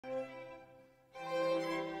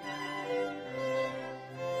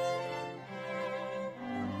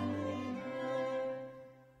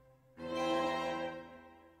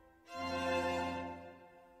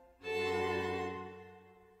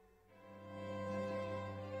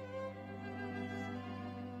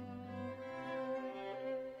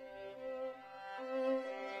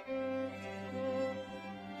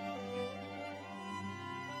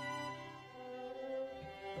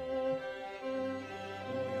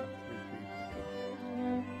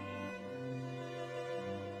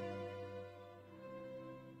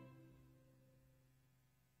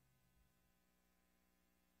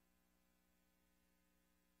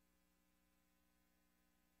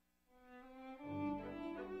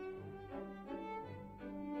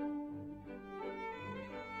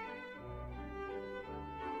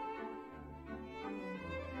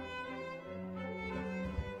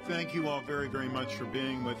thank you all very, very much for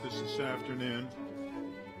being with us this afternoon.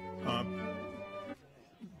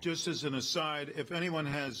 Just as an aside, if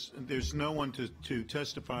anyone there's no one to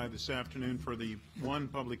testify this afternoon for the one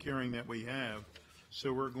public hearing that we have,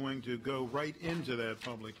 so we're going to go right into that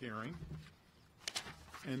public hearing.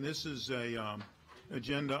 And this is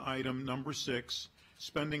agenda item number 6,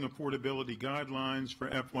 spending affordability guidelines for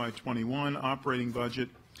FY21 operating budget.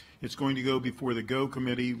 It's going to go before the GO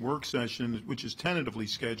Committee work session, which is tentatively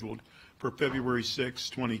scheduled for February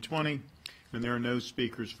 6, 2020, and there are no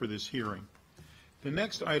speakers for this hearing. The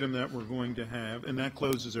next item that we're going to have, and that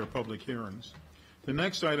closes our public hearings, the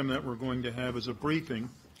next item that we're going to have is a briefing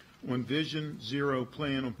on Vision Zero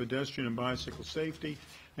plan on pedestrian and bicycle safety,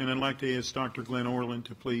 and I'd like to ask Dr. Glenn Orland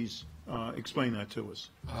to please explain that to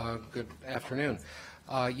us. Good afternoon.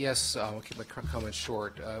 Yes, I'll keep my comments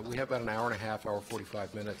short. We have about an hour and a half, hour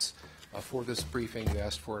 45 minutes for this briefing. You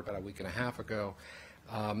asked for it about a week and a half ago.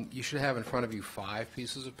 You should have in front of you 5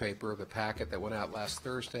 pieces of paper, the packet that went out last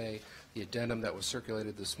Thursday, the addendum that was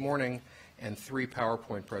circulated this morning, and 3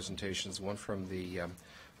 PowerPoint presentations, one from the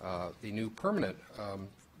new permanent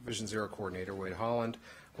Vision Zero coordinator, Wade Holland,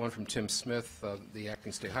 one from Tim Smith, the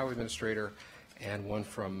acting state highway administrator, and one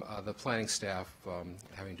from the planning staff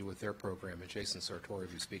having to do with their program, and Jason Sartori will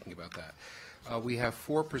be speaking about that. We have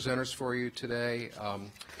 4 presenters for you today,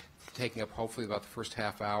 taking up hopefully about the first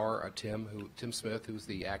half hour. Tim Smith, who's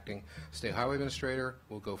the acting state highway administrator,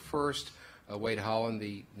 will go first. Wade Holland,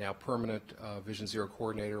 the now permanent Vision Zero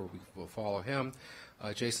coordinator, will follow him.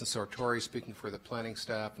 Jason Sartori, speaking for the planning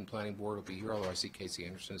staff and planning board, will be here, although I see Casey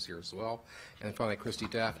Anderson is here as well. And finally, Christy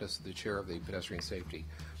Daphnis, the chair of the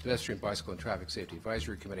Pedestrian Bicycle and Traffic Safety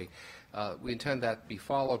Advisory Committee. We intend that to be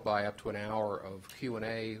followed by up to an hour of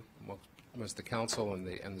Q&A amongst the council and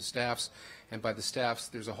the staffs. And by the staffs,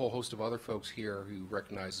 there's a whole host of other folks here who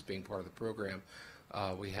recognize as being part of the program.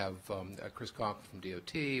 We have Chris Conklin from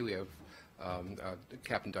DOT. We have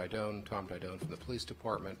Captain Didone, Tom Didone from the police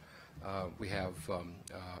department. We have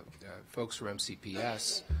folks from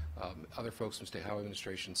MCPS, other folks from State Highway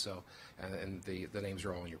Administration, and the names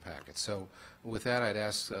are all in your packet. So with that, I'd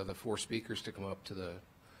ask the 4 speakers to come up to the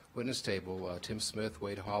witness table, Tim Smith,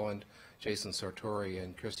 Wade Holland, Jason Sartori,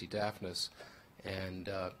 and Christy Daphnis. And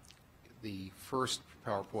the first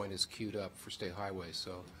PowerPoint is queued up for State Highway,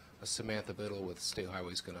 so Samantha Biddle with State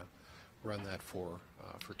Highway is going to run that for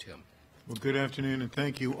Tim. Well, good afternoon, and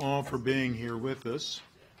thank you all for being here with us.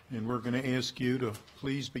 And we're going to ask you to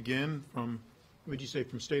please begin from, what did you say,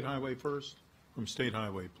 from State Highway first? From State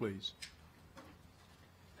Highway, please.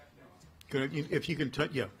 Good, if you can,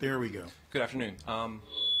 yeah, there we go. Good afternoon.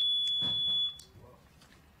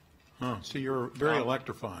 So you're very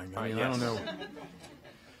electrifying. I mean, yes. I don't know.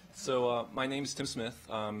 So my name is Tim Smith.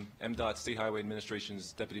 MDOT State Highway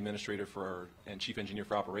Administration's Deputy Administrator and Chief Engineer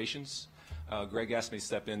for Operations. Greg asked me to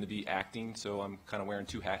step in to be acting, so I'm kind of wearing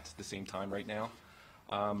 2 hats at the same time right now.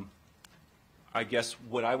 I guess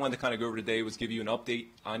what I wanted to kind of go over today was give you an update.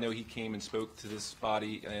 I know he came and spoke to this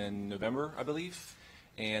body in November, I believe,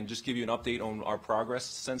 and just give you an update on our progress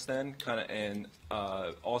since then, and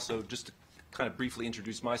also just to kind of briefly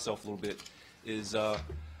introduce myself a little bit, is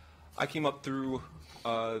I came up through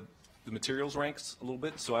the materials ranks a little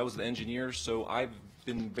bit, so I was the engineer, so I've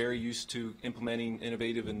been very used to implementing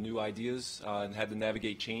innovative and new ideas and had to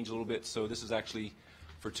navigate change a little bit, so this is actually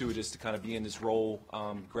fortuitous to kind of be in this role.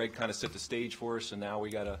 Greg kind of set the stage for us, and now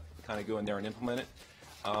we got to kind of go in there and implement it.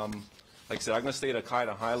 Like I said, I'm going to stay at a kind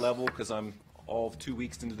of high level because I'm all of 2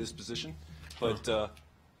 weeks into this position, but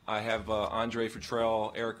I have Andre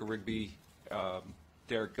Futrell, Erica Rigby,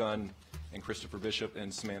 Derek Gunn, and Christopher Bishop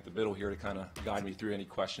and Samantha Biddle here to kind of guide me through any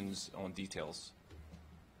questions on details.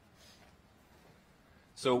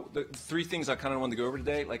 So the 3 things I kind of wanted to go over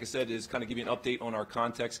today, like I said, is kind of give you an update on our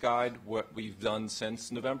context guide, what we've done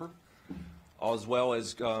since November, as well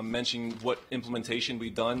as mentioning what implementation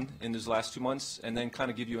we've done in these last 2 months, and then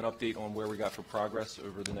kind of give you an update on where we got for progress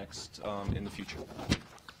over the next, in the future.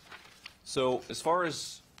 So as far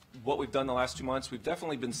as what we've done the last 2 months, we've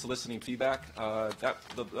definitely been soliciting feedback.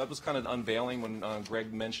 That was kind of unveiling when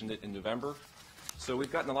Greg mentioned it in November. So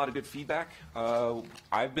we've gotten a lot of good feedback.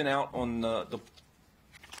 I've been out on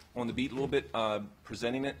the beat a little bit,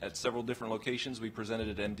 presenting it at several different locations. We presented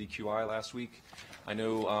it at MDQI last week. I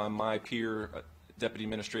know my peer, Deputy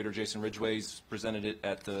Administrator Jason Ridgway's presented it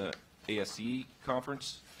at the ASCE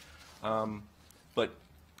conference. But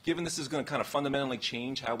given this is going to kind of fundamentally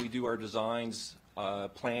change how we do our designs,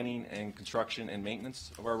 planning and construction and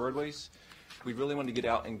maintenance of our roadways, we really wanted to get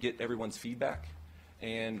out and get everyone's feedback.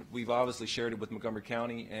 And we've obviously shared it with Montgomery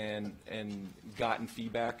County and gotten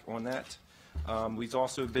feedback on that. We've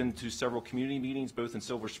also been to several community meetings, both in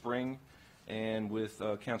Silver Spring and with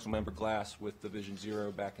Councilmember Glass with Division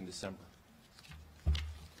Zero back in December.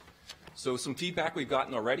 So some feedback we've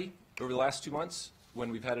gotten already over the last 2 months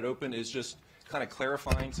when we've had it open is just kind of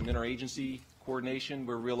clarifying some interagency coordination.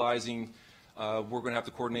 We're realizing we're going to have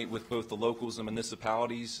to coordinate with both the locals and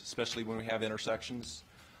municipalities, especially when we have intersections.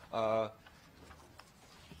 Kind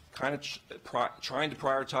of trying to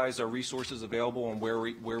prioritize our resources available and where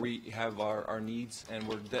we have our needs, and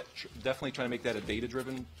we're definitely trying to make that a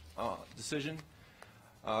data-driven decision.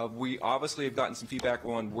 We obviously have gotten some feedback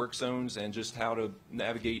on work zones and just how to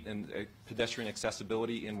navigate and pedestrian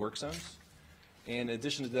accessibility in work zones. And in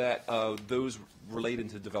addition to that, those related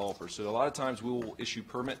to developers. So a lot of times we will issue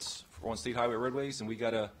permits on state highway roadways, and we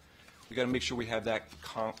gotta make sure we have that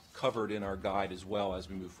covered in our guide as well as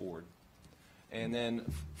we move forward. And then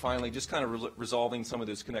finally, just kind of resolving some of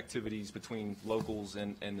those connectivities between locals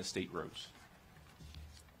and the state roads.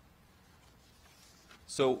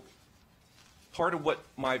 So part of what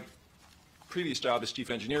my previous job as chief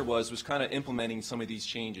engineer was kind of implementing some of these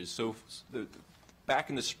changes. So back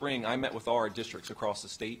in the spring, I met with all our districts across the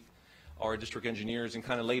state, our district engineers, and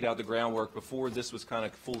kind of laid out the groundwork before this was kind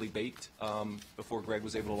of fully baked, before Greg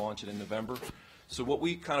was able to launch it in November. So what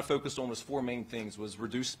we kind of focused on was 4 main things: was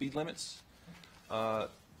reduce speed limits,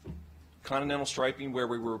 continental striping where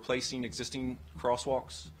we were replacing existing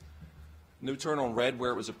crosswalks, no turn on red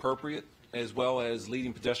where it was appropriate, as well as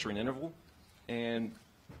leading pedestrian interval. And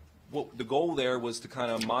what the goal there was to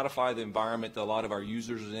kind of modify the environment that a lot of our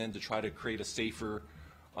users are in to try to create a safer,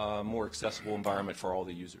 more accessible environment for all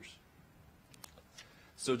the users.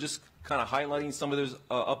 So just kind of highlighting some of those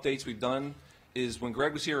updates we've done is when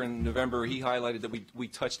Greg was here in November, he highlighted that we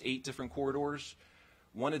touched 8 different corridors.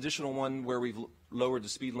 One additional one where we've lowered the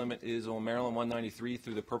speed limit is on Maryland 193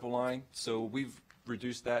 through the Purple Line. So we've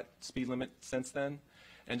reduced that speed limit since then.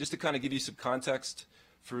 And just to kind of give you some context,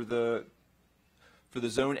 for the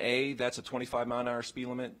Zone A, that's a 25-mile-an-hour speed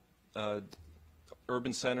limit.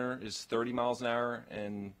 Urban Center is 30 miles an hour,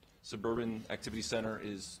 and Suburban Activity Center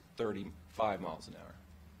is 35 miles an hour.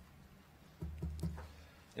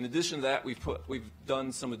 In addition to that, we've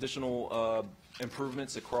done some additional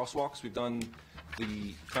improvements at crosswalks. We've done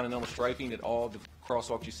the continental striping at all the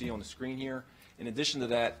crosswalks you see on the screen here. In addition to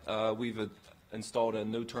that, we've installed a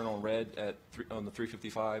no turn on red on the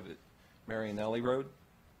 355 at Marianelli Road.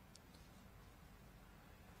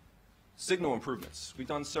 Signal improvements. We've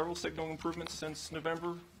done several signal improvements since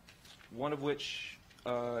November, one of which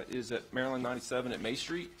is at Maryland 97 at May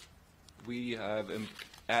Street. We have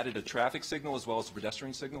added a traffic signal as well as a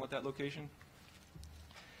pedestrian signal at that location.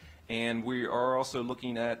 And we are also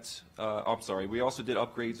looking at, we also did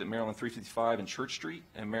upgrades at Maryland 355 and Church Street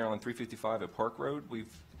and Maryland 355 at Park Road.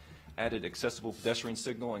 We've added accessible pedestrian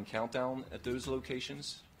signal and countdown at those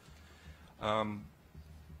locations.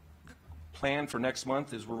 Plan for next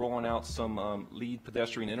month is we're rolling out some lead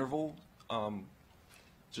pedestrian interval.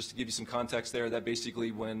 Just to give you some context there, that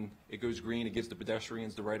basically when it goes green, it gives the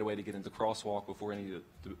pedestrians the right of way to get into crosswalk before any of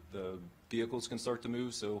the vehicles can start to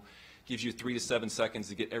move. So gives you 3 to 7 seconds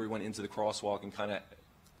to get everyone into the crosswalk and kind of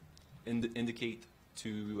indicate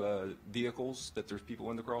to vehicles that there's people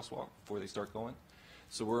in the crosswalk before they start going.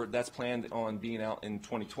 So that's planned on being out in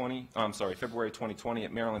February 2020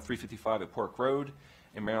 at Maryland 355 at Park Road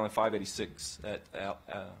and Maryland 586 at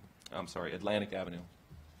Atlantic Avenue.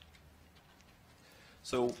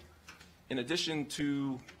 So in addition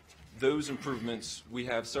to those improvements, we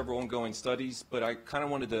have several ongoing studies, but I kind of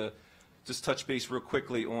wanted to just touch base real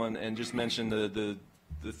quickly on and just mention the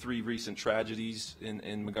 3 recent tragedies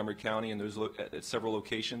in Montgomery County and those at several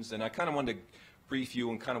locations. And I kind of wanted to brief you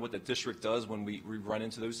on kind of what the district does when we run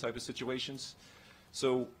into those type of situations.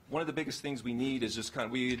 So one of the biggest things we need is just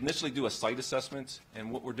we initially do a site assessment, and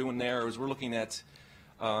what we're doing there is we're looking at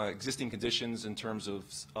existing conditions in terms of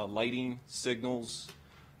lighting, signals,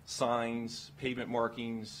 signs, pavement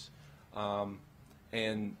markings,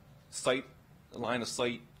 and line of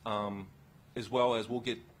sight, as well as we'll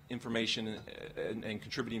get information and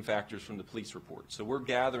contributing factors from the police report. So we're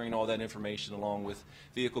gathering all that information along with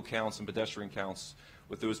vehicle counts and pedestrian counts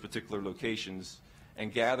with those particular locations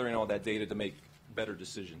and gathering all that data to make better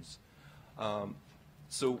decisions.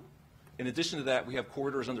 So in addition to that, we have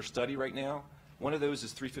corridors under study right now. One of those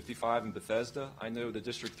is 355 in Bethesda. I know the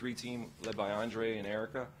District 3 team led by Andre and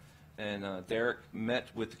Erica and Derek met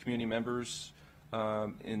with the community members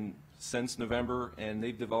since November, and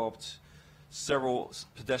they've developed several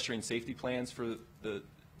pedestrian safety plans for the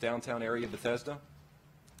downtown area of Bethesda.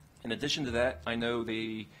 In addition to that, I know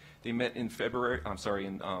they They met in Friday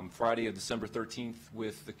of December 13th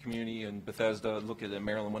with the community in Bethesda, looked at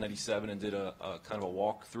Maryland 187 and did a kind of a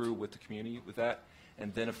walkthrough with the community with that,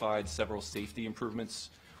 identified several safety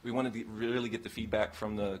improvements. We wanted to really get the feedback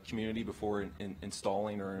from the community before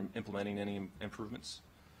installing or implementing any improvements.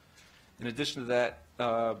 In addition to that,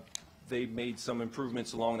 they made some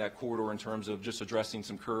improvements along that corridor in terms of just addressing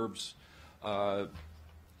some curbs,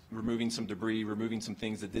 removing some debris, removing some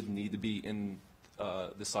things that didn't need to be in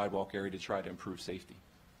the sidewalk area to try to improve safety.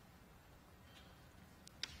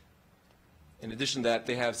 In addition to that,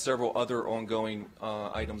 they have several other ongoing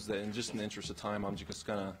items that, and just in the interest of time, I'm just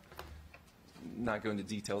going to not go into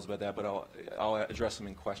details about that, but I'll address them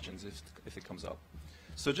in questions if it comes up.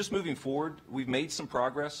 So just moving forward, we've made some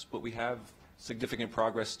progress, but we have significant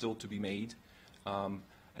progress still to be made.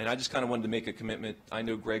 And I just kind of wanted to make a commitment. I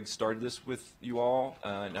know Greg started this with you all,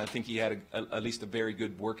 and I think he had at least a very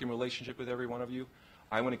good working relationship with every one of you.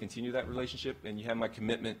 I want to continue that relationship, and you have my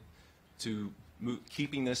commitment to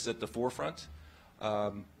keeping this at the forefront.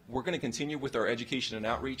 We're going to continue with our education and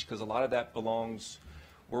outreach because a lot of that belongs,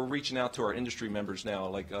 we're reaching out to our industry members now,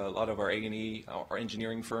 like a lot of our A&E, our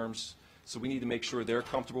engineering firms. So we need to make sure they're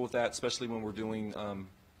comfortable with that, especially when we're doing,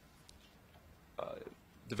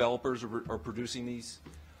 developers are producing these.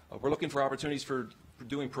 We're looking for opportunities for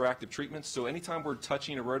doing proactive treatments. So anytime we're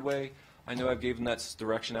touching a roadway, I know I've given that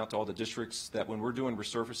direction out to all the districts that when we're doing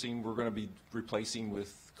resurfacing, we're going to be replacing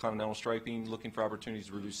with continental striping, looking for opportunities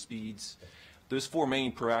to reduce speeds. Those four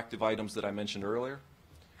main proactive items that I mentioned earlier.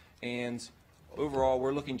 And overall,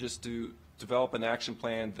 we're looking just to develop an action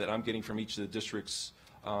plan that I'm getting from each of the districts,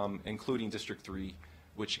 including District 3,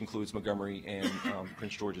 which includes Montgomery and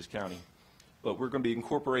Prince George's County. But we're going to be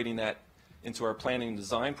incorporating that into our planning and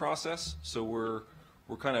design process. So we're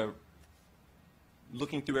kind of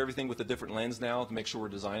looking through everything with a different lens now to make sure we're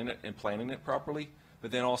designing it and planning it properly. But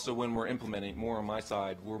then also when we're implementing, more on my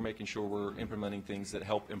side, we're making sure we're implementing things that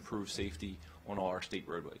help improve safety on all our state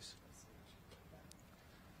roadways.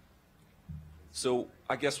 So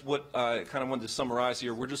I guess what I kind of wanted to summarize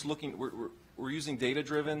here, we're just looking, we're using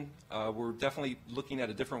data-driven. We're definitely looking at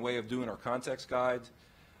a different way of doing our context guide.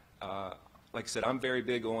 Like I said, I'm very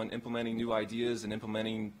big on implementing new ideas and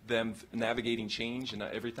implementing them, navigating change. And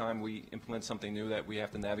every time we implement something new, that we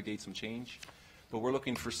have to navigate some change. But we're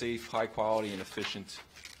looking for safe, high quality, and efficient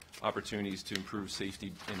opportunities to improve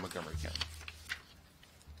safety in Montgomery County.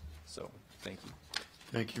 So, thank you.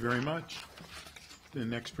 Thank you very much. The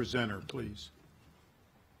next presenter, please.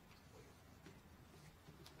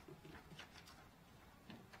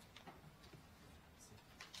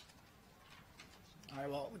 All right,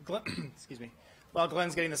 well, excuse me. While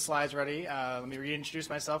Glenn's getting the slides ready, let me reintroduce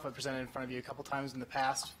myself. I've presented in front of you a couple times in the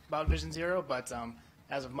past about Vision Zero, but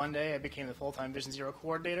as of Monday, I became the full-time Vision Zero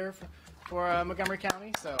coordinator for Montgomery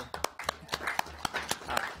County, so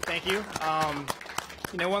thank you.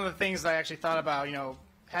 You know, one of the things that I actually thought about, you know,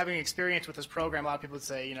 having experience with this program, a lot of people would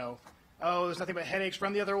say, you know, oh, there's nothing but headaches,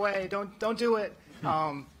 run the other way, don't do it.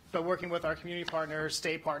 But working with our community partners,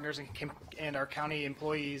 state partners, and our county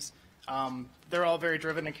employees, they're all very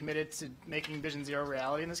driven and committed to making Vision Zero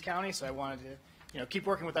reality in this county. So I wanted to, you know, keep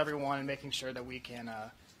working with everyone and making sure that we can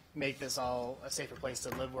make this all a safer place to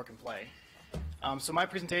live, work, and play. So my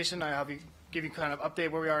presentation, I'll give you kind of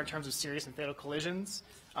update where we are in terms of serious and fatal collisions.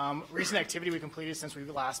 Recent activity we completed since we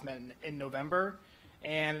last met in November,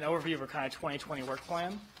 and an overview of our kind of 2020 work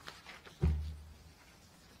plan.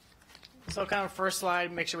 So kind of first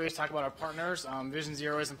slide, make sure we just talk about our partners. Vision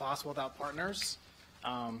Zero isn't possible without partners.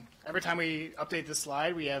 Every time we update this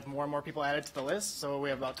slide, we have more and more people added to the list. So we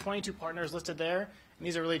have about 22 partners listed there. And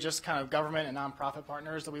these are really just kind of government and nonprofit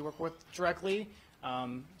partners that we work with directly.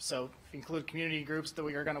 So if you include community groups that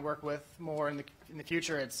we are going to work with more in the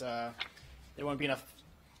future, it's there won't be enough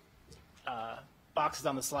boxes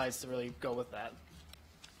on the slides to really go with that.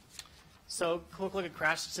 So quick look at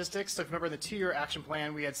crash statistics. So if you remember in the 2-year action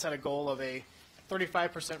plan, we had set a goal of a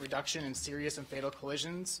 35% reduction in serious and fatal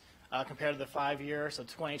collisions compared to the 5-year, so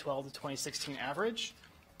 2012 to 2016 average.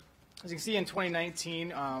 As you can see in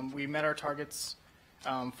 2019, we met our targets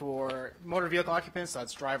for motor vehicle occupants, so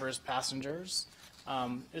that's drivers, passengers.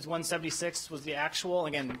 It's 176 was the actual.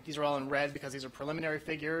 Again, these are all in red because these are preliminary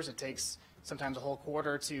figures. It takes sometimes a whole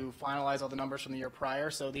quarter to finalize all the numbers from the year prior.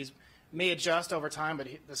 So these may adjust over time, but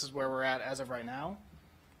this is where we're at as of right now.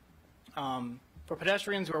 For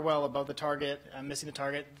pedestrians, we're well above the target, missing the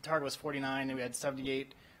target. The target was 49, and we had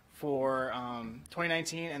 78 for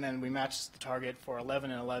 2019, and then we matched the target for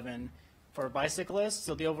 11 and 11 for bicyclists.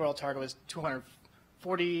 So the overall target was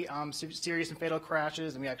 240 serious and fatal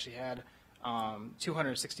crashes, and we actually had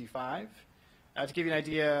 265. To give you an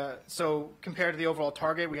idea, so compared to the overall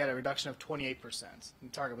target, we had a reduction of 28%. The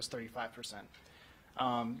target was 35%.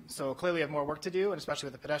 So clearly we have more work to do, and especially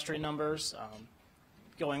with the pedestrian numbers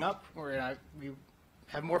going up, we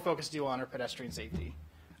have more focus to do on our pedestrian safety.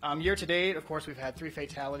 Year to date, of course, we've had 3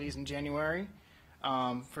 fatalities in January.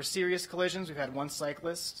 For serious collisions, we've had 1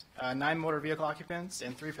 cyclist, 9 motor vehicle occupants,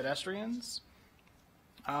 and 3 pedestrians.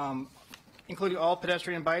 Including all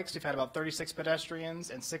pedestrian bikes, we've had about 36 pedestrians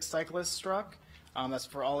and 6 cyclists struck. That's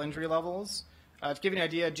for all injury levels. To give you an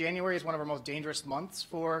idea, January is one of our most dangerous months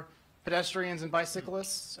for pedestrians and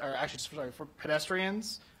bicyclists, or actually, sorry, for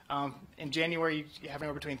pedestrians. In January, you're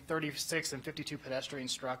having between 36 and 52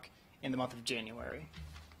 pedestrians struck in the month of January.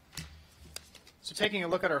 So taking a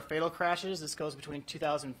look at our fatal crashes, this goes between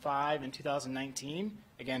 2005 and 2019.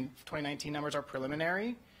 Again, 2019 numbers are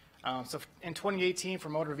preliminary. So in 2018, for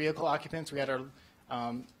motor vehicle occupants, we had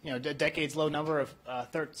our decade's low number of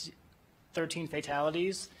 13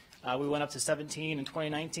 fatalities. We went up to 17 in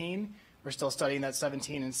 2019. We're still studying that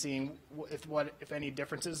 17 and seeing if any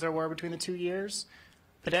differences there were between the 2 years.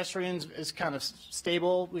 Pedestrians is kind of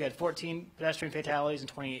stable. We had 14 pedestrian fatalities in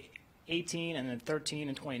 2018 and then 13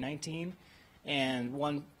 in 2019 and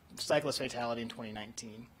 1 cyclist fatality in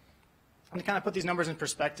 2019. And to kind of put these numbers in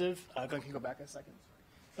perspective, Glenn, can you go back a second?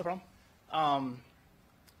 No problem.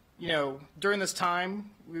 During this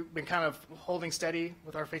time, we've been kind of holding steady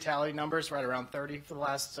with our fatality numbers, right around 30 for the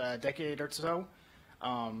last decade or so.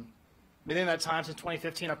 Within that time, since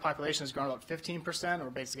 2015, our population has grown about 15%,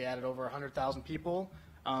 or basically added over 100,000 people.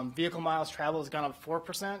 Vehicle miles traveled has gone up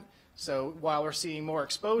 4%. So while we're seeing more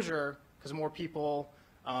exposure, because more people,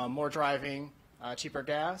 more driving, cheaper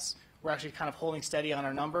gas, we're actually kind of holding steady on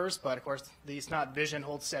our numbers. But of course, it's not vision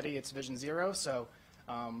hold steady, it's vision zero. So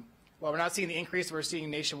while we're not seeing the increase we're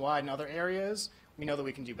seeing nationwide in other areas, we know that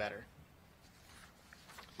we can do better.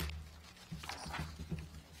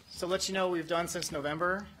 So let you know what we've done since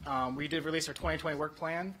November. We did release our 2020 work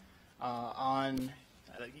plan on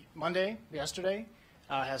Monday, yesterday.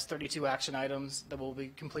 It has 32 action items that will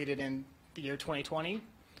be completed in the year 2020.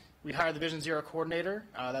 We hired the Vision Zero coordinator.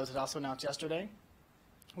 That was also announced yesterday.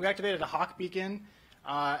 We activated a Hawk beacon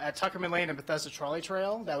at Tuckerman Lane and Bethesda Trolley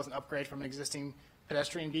Trail. That was an upgrade from an existing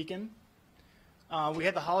pedestrian beacon. We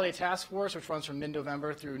had the Holiday Task Force, which runs from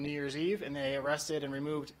mid-November through New Year's Eve, and they arrested and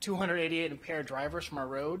removed 288 impaired drivers from our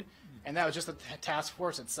road. And that was just the task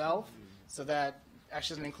force itself. So that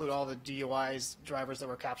actually doesn't include all the DUIs drivers that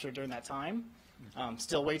were captured during that time.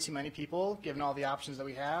 Still way too many people, given all the options that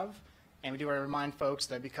we have. And we do want to remind folks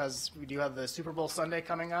that because we do have the Super Bowl Sunday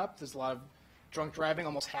coming up, there's a lot of drunk driving.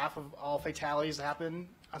 Almost half of all fatalities that happen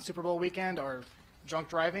on Super Bowl weekend are drunk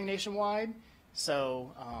driving nationwide.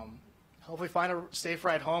 So hopefully find a safe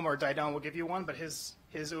ride home, or Didon will give you one, but his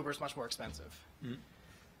Uber is much more expensive.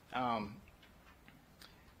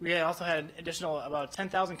 We also had additional about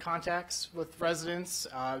 10,000 contacts with residents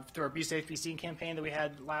through our Be Safe, Be Seen campaign that we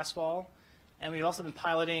had last fall. And we've also been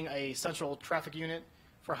piloting a central traffic unit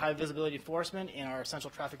for high visibility enforcement in our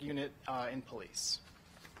central traffic unit in police.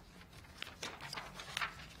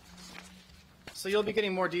 So you'll be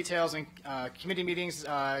getting more details in committee meetings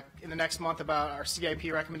in the next month about our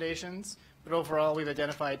CIP recommendations. But overall, we've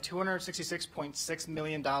identified $266.6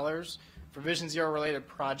 million for Vision Zero related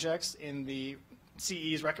projects in the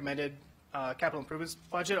CE's recommended capital improvements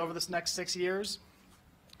budget over this next 6 years.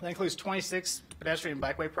 That includes 26 pedestrian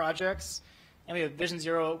bikeway projects, and we have Vision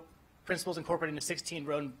Zero principles incorporated into 16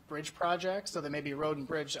 road and bridge projects. So there may be road and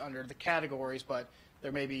bridge under the categories, but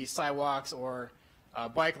there may be sidewalks or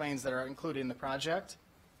bike lanes that are included in the project.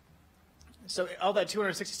 So of that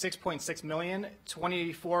 $266.6 million,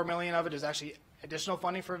 $24 million of it is actually additional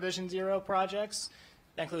funding for Vision Zero projects.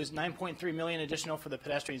 That includes $9.3 million additional for the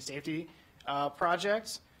pedestrian safety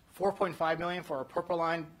projects, $4.5 million for our Purple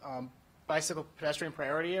Line bicycle pedestrian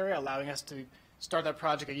priority area, allowing us to start that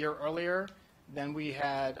project a year earlier than we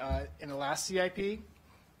had in the last CIP,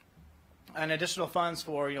 and additional funds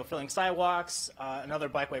for filling sidewalks and other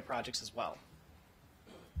bikeway projects as well.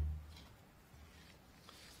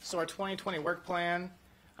 So our 2020 work plan,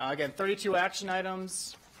 again, 32 action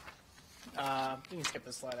items. You can skip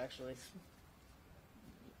this slide, actually.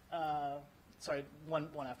 Sorry, one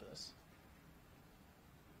after this.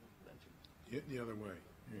 The other way.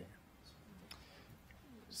 Yeah.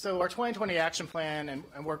 So our 2020 action plan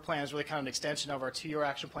and work plan is really kind of an extension of our 2-year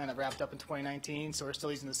action plan that wrapped up in 2019. So we're still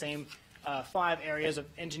using the same 5 areas of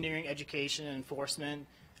engineering, education, and enforcement,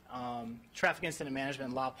 traffic incident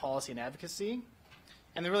management, law, policy, and advocacy.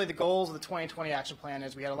 And then really the goals of the 2020 action plan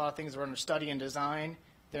is we had a lot of things that were under study and design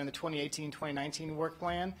there in the 2018-2019 work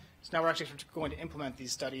plan. So now we're actually going to implement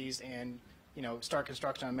these studies and start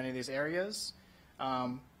construction on many of these areas.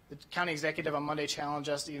 The county executive on Monday challenged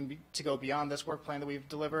us to go beyond this work plan that we've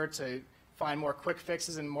delivered to find more quick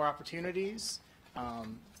fixes and more opportunities.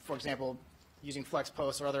 For example, using flex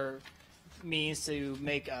posts or other means to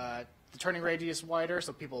make the turning radius wider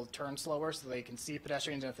so people turn slower so they can see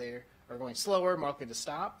pedestrians, and if they are going slower, more likely to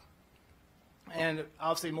stop. And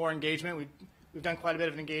obviously more engagement. We've done quite a bit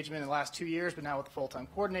of engagement in the last 2 years, but now with the full-time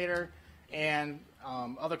coordinator and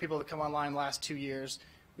other people that come online the last 2 years,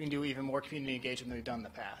 we can do even more community engagement than we've done in the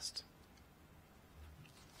past.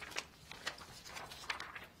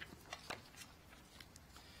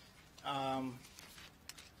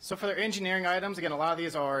 So for their engineering items, again, a lot of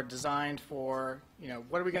these are designed for,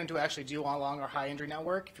 what are we going to actually do along our high injury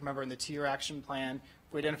network? If you remember in the 2-year action plan,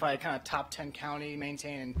 we identified kind of top 10 county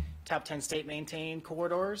maintained and top 10 state maintained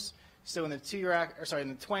corridors. So in the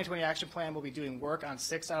 2020 action plan, we'll be doing work on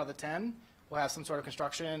 6 out of the 10. We'll have some sort of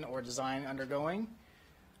construction or design undergoing.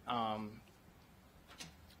 And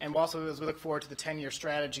also, as we look forward to the 10-year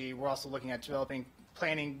strategy, we're also looking at developing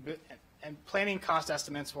planning cost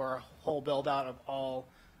estimates for our whole build-out of all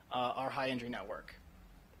our high injury network.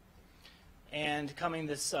 And coming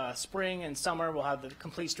this spring and summer, we'll have the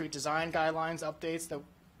complete street design guidelines updates that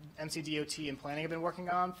MCDOT and planning have been working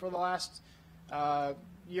on for the last 1.5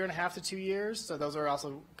 years to 2 years. So those are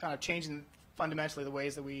also kind of changing fundamentally the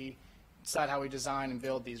ways that we decide how we design and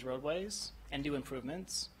build these roadways and do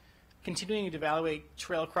improvements. Continuing to evaluate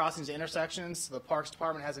trail crossings and intersections. So the Parks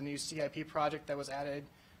Department has a new CIP project that was added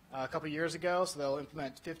a couple years ago, so they'll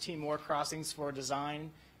implement 15 more crossings for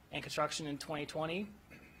design and construction in 2020.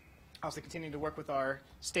 Also continuing to work with our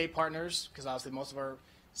state partners, because obviously most of our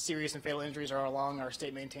serious and fatal injuries are along our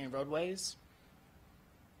state maintained roadways.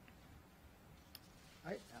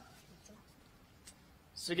 All right.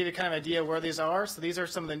 So to give you kind of an idea where these are, so these are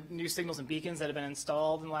some of the new signals and beacons that have been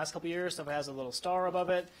installed in the last couple of years. So if it has a little star above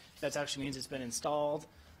it, that actually means it's been installed.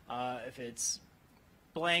 If it's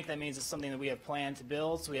blank, that means it's something that we have planned to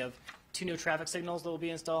build. So we have 2 new traffic signals that will be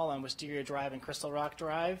installed on Wisteria Drive and Crystal Rock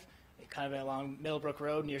Drive, kind of along Middlebrook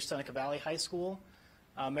Road near Seneca Valley High School.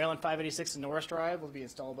 Maryland 586 and Norris Drive will be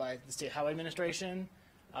installed by the State Highway Administration.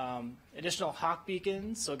 Additional hawk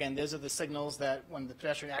beacons. So again, those are the signals that when the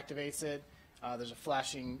pedestrian activates it, there's a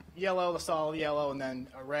flashing yellow, a solid yellow, and then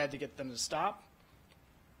a red to get them to stop.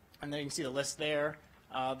 And then you can see the list there.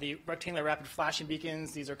 The rectangular rapid flashing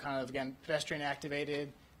beacons, these are kind of, again, pedestrian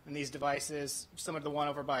activated. And these devices, similar to the one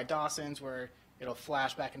over by Dawson's, where it'll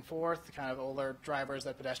flash back and forth to kind of alert drivers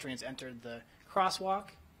that pedestrians entered the crosswalk.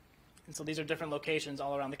 And so these are different locations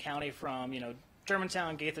all around the county from,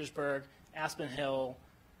 Germantown, Gaithersburg, Aspen Hill,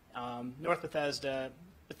 North Bethesda,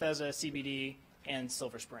 Bethesda CBD, and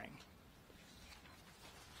Silver Spring.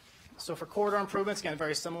 So for corridor improvements, again,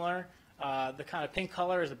 very similar. The kind of pink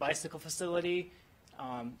color is a bicycle facility.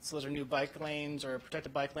 So those are new bike lanes or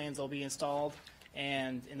protected bike lanes that will be installed.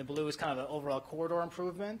 And in the blue is kind of an overall corridor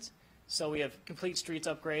improvement. So we have complete streets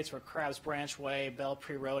upgrades for Crabs Branch Way, Bell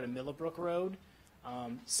Pre Road, and Middlebrook Road.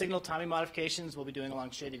 Signal timing modifications we'll be doing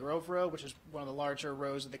along Shady Grove Road, which is one of the larger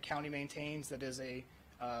roads that the county maintains that is a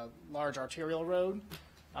large arterial road.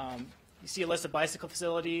 You see a list of bicycle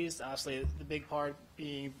facilities, obviously the big part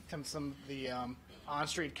being some of the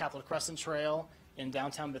on-street Capitol Crescent Trail in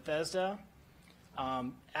downtown Bethesda.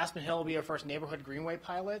 Aspen Hill will be our first neighborhood greenway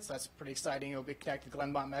pilot, so that's pretty exciting. It will be connected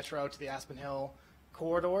Glenmont Metro to the Aspen Hill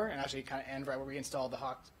corridor and actually kind of end right where we installed the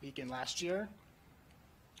Hawk Beacon last year.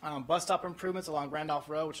 Bus stop improvements along Randolph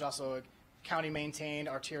Road, which is also a county-maintained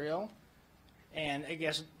arterial, and I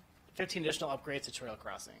guess 15 additional upgrades to trail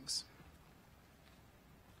crossings.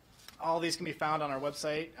 All of these can be found on our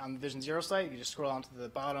website, on the Vision Zero site. You can just scroll onto the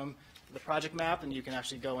bottom of the project map, and you can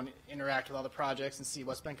actually go and interact with all the projects and see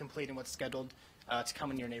what's been complete and what's scheduled to come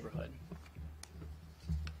in your neighborhood.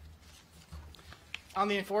 On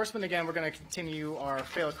the enforcement, again, we're going to continue our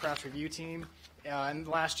fatal crash review team. And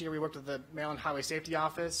last year, we worked with the Maryland Highway Safety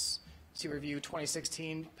Office to review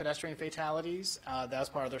 2016 pedestrian fatalities. That was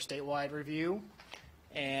part of their statewide review.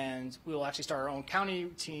 And we will actually start our own county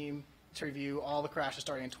team to review all the crashes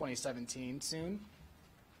starting in 2017 soon.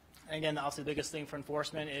 And again, obviously the biggest thing for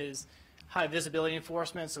enforcement is high visibility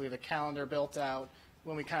enforcement. So we have a calendar built out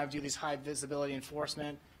when we kind of do these high visibility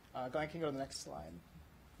enforcement. Glenn, can you go to the next slide?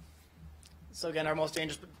 So again, our most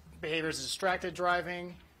dangerous behaviors is distracted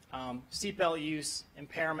driving, seatbelt use,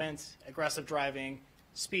 impairment, aggressive driving,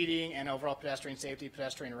 speeding, and overall pedestrian safety,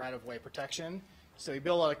 pedestrian right-of-way protection. So we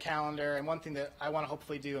build out a calendar, and one thing that I want to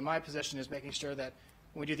hopefully do in my position is making sure that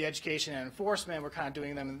when we do the education and enforcement, we're kind of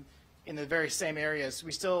doing them in the very same areas.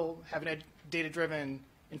 We still have data-driven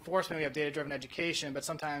enforcement, we have data-driven education, but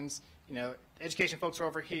sometimes, education folks are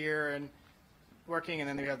over here, and working, and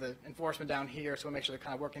then we have the enforcement down here, so we'll make sure they're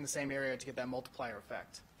kind of working in the same area to get that multiplier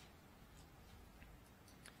effect.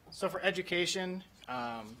 So for education,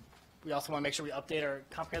 we also want to make sure we update our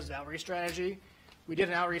comprehensive outreach strategy. We did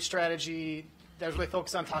an outreach strategy that was really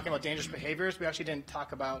focused on talking about dangerous behaviors. We actually didn't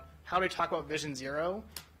talk about how do we talk about Vision Zero,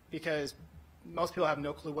 because most people have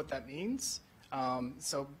no clue what that means.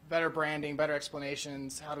 So better branding, better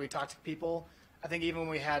explanations, how do we talk to people? I think even when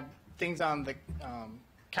we had things on the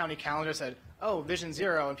county calendar said, oh, Vision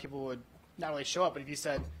Zero, and people would not really show up, but if you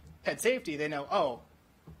said pet safety, they know, oh,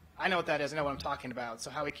 I know what that is, I know what I'm talking about.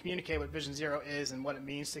 So how we communicate what Vision Zero is and what it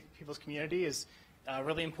means to people's community is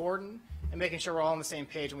really important, and making sure we're all on the same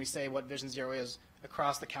page when we say what Vision Zero is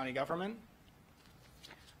across the county government.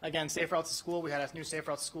 Again, Safe Routes to School, we had a new Safe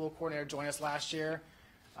Routes to School coordinator join us last year,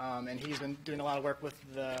 and he's been doing a lot of work with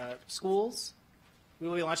the schools. We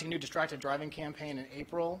will be launching a new distracted driving campaign in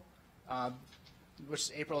April,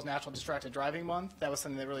 which April is National Distracted Driving Month. That was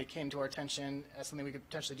something that really came to our attention as something we could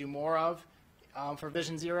potentially do more of for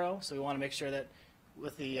Vision Zero. So we want to make sure that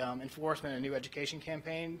with the enforcement and new education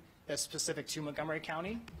campaign that's specific to Montgomery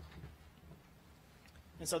County.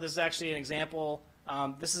 And so this is actually an example.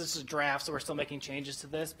 This is just a draft, so we're still making changes to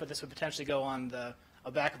this, but this would potentially go on the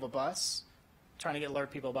back of a bus, trying to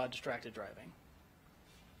alert people about distracted driving.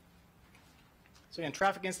 So again,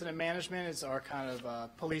 traffic incident management is our kind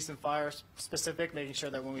of police and fire specific, making sure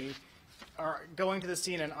that when we are going to the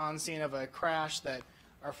scene and on scene of a crash that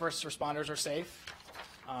our first responders are safe.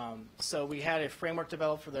 So we had a framework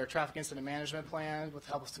developed for their traffic incident management plan with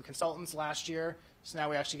the help of some consultants last year. So now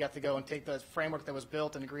we actually got to go and take the framework that was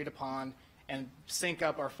built and agreed upon and sync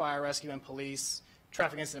up our fire, rescue, and police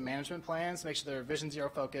traffic incident management plans, make sure they're Vision Zero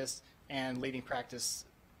focused and leading practices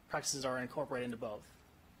are incorporated into both.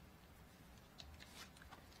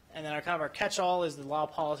 And then our catch-all is the law,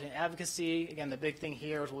 policy, and advocacy. Again, the big thing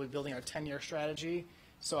here is we'll be building our 10-year strategy.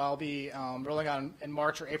 So I'll be rolling out in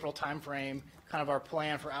March or April timeframe kind of our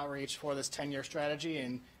plan for outreach for this 10-year strategy,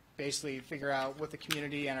 and basically figure out with the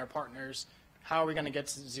community and our partners how are we going to get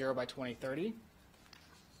to zero by 2030.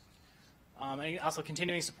 And also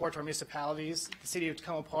continuing support to our municipalities. The City of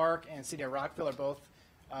Tacoma Park and City of Rockville are both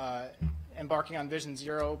embarking on Vision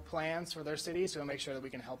Zero plans for their cities, so we'll make sure that we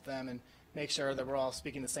can help them and make sure that we're all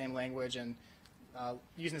speaking the same language and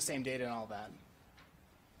using the same data and all that.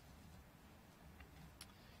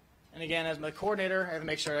 And again, as my coordinator, I have to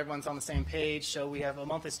make sure everyone's on the same page. So we have a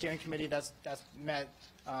monthly steering committee that's met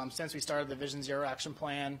since we started the Vision Zero action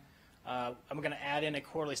plan. I'm going to add in a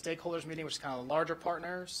quarterly stakeholders meeting, which is kind of the larger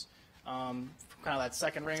partners, kind of that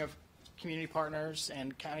second ring of community partners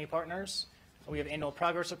and county partners. We have annual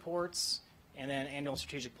progress reports and then annual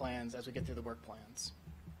strategic plans as we get through the work plans.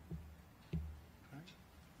 All right.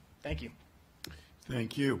 Thank you.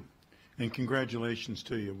 Thank you. And congratulations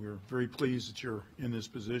to you. We're very pleased that you're in this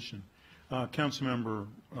position. Councilmember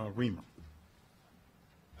Reamer.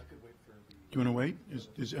 I could wait for the... Do you want to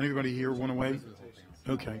wait? Does anybody here want to wait?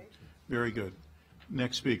 Okay, very good.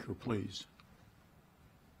 Next speaker, please.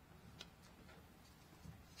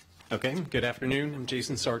 Okay, good afternoon. I'm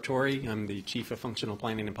Jason Sartori. I'm the Chief of Functional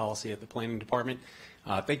Planning and Policy at the Planning Department.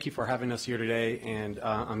 Thank you for having us here today, and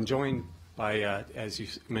I'm joined by, as you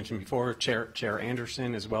mentioned before, Chair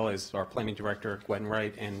Anderson, as well as our Planning Director, Gwen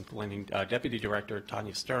Wright, and Planning Deputy Director,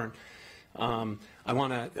 Tanya Stern. I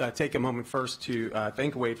want to take a moment first to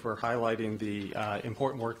thank Wade for highlighting the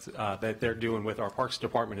important work that they're doing with our Parks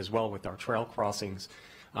Department as well with our trail crossings.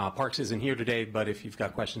 Parks isn't here today, but if you've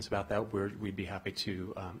got questions about that, we'd be happy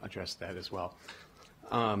to address that as well.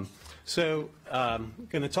 I'm going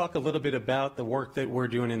to talk a little bit about the work that we're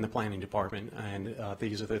doing in the Planning Department, and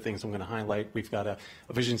these are the things I'm going to highlight. We've got a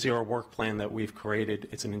Vision Zero work plan that we've created.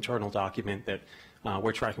 It's an internal document that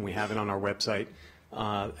we're tracking. We have it on our website.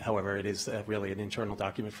 However, it is really an internal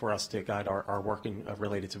document for us to guide our working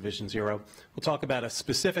related to Vision Zero. We'll talk about a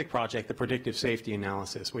specific project, the predictive safety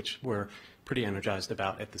analysis, which we're pretty energized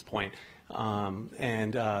about at this point.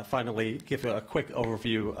 And finally, give a quick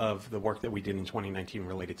overview of the work that we did in 2019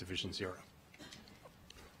 related to Vision Zero.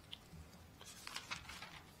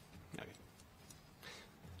 Okay.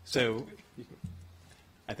 So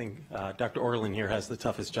I think Dr. Orlin here has the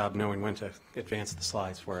toughest job knowing when to advance the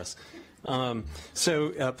slides for us.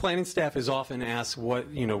 Planning staff is often asked what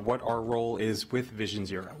our role is with Vision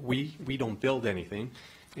Zero. We don't build anything,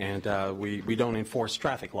 and we don't enforce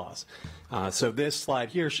traffic laws. So this slide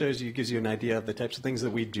here gives you an idea of the types of things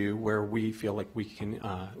that we do where we feel like we can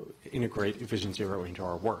integrate Vision Zero into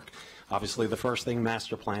our work. Obviously, the first thing,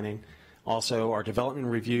 master planning. Also, our development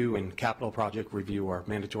review and capital project review are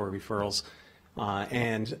mandatory referrals.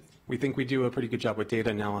 And we think we do a pretty good job with data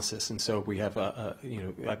analysis, and so we have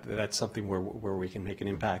that's something where we can make an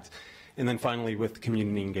impact. And then finally, with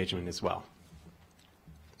community engagement as well.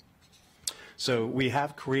 So we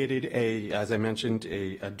have created as I mentioned,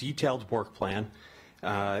 a detailed work plan.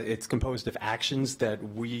 It's composed of actions that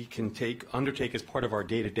we can undertake as part of our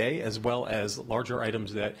day-to-day, as well as larger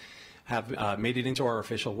items that have made it into our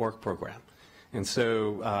official work program. And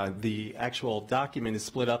so the actual document is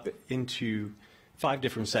split up into 5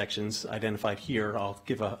 different sections identified here. I'll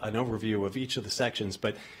give an overview of each of the sections,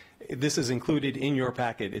 but this is included in your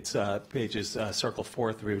packet. It's pages circle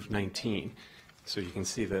 4 through 19, so you can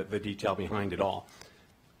see the detail behind it all.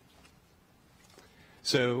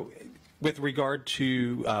 So with regard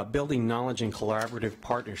to building knowledge and collaborative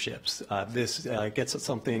partnerships, this gets at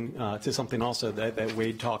something also that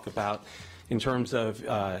Wade talked about in terms of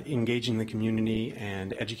engaging the community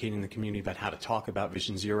and educating the community about how to talk about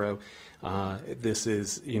Vision Zero. This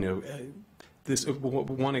is, this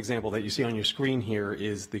one example that you see on your screen here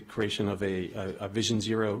is the creation of a Vision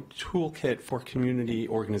Zero toolkit for community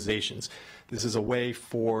organizations. This is a way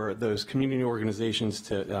for those community organizations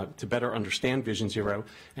to better understand Vision Zero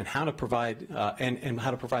and how to provide and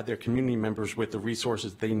how to provide their community members with the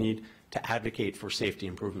resources they need to advocate for safety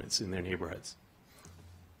improvements in their neighborhoods.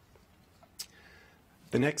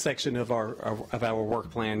 The next section of our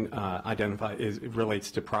work plan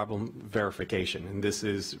relates to problem verification, and this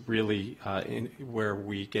is really where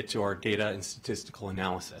we get to our data and statistical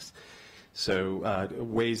analysis. So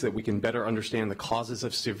ways that we can better understand the causes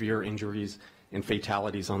of severe injuries and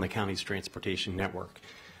fatalities on the county's transportation network.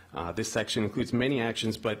 This section includes many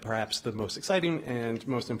actions, but perhaps the most exciting and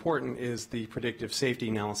most important is the predictive safety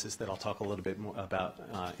analysis that I'll talk a little bit more about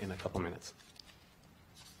in a couple minutes.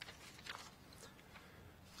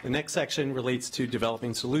 The next section relates to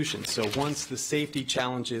developing solutions. So once the safety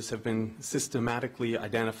challenges have been systematically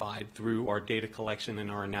identified through our data collection and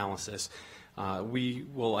our analysis, we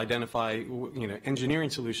will identify engineering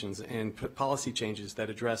solutions and policy changes that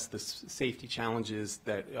address the safety challenges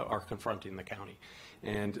that are confronting the county.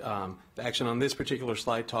 And the action on this particular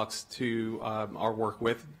slide talks to our work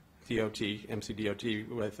with DOT, MCDOT,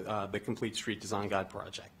 with the Complete Street Design Guide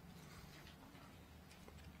project.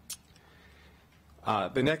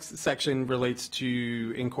 The next section relates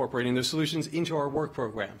to incorporating those solutions into our work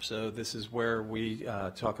program. So this is where we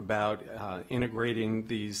talk about integrating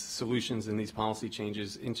these solutions and these policy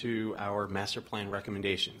changes into our master plan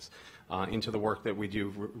recommendations, into the work that we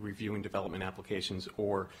do reviewing development applications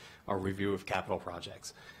or our review of capital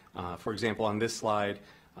projects. For example, on this slide,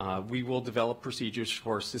 we will develop procedures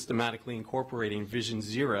for systematically incorporating Vision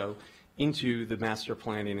Zero into the master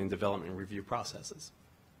planning and development review processes.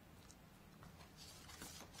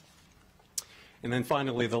 And then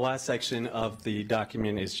finally, the last section of the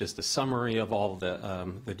document is just a summary of all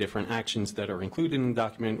the different actions that are included in the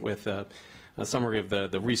document, with a summary of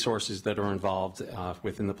the resources that are involved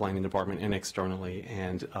within the planning department and externally,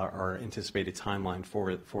 and our anticipated timeline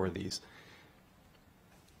for these.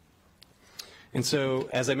 And so,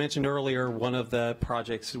 as I mentioned earlier, one of the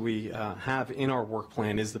projects we have in our work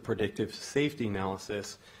plan is the predictive safety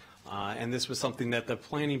analysis. And this was something that the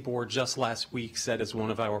Planning Board just last week set as one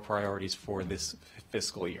of our priorities for this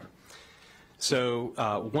fiscal year.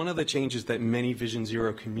 So one of the changes that many Vision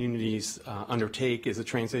Zero communities undertake is a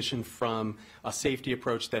transition from a safety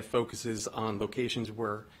approach that focuses on locations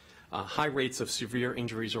where high rates of severe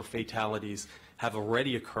injuries or fatalities have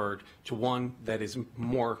already occurred to one that is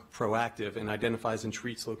more proactive and identifies and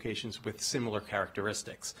treats locations with similar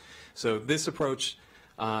characteristics. So this approach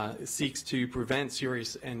seeks to prevent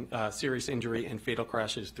serious injury and fatal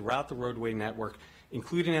crashes throughout the roadway network,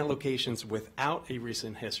 including at locations without a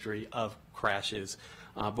recent history of crashes,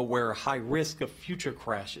 but where a high risk of future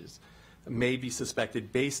crashes may be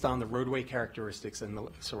suspected based on the roadway characteristics and the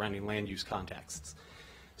surrounding land use contexts.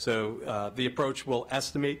 So the approach will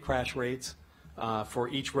estimate crash rates for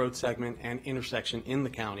each road segment and intersection in the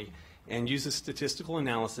county, and uses statistical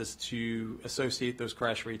analysis to associate those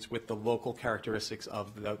crash rates with the local characteristics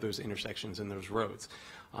of those intersections and those roads.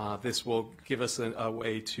 This will give us a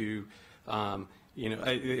way to, an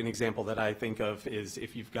example that I think of is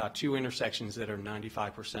if you've got 2 intersections that are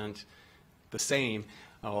 95% the same,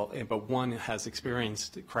 but one has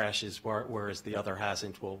experienced crashes whereas the other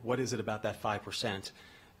hasn't. Well, what is it about that 5%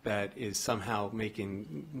 that is somehow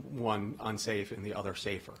making one unsafe and the other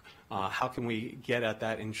safer? How can we get at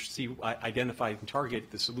that and identify and target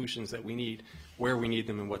the solutions that we need, where we need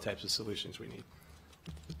them, and what types of solutions we need?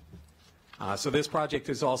 So this project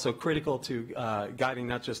is also critical to guiding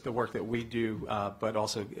not just the work that we do, but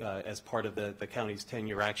also as part of the county's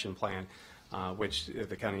 10-year action plan, which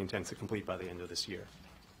the county intends to complete by the end of this year.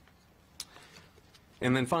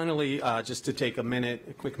 And then finally, just to take a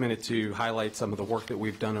quick minute to highlight some of the work that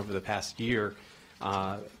we've done over the past year,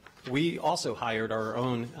 we also hired our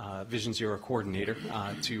own Vision Zero coordinator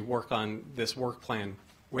to work on this work plan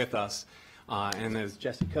with us. And as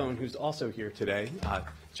Jesse Cohn, who's also here today,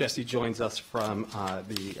 Jesse joins us from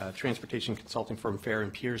the transportation consulting firm Fair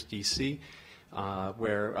and Piers, DC,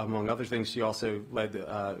 where, among other things, she also led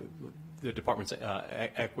the department's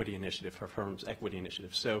equity initiative, her firm's equity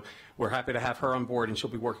initiative. So we're happy to have her on board, and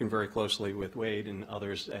she'll be working very closely with Wade and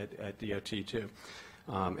others at DOT too,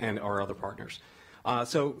 and our other partners.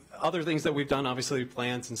 So other things that we've done, obviously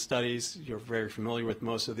plans and studies, you're very familiar with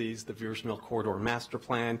most of these. The Veers Mill Corridor Master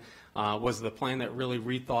Plan was the plan that really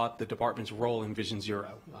rethought the department's role in Vision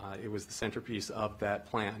Zero. It was the centerpiece of that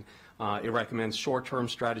plan. It recommends short-term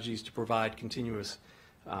strategies to provide continuous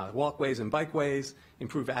walkways and bikeways,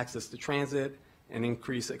 improve access to transit, and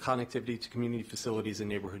increase connectivity to community facilities and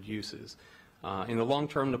neighborhood uses. In the long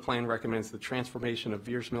term, the plan recommends the transformation of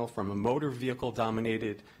Veers Mill from a motor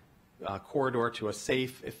vehicle-dominated corridor to a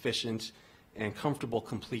safe, efficient, and comfortable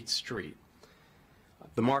complete street.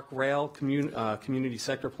 The MARC Rail Community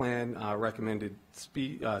Sector Plan recommended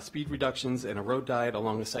speed reductions and a road diet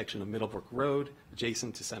along a section of Middlebrook Road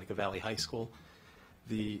adjacent to Seneca Valley High School.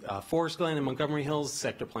 The Forest Glen and Montgomery Hills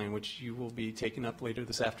Sector Plan, which you will be taking up later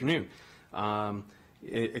this afternoon,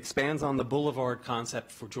 it expands on the boulevard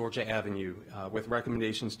concept for Georgia Avenue with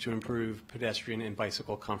recommendations to improve pedestrian and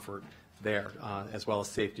bicycle comfort there, as well as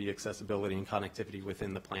safety, accessibility, and connectivity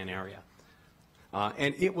within the plan area.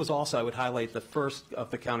 And it was also, I would highlight, the first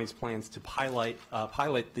of the county's plans to pilot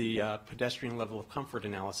the pedestrian level of comfort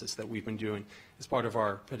analysis that we've been doing as part of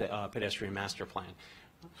our pedestrian master plan.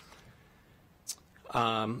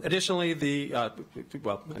 Additionally,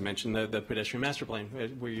 well, I mentioned the pedestrian master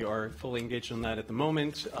plan. We are fully engaged on that at the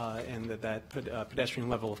moment, and that pedestrian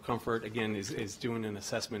level of comfort, again, is doing an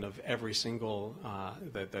assessment of every single,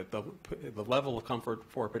 the level of comfort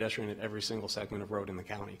for a pedestrian at every single segment of road in the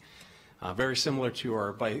county. Very similar to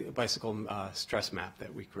our bicycle stress map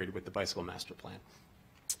that we created with the bicycle master plan.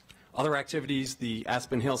 Other activities, the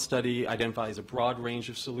Aspen Hill study identifies a broad range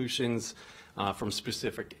of solutions from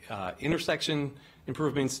specific intersection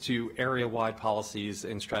improvements to area-wide policies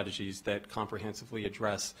and strategies that comprehensively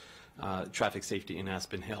address traffic safety in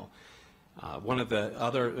Aspen Hill. One of the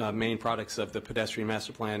other main products of the pedestrian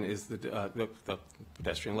master plan is the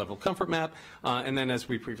pedestrian level comfort map, and then as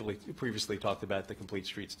we previously talked about, the Complete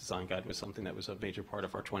Streets Design Guide was something that was a major part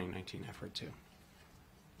of our 2019 effort too.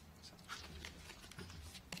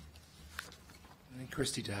 And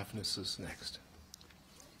Christy Daphnis is next.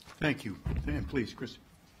 Thank you. And please, Christy.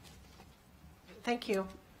 Thank you.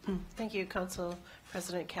 Thank you, Council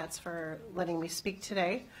President Katz, for letting me speak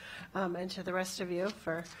today, and to the rest of you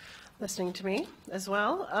for listening to me as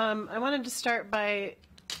well. I wanted to start by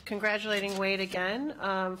congratulating Wade again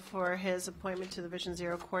for his appointment to the Vision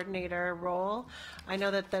Zero coordinator role. I know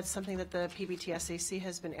that that's something that the PBTSAC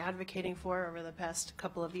has been advocating for over the past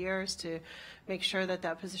couple of years, to make sure that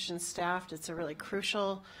that position's staffed. It's a really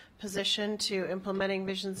crucial position to implementing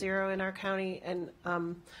Vision Zero in our county, and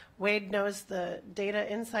Wade knows the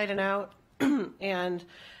data inside and out and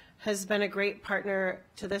has been a great partner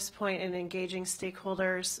to this point in engaging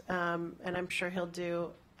stakeholders, and I'm sure he'll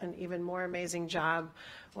do an even more amazing job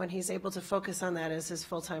when he's able to focus on that as his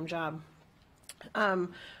full-time job.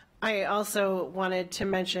 I also wanted to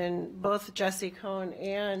mention both Jesse Cohn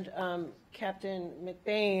and Captain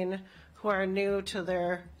McBain, who are new to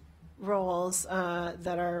their roles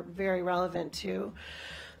that are very relevant to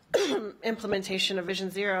implementation of Vision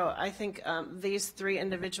Zero. I think these three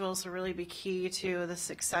individuals will really be key to the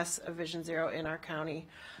success of Vision Zero in our county.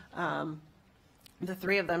 The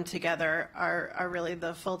three of them together are really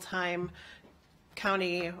the full-time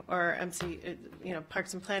county or MC,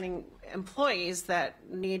 Parks and Planning employees that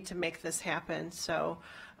need to make this happen. So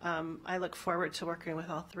I look forward to working with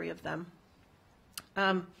all three of them.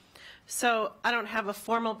 So I don't have a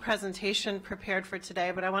formal presentation prepared for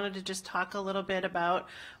today, but I wanted to just talk a little bit about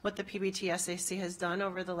what the PBTSAC has done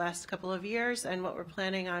over the last couple of years and what we're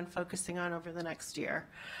planning on focusing on over the next year.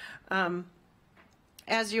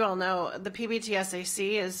 As you all know, the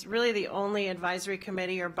PBTSAC is really the only advisory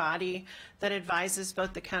committee or body that advises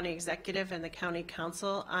both the county executive and the county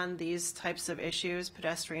council on these types of issues,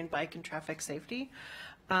 pedestrian, bike, and traffic safety.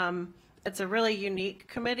 It's a really unique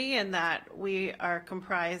committee in that we are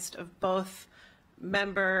comprised of both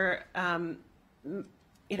member,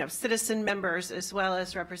 citizen members, as well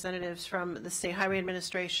as representatives from the State Highway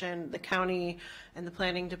Administration, the county, and the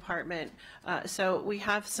Planning Department. So we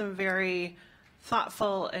have some very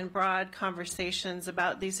thoughtful and broad conversations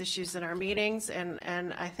about these issues in our meetings, and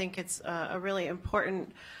I think it's a really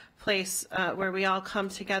important place where we all come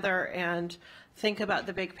together and think about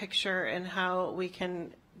the big picture and how we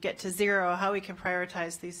can get to zero, how we can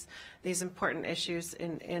prioritize these important issues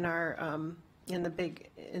in our in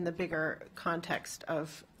the bigger context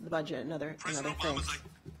of the budget and other things.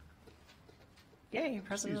 Yay,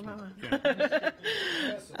 President Obama.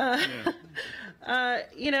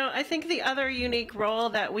 I think the other unique role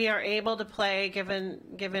that we are able to play,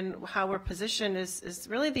 given how we're positioned, is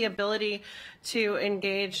really the ability to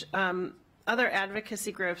engage other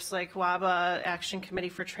advocacy groups like WABA, Action Committee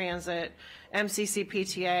for Transit,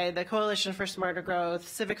 MCC-PTA, the Coalition for Smarter Growth,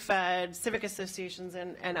 Civic Fed, civic associations,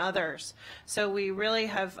 and others. So we really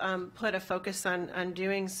have put a focus on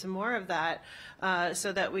doing some more of that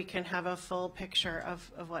so that we can have a full picture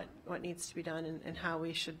of what needs to be done and how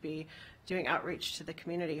we should be doing outreach to the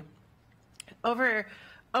community.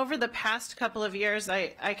 Over the past couple of years,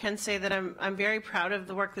 I can say that I'm very proud of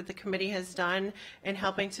the work that the committee has done in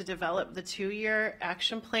helping to develop the 2-year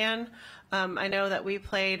action plan. I know that we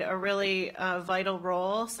played a really vital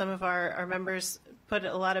role. Some of our members put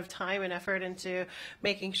a lot of time and effort into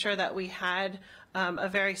making sure that we had a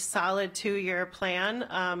very solid 2-year plan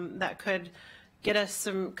that could get us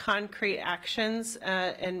some concrete actions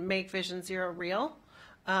and make Vision Zero real.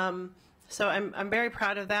 So I'm very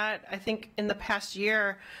proud of that. I think in the past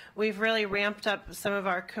year, we've really ramped up some of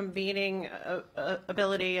our convening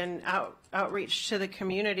ability and outreach to the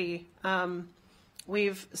community.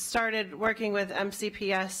 We've started working with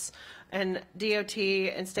MCPS and DOT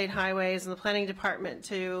and state highways and the planning department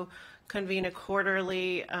to convene a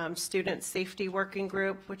quarterly student safety working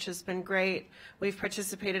group, which has been great. We've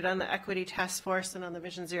participated on the Equity Task Force and on the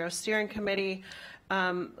Vision Zero Steering Committee.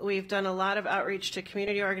 We've done a lot of outreach to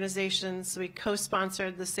community organizations. We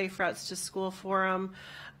co-sponsored the Safe Routes to School Forum.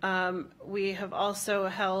 We have also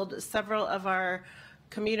held several of our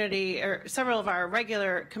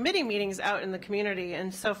regular committee meetings out in the community,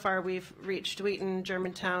 and so far we've reached Wheaton,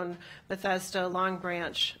 Germantown, Bethesda, Long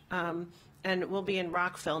Branch, and we'll be in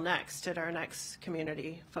Rockville next at our next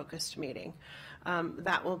community-focused meeting.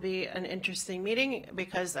 That will be an interesting meeting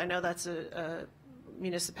because I know that's a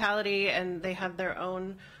municipality and they have their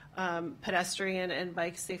own pedestrian and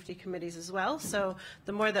bike safety committees as well. So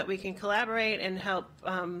the more that we can collaborate and help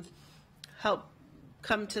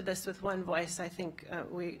come to this with one voice, I think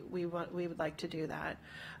we would like to do that.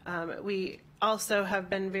 We also have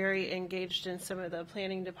been very engaged in some of the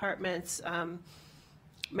planning departments,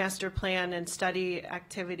 master plan and study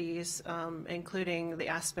activities, including the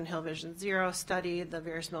Aspen Hill Vision Zero study, the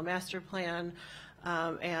Veers Mill Master Plan,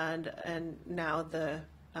 and now the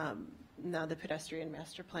pedestrian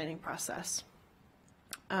master planning process.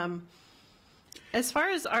 As far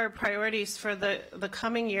as our priorities for the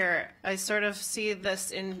coming year, I sort of see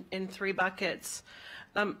this in 3 buckets.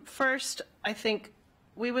 First, I think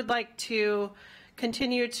we would like to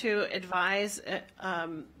continue to advise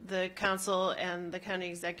the council and the county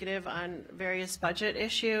executive on various budget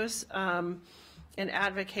issues and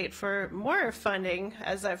advocate for more funding.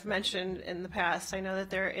 As I've mentioned in the past, I know that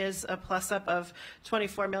there is a plus up of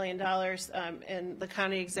 $24 million in the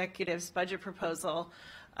county executive's budget proposal.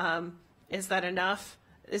 Is that enough?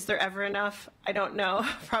 Is there ever enough? I don't know,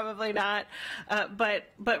 probably not. But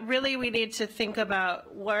really we need to think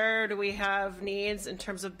about where do we have needs in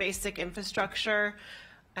terms of basic infrastructure.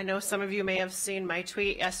 I know some of you may have seen my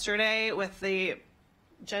tweet yesterday with the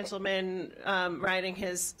gentleman riding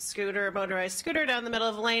his motorized scooter down the middle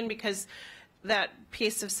of the lane because that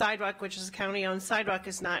piece of sidewalk, which is a county-owned sidewalk,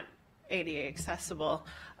 is not ADA accessible.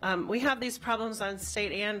 We have these problems on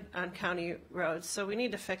state and on county roads, so we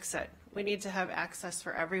need to fix it. We need to have access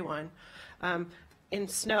for everyone in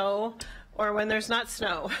snow or when there's not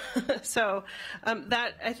snow. So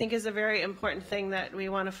that, I think, is a very important thing that we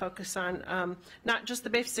want to focus on, not just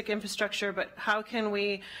the basic infrastructure, but how can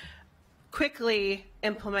we quickly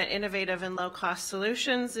implement innovative and low-cost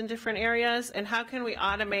solutions in different areas, and how can we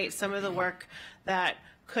automate some of the work that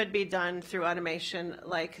could be done through automation,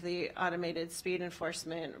 like the automated speed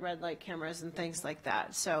enforcement, red light cameras, and things like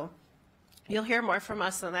that. So you'll hear more from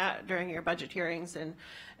us on that during your budget hearings and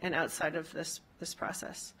outside of this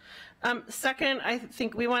process. Second, I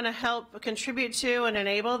think we want to help contribute to and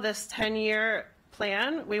enable this 10-year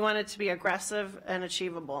plan. We want it to be aggressive and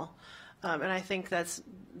achievable, and I think that's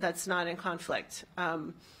not in conflict.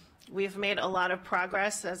 We've made a lot of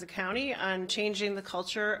progress as a county on changing the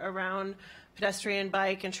culture around pedestrian,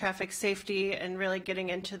 bike, and traffic safety and really getting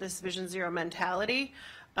into this Vision Zero mentality.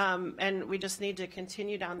 And we just need to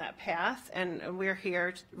continue down that path, and we're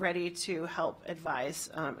here ready to help advise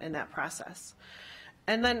in that process.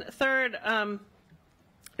 And then third,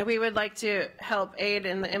 we would like to help aid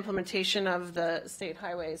in the implementation of the State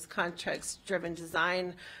Highways context-driven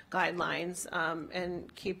design guidelines,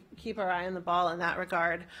 and keep our eye on the ball in that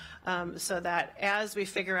regard, so that as we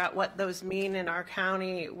figure out what those mean in our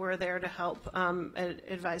county, we're there to help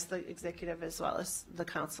advise the executive as well as the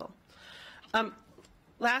council.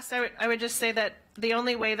 Last, I would just say that the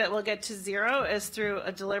only way that we'll get to zero is through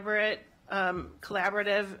a deliberate,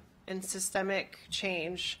 collaborative, and systemic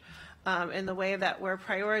change in the way that we're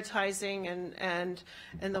prioritizing and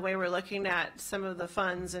in the way we're looking at some of the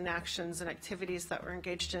funds and actions and activities that we're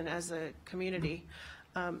engaged in as a community.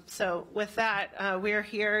 So with that, we're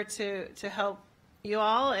here to help you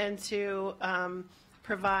all and to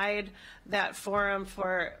provide that forum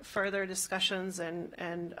for further discussions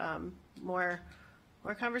and more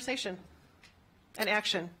conversation and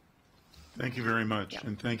action. Thank you very much,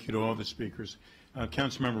 and thank you to all the speakers.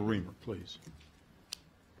 Councilmember Reamer, please.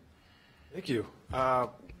 Thank you.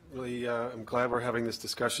 Really, I'm glad we're having this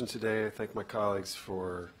discussion today. I thank my colleagues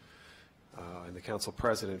for, and the council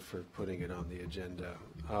president for putting it on the agenda.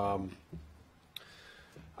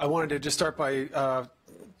 I wanted to just start by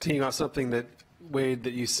teeing off something that, Wade,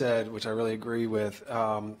 that you said, which I really agree with.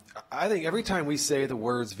 I think every time we say the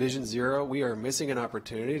words Vision Zero, we are missing an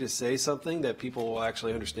opportunity to say something that people will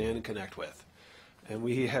actually understand and connect with. And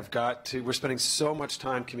we have got to, we're spending so much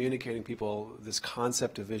time communicating people this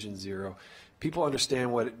concept of Vision Zero. People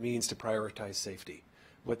understand what it means to prioritize safety.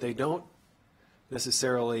 What they don't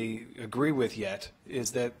necessarily agree with yet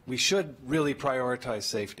is that we should really prioritize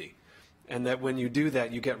safety, and that when you do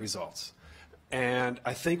that, you get results. And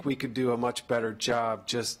I think we could do a much better job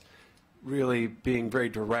just really being very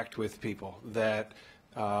direct with people that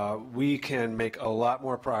we can make a lot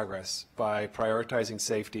more progress by prioritizing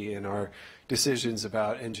safety in our decisions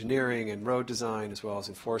about engineering and road design as well as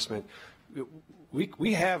enforcement.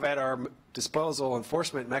 We have at our disposal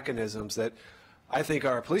enforcement mechanisms that I think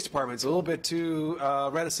our police department's a little bit too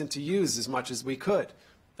reticent to use as much as we could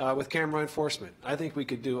with camera enforcement. I think we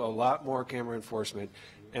could do a lot more camera enforcement,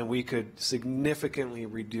 and we could significantly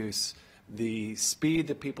reduce the speed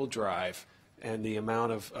that people drive and the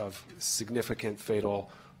amount of significant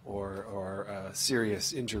fatal or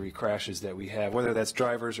serious injury crashes that we have, whether that's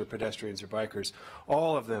drivers or pedestrians or bikers,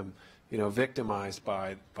 all of them, victimized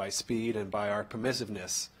by speed and by our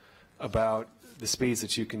permissiveness about the speeds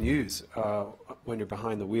that you can use when you're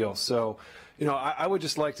behind the wheel. So, I would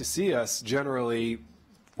just like to see us generally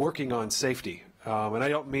working on safety. And I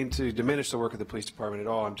don't mean to diminish the work of the police department at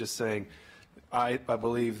all. I'm just saying I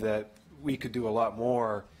believe that we could do a lot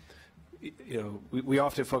more. We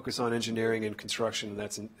often focus on engineering and construction,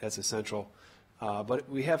 and that's essential. But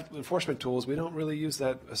we have enforcement tools. We don't really use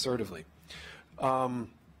that assertively.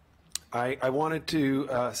 I wanted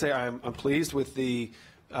to say I'm pleased with the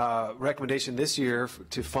recommendation this year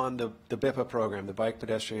to fund the BIPA program, the Bike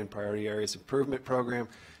Pedestrian Priority Areas Improvement Program.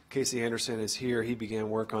 Casey Anderson is here. He began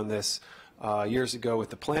work on this years ago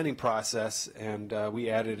with the planning process, and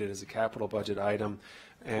we added it as a capital budget item.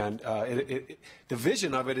 And the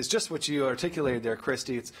vision of it is just what you articulated there,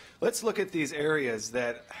 Christy. It's let's look at these areas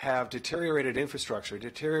that have deteriorated infrastructure,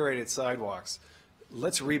 deteriorated sidewalks.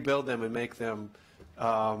 Let's rebuild them and make them,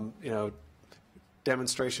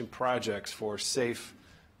 demonstration projects for safe,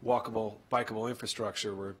 walkable, bikeable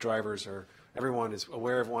infrastructure where everyone is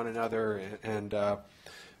aware of one another. And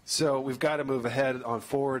so we've got to move ahead on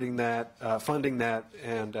forwarding that, funding that,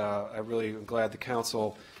 and I really am glad the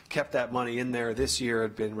council kept that money in there. This year it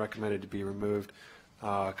had been recommended to be removed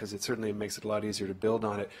because it certainly makes it a lot easier to build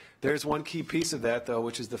on it. There's one key piece of that, though,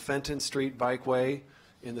 which is the Fenton Street Bikeway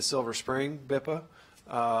in the Silver Spring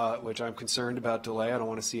BIPA, which I'm concerned about delay. I don't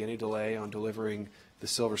want to see any delay on delivering the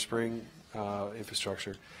Silver Spring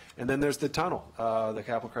infrastructure. And then there's the tunnel, the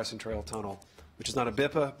Capitol Crescent Trail Tunnel, which is not a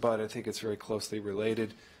BIPA, but I think it's very closely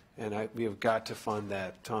related. And we have got to fund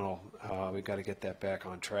that tunnel. We've got to get that back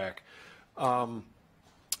on track.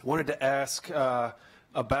 Wanted to ask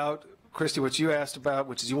about, Christy, what you asked about,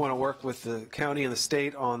 which is you want to work with the county and the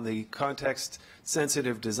state on the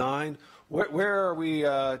context-sensitive design. Where are we,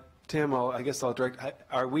 Tim? I guess I'll direct.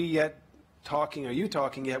 Are you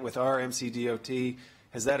talking yet with our MCDOT?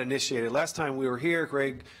 Has that initiated? Last time we were here,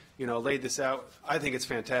 Greg, laid this out. I think it's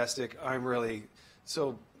fantastic. I'm really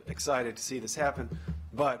so excited to see this happen.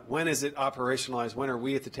 But when is it operationalized? When are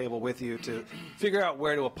we at the table with you to figure out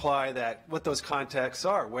where to apply that, what those contexts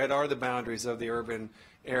are? What are the boundaries of the urban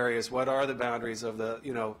areas? What are the boundaries of the,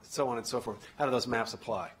 so on and so forth? How do those maps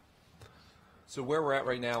apply? So where we're at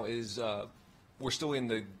right now is we're still in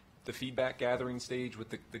the feedback gathering stage with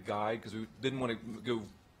the guide, because we didn't want to go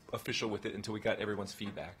official with it until we got everyone's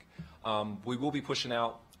feedback. We will be pushing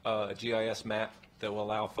out a GIS map that will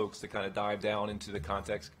allow folks to kind of dive down into the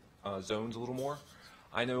context zones a little more.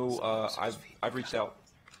 I know I've reached out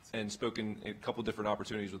and spoken a couple different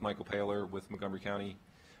opportunities with Michael Paler with Montgomery County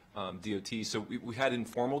DOT. So we had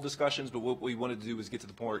informal discussions, but what we wanted to do was get to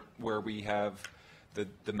the point where we have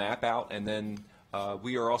the map out, and then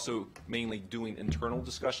we are also mainly doing internal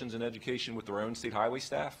discussions and education with our own state highway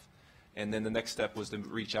staff. And then the next step was to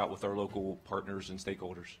reach out with our local partners and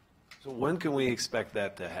stakeholders. So when can we expect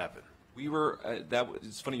that to happen? We were,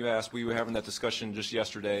 it's funny you asked, we were having that discussion just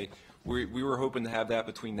yesterday. We were hoping to have that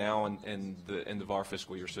between now and the end of our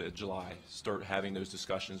fiscal year, so July, start having those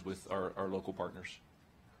discussions with our local partners.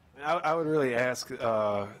 I would really ask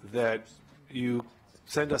that you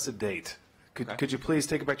send us a date. Could you please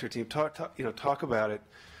take it back to your team, talk about it,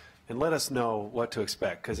 and let us know what to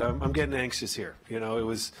expect, because I'm getting anxious here. You know, it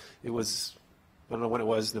was I don't know when it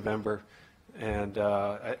was, November, and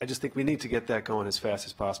I just think we need to get that going as fast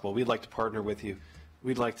as possible. We'd like to partner with you.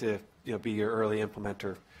 We'd like to be your early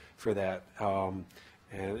implementer for that. And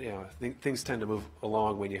things tend to move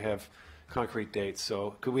along when you have concrete dates.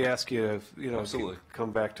 So could we ask you to Absolutely.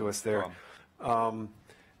 come back to us there? On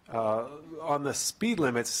the speed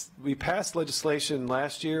limits, we passed legislation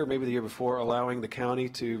last year, maybe the year before, allowing the county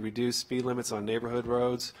to reduce speed limits on neighborhood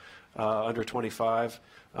roads under 25.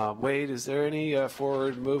 Wade, is there any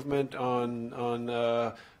forward movement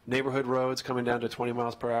on neighborhood roads coming down to 20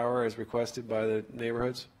 miles per hour as requested by the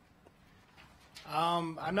neighborhoods?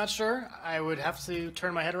 I'm not sure. I would have to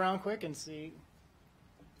turn my head around quick and see.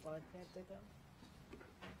 Well, I can't take that.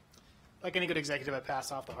 Like any good executive, I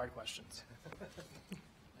pass off the hard questions.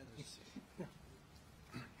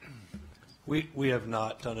 We have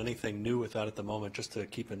not done anything new with that at the moment, just to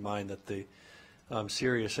keep in mind that the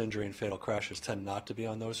serious injury and fatal crashes tend not to be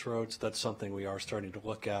on those roads. That's something we are starting to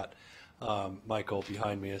look at. Michael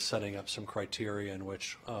behind me is setting up some criteria in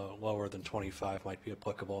which lower than 25 might be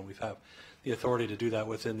applicable, and we have the authority to do that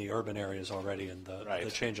within the urban areas already, and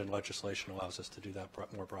the change in legislation allows us to do that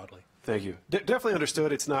more broadly. Thank you. Definitely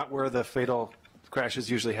understood. It's not where the fatal crashes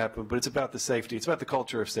usually happen, but it's about the safety. It's about the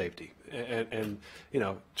culture of safety, and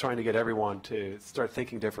trying to get everyone to start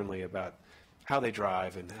thinking differently about how they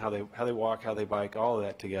drive and how they walk, how they bike, all of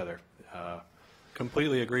that together.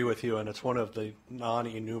 Completely agree with you, and it's one of the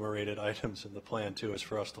non-enumerated items in the plan too, is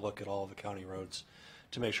for us to look at all of the county roads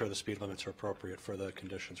to make sure the speed limits are appropriate for the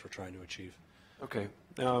conditions we're trying to achieve. Okay.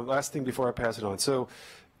 Last thing before I pass it on. So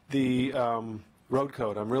the road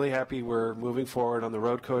code, I'm really happy we're moving forward on the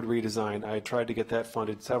road code redesign. I tried to get that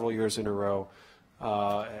funded several years in a row.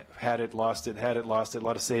 Had it, lost it, a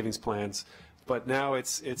lot of savings plans. But now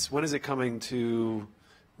it's when is it coming to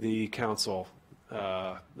the council?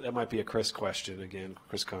 That might be a Chris question again,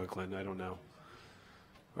 Chris Conklin, I don't know.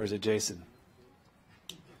 Or is it Jason?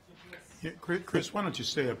 Yeah, Chris, why don't you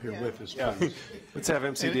stay up here with us, please? Let's have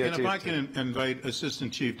MCDOT. And if I can invite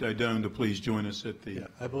Assistant Chief Didone to please join us at the.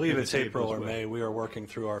 I believe at the it's table April as or well. May. We are working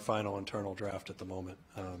through our final internal draft at the moment,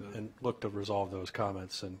 and look to resolve those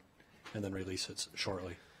comments and then release it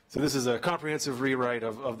shortly. So this is a comprehensive rewrite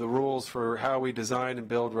of the rules for how we design and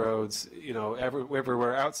build roads,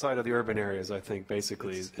 everywhere outside of the urban areas, I think,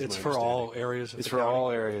 basically. It's for all areas of It's the for county.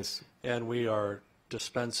 all areas. And we are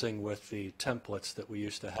dispensing with the templates that we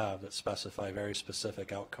used to have that specify very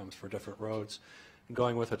specific outcomes for different roads, and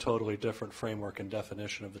going with a totally different framework and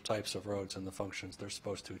definition of the types of roads and the functions they're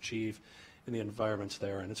supposed to achieve in the environments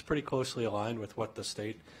there. And it's pretty closely aligned with what the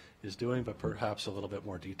state is doing, but perhaps a little bit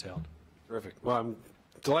more detailed. Terrific. Well, I'm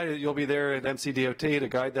delighted you'll be there at MCDOT to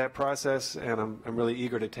guide that process, and I'm really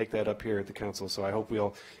eager to take that up here at the council, so I hope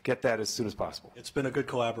we'll get that as soon as possible. It's been a good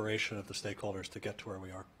collaboration of the stakeholders to get to where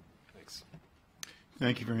we are. Thanks.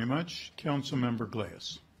 Thank you very much. Councilmember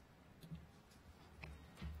Glass.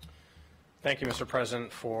 Thank you, Mr.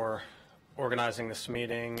 President, for organizing this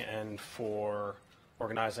meeting and for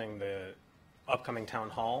organizing the upcoming town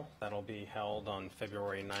hall that'll be held on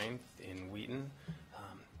February 9th in Wheaton.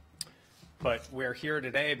 But we're here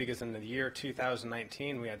today because in the year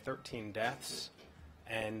 2019, we had 13 deaths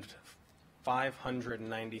and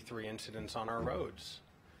 593 incidents on our roads.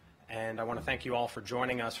 And I want to thank you all for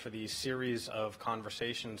joining us for these series of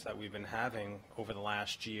conversations that we've been having over the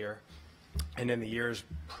last year and in the years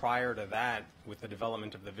prior to that with the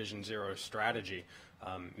development of the Vision Zero strategy.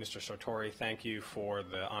 Mr. Sartori, thank you for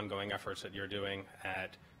the ongoing efforts that you're doing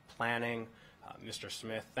at planning. Mr.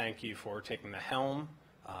 Smith, thank you for taking the helm,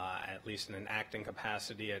 at least in an acting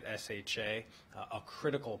capacity at SHA, a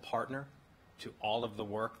critical partner to all of the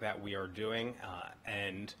work that we are doing.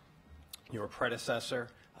 And Your predecessor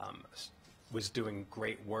was doing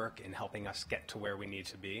great work in helping us get to where we need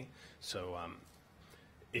to be. So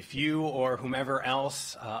if you or whomever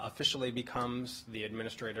else officially becomes the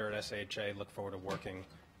administrator at SHA, look forward to working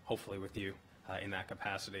hopefully with you in that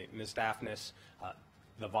capacity. Ms. Daphnis,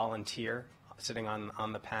 the volunteer sitting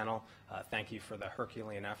on the panel, thank you for the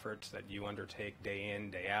Herculean efforts that you undertake day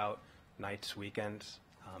in, day out, nights, weekends.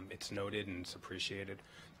 It's noted and it's appreciated.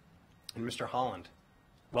 And Mr. Holland,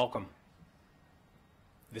 welcome.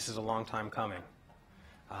 This is a long time coming.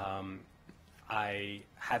 I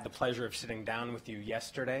had the pleasure of sitting down with you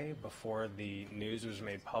yesterday before the news was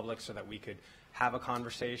made public so that we could have a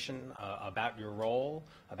conversation about your role,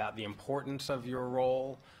 about the importance of your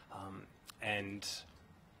role, and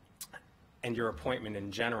your appointment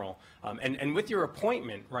in general. And with your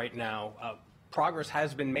appointment right now, progress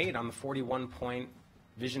has been made on the 41-point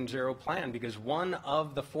Vision Zero plan, because one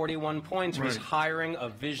of the 41 points was hiring a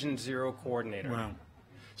Vision Zero coordinator. Wow.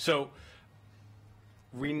 So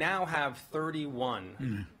we now have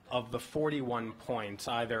 31 of the 41 points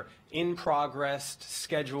either in progress,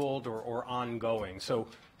 scheduled, or ongoing. So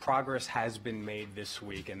progress has been made this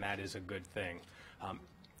week, and that is a good thing.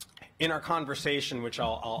 In our conversation, which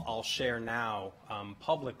I'll share now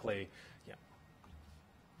publicly,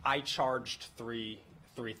 I charged three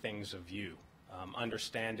things of you.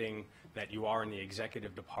 Understanding that you are in the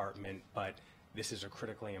executive department, but this is a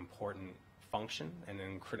critically important function and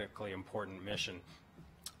a critically important mission.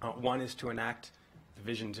 One is to enact the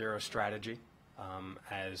Vision Zero strategy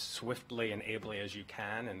as swiftly and ably as you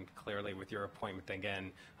can, and clearly with your appointment,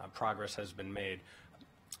 again, progress has been made.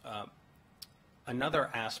 Another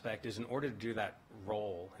aspect is, in order to do that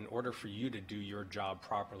role, in order for you to do your job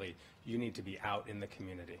properly, you need to be out in the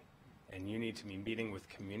community. And you need to be meeting with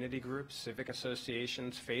community groups, civic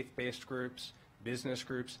associations, faith-based groups, business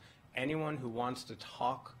groups, anyone who wants to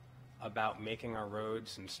talk about making our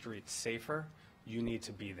roads and streets safer. You need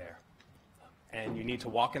to be there. And you need to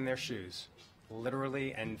walk in their shoes,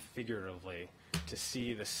 literally and figuratively, to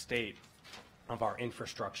see the state of our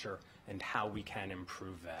infrastructure and how we can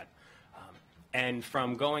improve that. And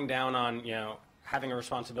from going down on, having a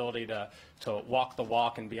responsibility to walk the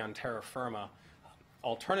walk and be on terra firma,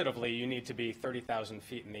 alternatively, you need to be 30,000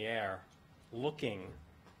 feet in the air, looking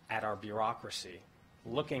at our bureaucracy,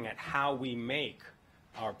 looking at how we make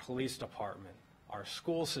our police department, our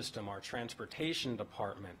school system, our transportation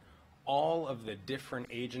department, all of the different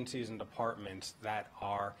agencies and departments that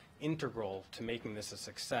are integral to making this a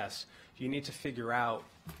success. You need to figure out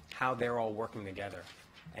how they're all working together.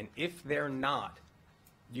 And if they're not,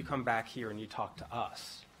 you come back here and you talk to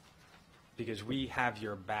us, because we have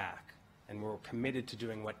your back and we're committed to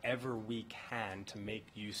doing whatever we can to make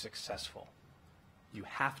you successful. You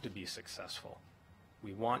have to be successful.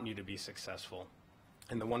 We want you to be successful.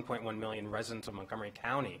 And the 1.1 million residents of Montgomery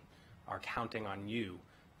County are counting on you,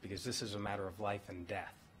 because this is a matter of life and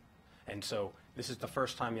death. And so this is the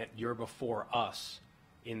first time that you're before us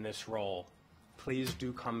in this role. Please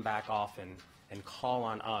do come back often and call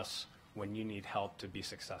on us when you need help to be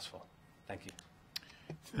successful. Thank you.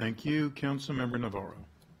 Thank you. Councilmember Navarro.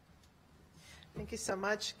 Thank you so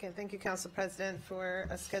much. Thank you, Council President, for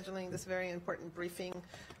scheduling this very important briefing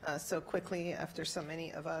so quickly after so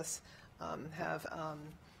many of us have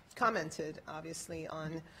commented, obviously,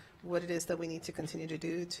 on what it is that we need to continue to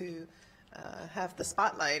do to have the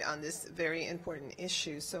spotlight on this very important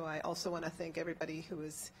issue. So I also want to thank everybody who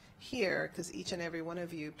is here, because each and every one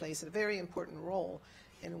of you plays a very important role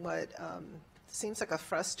in what seems like a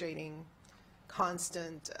frustrating,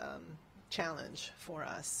 constant challenge for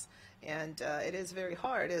us. And it is very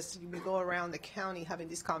hard as we go around the county having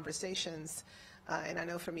these conversations. And I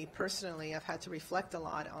know for me personally, I've had to reflect a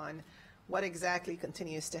lot on what exactly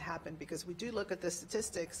continues to happen, because we do look at the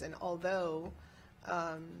statistics, and although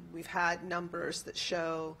we've had numbers that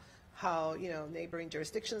show how neighboring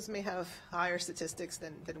jurisdictions may have higher statistics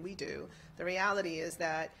than we do, the reality is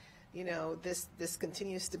that this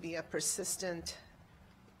continues to be a persistent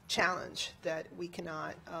challenge that we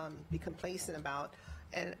cannot be complacent about.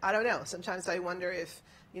 And I don't know, sometimes I wonder if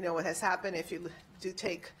what has happened, if you do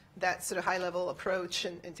take that sort of high-level approach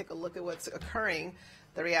and take a look at what's occurring.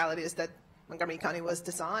 The reality is that Montgomery County was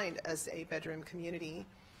designed as a bedroom community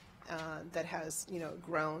that has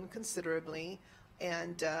grown considerably.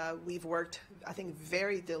 And we've worked, I think,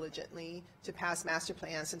 very diligently to pass master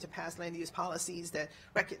plans and to pass land use policies that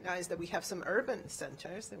recognize that we have some urban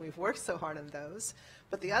centers, and we've worked so hard on those.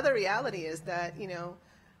 But the other reality is that,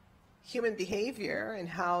 human behavior and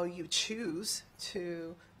how you choose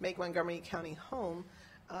to make Montgomery County home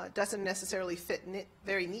doesn't necessarily fit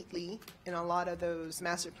very neatly in a lot of those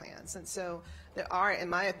master plans. And so there are, in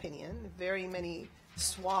my opinion, very many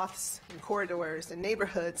swaths and corridors and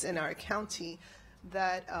neighborhoods in our county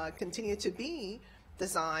that continue to be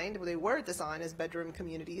designed, well, they were designed as bedroom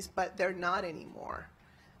communities, but they're not anymore.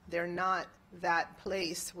 They're not that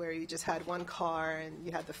place where you just had one car and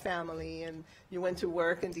you had the family and you went to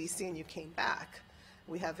work in DC and you came back.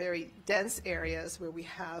 We have very dense areas where we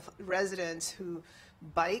have residents who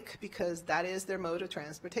bike because that is their mode of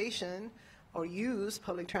transportation, or use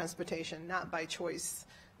public transportation, not by choice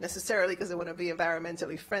necessarily because they want to be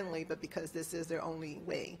environmentally friendly, but because this is their only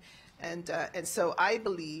way. And so I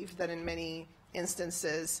believe that in many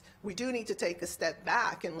instances, we do need to take a step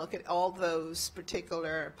back and look at all those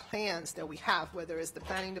particular plans that we have, whether it's the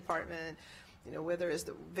planning department, whether it's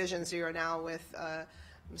the Vision Zero now with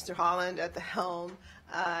Mr. Holland at the helm,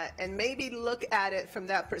 and maybe look at it from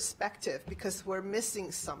that perspective, because we're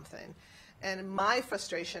missing something. And my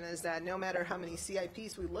frustration is that no matter how many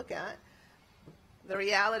CIPs we look at, the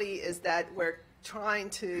reality is that we're trying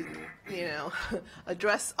to,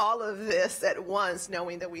 address all of this at once,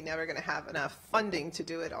 knowing that we're never going to have enough funding to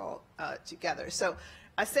do it all together. So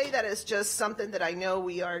I say that as just something that I know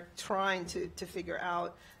we are trying to figure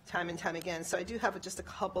out time and time again. So I do have just a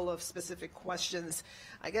couple of specific questions.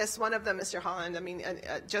 I guess one of them, Mr. Holland,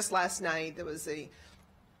 just last night there was a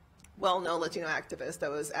well-known Latino activist that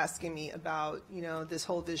was asking me about, this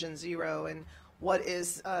whole Vision Zero and what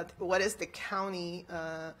is the county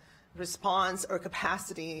response or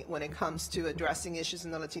capacity when it comes to addressing issues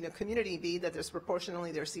in the Latino community, be that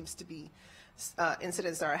disproportionately there seems to be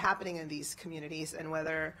incidents that are happening in these communities, and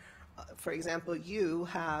whether, for example, you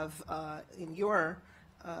have in your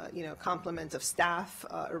complement of staff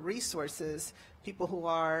or resources, people who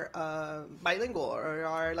are bilingual or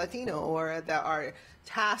are Latino or that are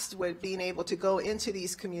tasked with being able to go into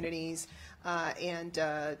these communities and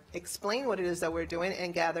explain what it is that we're doing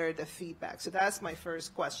and gather the feedback. So that's my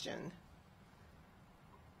first question.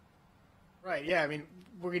 Right, yeah,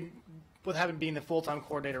 with having being the full-time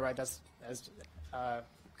coordinator, right, that's, as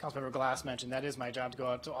Councilmember Glass mentioned, that is my job to go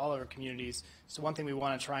out to all our communities. So one thing we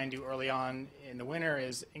want to try and do early on in the winter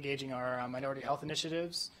is engaging our minority health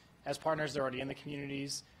initiatives as partners. They're already in the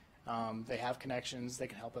communities. They have connections. They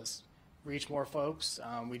can help us reach more folks.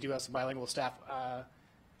 We do have some bilingual staff.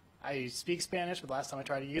 I speak Spanish, but last time I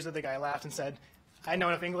tried to use it, the guy laughed and said, I know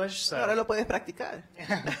enough English. So. Ahora lo puedes practicar.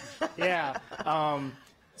 Yeah.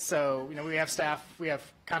 So, we have staff, we have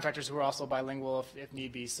contractors who are also bilingual if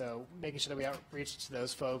need be, so making sure that we outreach to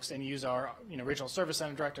those folks and use our, regional service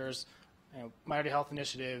center directors, Minority Health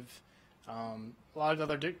Initiative, a lot of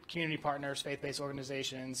other community partners, faith-based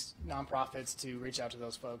organizations, nonprofits to reach out to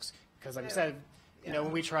those folks. Because like I said,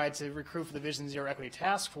 when we tried to recruit for the Vision Zero Equity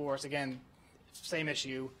Task Force, again, same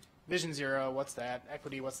issue, Vision Zero, what's that?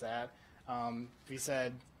 Equity, what's that? We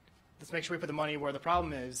said, let's make sure we put the money where the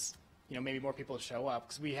problem is, maybe more people show up,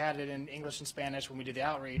 because we had it in English and Spanish when we did the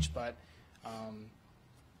outreach, but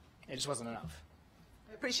it just wasn't enough.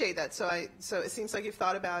 I appreciate that. So it seems like you've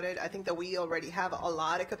thought about it. I think that we already have a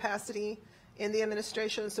lot of capacity in the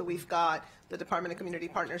administration. So we've got the Department of Community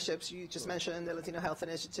Partnerships, you just mentioned, the Latino Health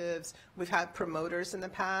Initiatives. We've had promoters in the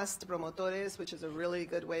past, promotores, which is a really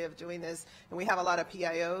good way of doing this. And we have a lot of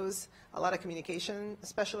PIOs, a lot of communication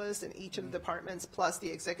specialists in each of the departments, plus the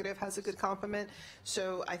executive has a good complement.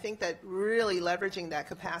 So I think that really leveraging that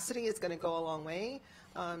capacity is going to go a long way.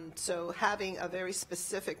 So having a very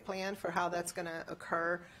specific plan for how that's going to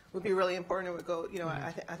occur would be really important. It would go,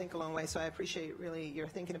 I think a long way. So I appreciate really your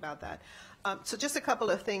thinking about that. So just a couple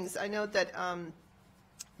of things. I know that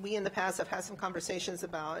we in the past have had some conversations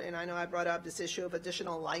about, and I know I brought up this issue of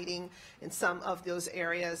additional lighting in some of those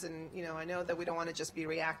areas. And, I know that we don't want to just be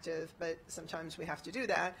reactive, but sometimes we have to do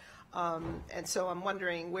that. And so I'm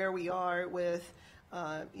wondering where we are with,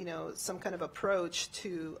 some kind of approach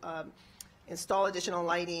to install additional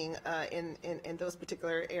lighting in those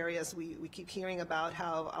particular areas. We keep hearing about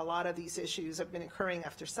how a lot of these issues have been occurring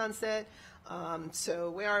after sunset. So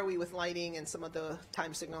where are we with lighting and some of the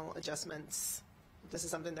time signal adjustments? This is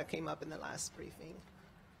something that came up in the last briefing.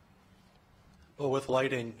 Well, with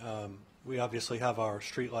lighting, we obviously have our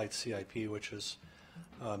streetlight CIP, which is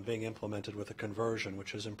being implemented with a conversion,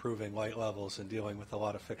 which is improving light levels and dealing with a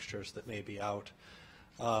lot of fixtures that may be out.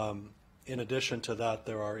 In addition to that,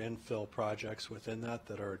 there are infill projects within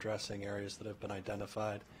that are addressing areas that have been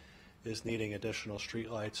identified as needing additional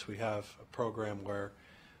streetlights. We have a program where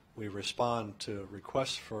we respond to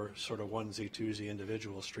requests for sort of onesie, twosie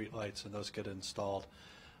individual streetlights, and those get installed.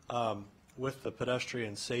 With the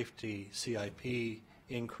pedestrian safety CIP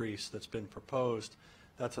increase that's been proposed,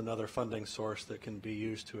 that's another funding source that can be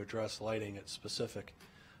used to address lighting at specific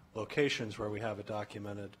locations where we have a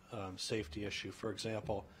documented safety issue. For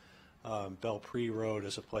example, Belle Pre Road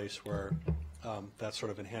is a place where that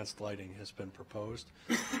sort of enhanced lighting has been proposed.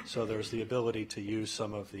 So there's the ability to use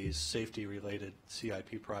some of these safety-related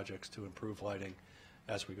CIP projects to improve lighting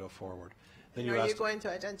as we go forward. Then Are you asked, going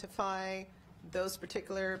to identify those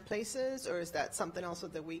particular places, or is that something also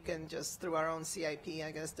that we can just, through our own CIP,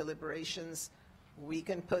 I guess, deliberations, we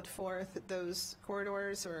can put forth those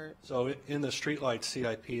corridors, or? so in the streetlight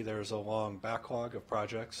CIP, there's a long backlog of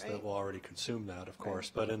projects that Right. will already consume that, of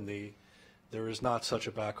course. But there is not such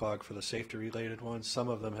a backlog for the safety-related ones. Some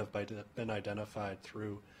of them have been identified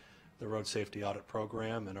through the Road Safety Audit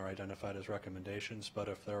Program and are identified as recommendations. But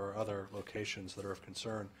if there are other locations that are of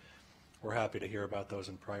concern, we're happy to hear about those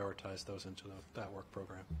and prioritize those into that work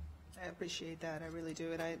program. I appreciate that, I really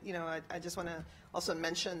do. And I just want to also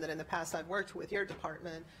mention that in the past I've worked with your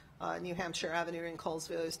department. New Hampshire Avenue in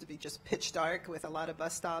Colesville used to be just pitch dark with a lot of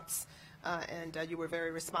bus stops, and you were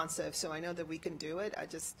very responsive. So I know that we can do it. I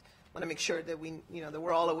just want to make sure that that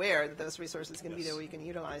we're all aware that those resources can be there, we can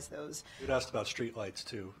utilize those. You'd asked about streetlights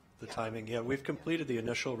too, the timing. Yeah, we've completed the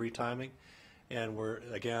initial retiming, and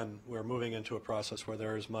we're moving into a process where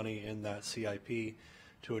there is money in that CIP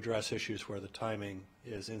to address issues where the timing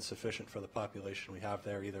is insufficient for the population we have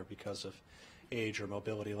there, either because of age or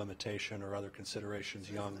mobility limitation or other considerations.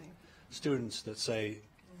 Young students that say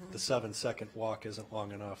the 7-second walk isn't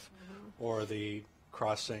long enough, or the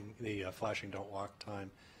flashing don't walk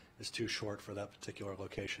time is too short for that particular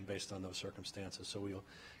location based on those circumstances. So we'll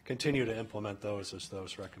continue to implement those as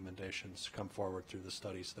those recommendations come forward through the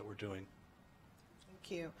studies that we're doing.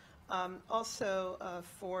 Thank you. Also,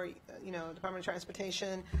 for Department of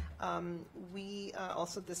Transportation, we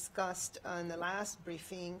also discussed in the last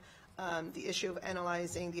briefing the issue of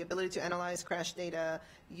the ability to analyze crash data.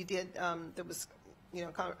 You did, there was,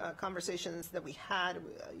 conversations that we had.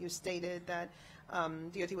 You stated that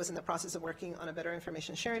DOT was in the process of working on a better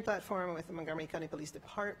information sharing platform with the Montgomery County Police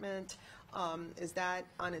Department. Is that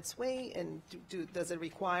on its way, and does it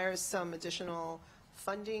require some additional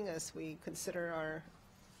funding as we consider our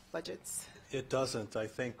budgets? It doesn't. I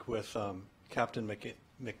think with Captain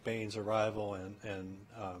McBain's arrival and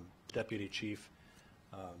Deputy Chief,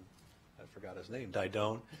 I forgot his name,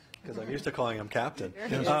 Didone, because I'm used to calling him Captain.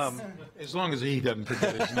 As long as he doesn't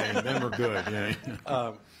forget his name, then we're good,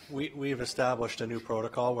 yeah. We've established a new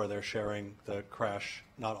protocol where they're sharing the crash,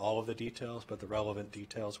 not all of the details, but the relevant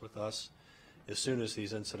details with us as soon as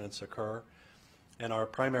these incidents occur. And our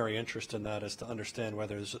primary interest in that is to understand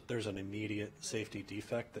whether there's an immediate safety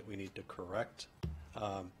defect that we need to correct.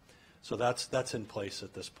 So that's in place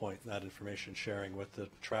at this point. That information sharing with the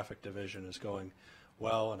traffic division is going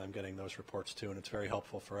well, and I'm getting those reports too, and it's very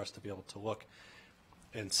helpful for us to be able to look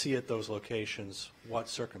and see at those locations what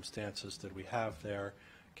circumstances did we have there,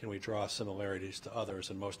 can we draw similarities to others,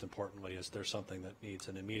 and most importantly, is there something that needs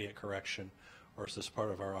an immediate correction, or is this part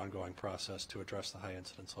of our ongoing process to address the high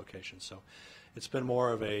incidence locations? So it's been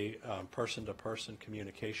more of a person-to-person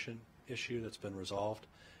communication issue that's been resolved,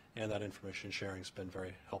 and that information sharing has been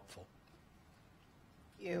very helpful.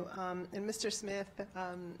 Thank you. And Mr. Smith,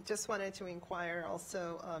 just wanted to inquire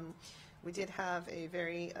also, we did have a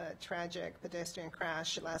very tragic pedestrian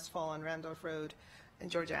crash last fall on Randolph Road and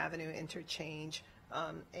Georgia Avenue interchange.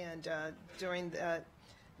 And during the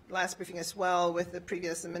last briefing as well with the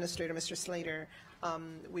previous administrator, Mr. Slater,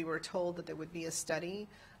 we were told that there would be a study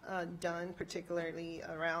done particularly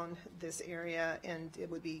around this area, and it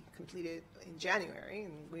would be completed in January,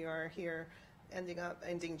 and we are here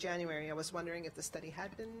ending January. I was wondering if the study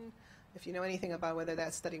had been, if you know anything about whether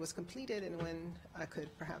that study was completed, and when I could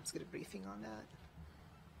perhaps get a briefing on that.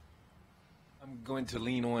 I'm going to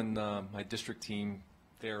lean on my district team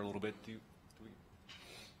there a little bit.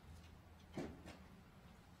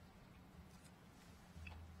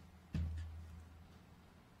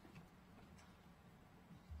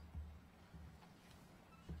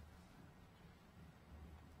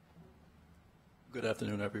 Good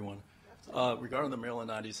afternoon, everyone. Regarding the Maryland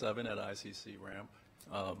 97 at ICC ramp,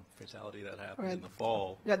 fatality that happened in the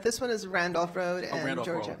fall. Yeah, this one is Randolph Road and Randolph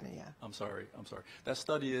Georgia Road. Avenue, yeah. I'm sorry. That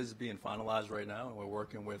study is being finalized right now, and we're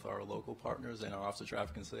working with our local partners and our Office of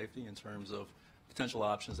Traffic and Safety in terms of potential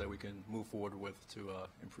options that we can move forward with to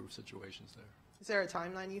improve situations there. Is there a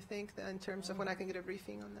timeline, you think, in terms of when I can get a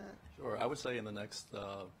briefing on that? Sure. I would say in the next,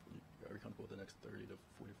 are we comfortable with the next 30 to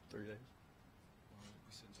 30 days?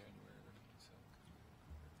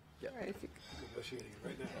 All right, if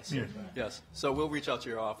you- Yes, so we'll reach out to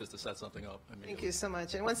your office to set something up. Thank you so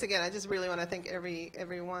much. And once again, I just really want to thank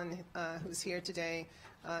everyone who's here today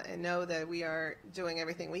and know that we are doing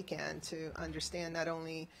everything we can to understand not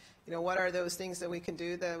only, what are those things that we can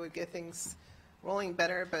do that would get things rolling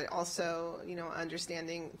better, but also,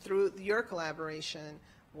 understanding through your collaboration,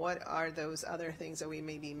 what are those other things that we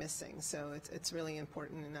may be missing. So it's really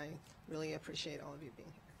important, and I really appreciate all of you being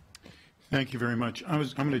here. Thank you very much. I'm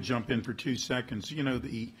going to jump in for 2 seconds.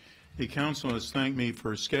 The council has thanked me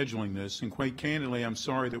for scheduling this, and quite candidly, I'm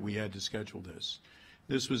sorry that we had to schedule this.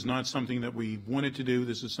 This was not something that we wanted to do.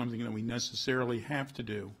 This is something that we necessarily have to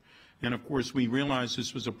do. And of course, we realized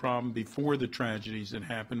this was a problem before the tragedies that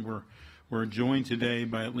happened. We're joined today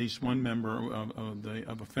by at least one member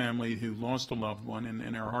of a family who lost a loved one,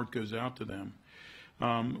 and our heart goes out to them.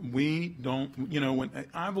 We don't,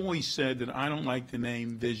 I've always said that I don't like the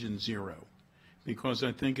name Vision Zero, because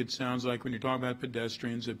I think it sounds like when you're talking about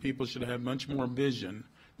pedestrians that people should have much more vision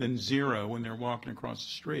than zero when they're walking across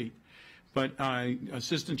the street. But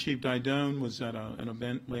Assistant Chief Didone was at an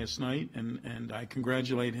event last night, and I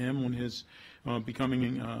congratulate him on his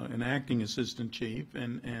becoming an acting assistant chief,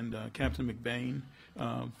 and Captain McBain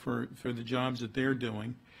for the jobs that they're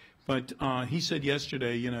doing. But he said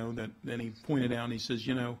yesterday, that he pointed out, and he says,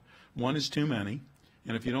 one is too many,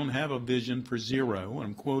 and if you don't have a vision for zero, and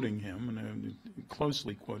I'm quoting him, and I'm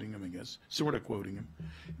closely quoting him, I guess, sort of quoting him,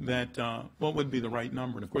 that what would be the right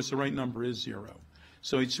number? And of course, the right number is zero.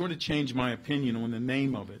 So it sort of changed my opinion on the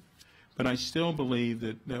name of it. But I still believe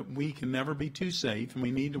that we can never be too safe, and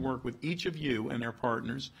we need to work with each of you and our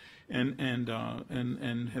partners, and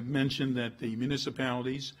have mentioned that the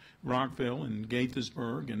municipalities, Rockville and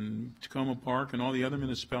Gaithersburg and Tacoma Park and all the other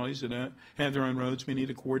municipalities that have their own roads, we need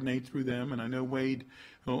to coordinate through them. And I know Wade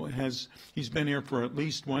he's been here for at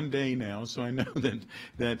least 1 day now, so I know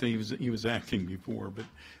that he was acting before.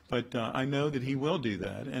 But I know that he will do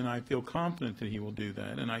that, and I feel confident that he will do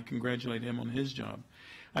that, and I congratulate him on his job.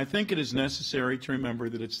 I think it is necessary to remember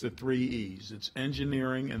that it's the 3 E's. It's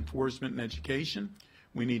engineering, enforcement, and education.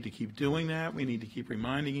 We need to keep doing that. We need to keep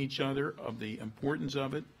reminding each other of the importance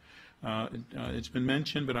of it. It's been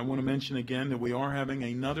mentioned, but I want to mention again that we are having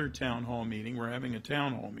another town hall meeting. We're having a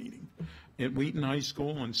town hall meeting at Wheaton High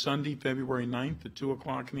School on Sunday, February 9th at 2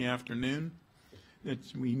 o'clock in the afternoon.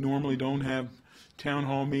 We normally don't have town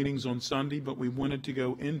hall meetings on Sunday, but we wanted to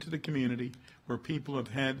go into the community where people have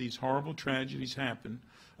had these horrible tragedies happen,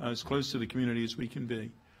 as close to the community as we can be,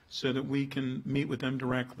 so that we can meet with them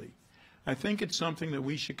directly. I think it's something that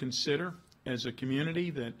we should consider as a community,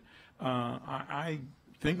 that I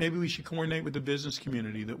think maybe we should coordinate with the business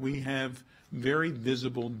community, that we have very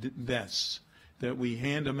visible vests, that we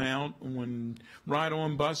hand them out when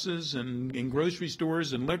ride-on buses and in grocery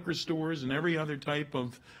stores and liquor stores and every other type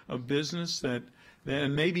of business,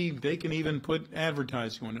 and maybe they can even put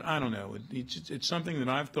advertising on it. I don't know. It's something that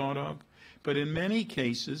I've thought of. But in many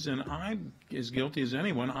cases, and I'm as guilty as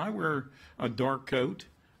anyone, I wear a dark coat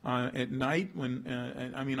at night when,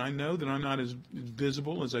 I know that I'm not as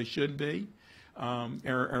visible as I should be.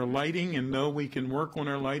 Our lighting, and know we can work on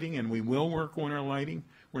our lighting, and we will work on our lighting.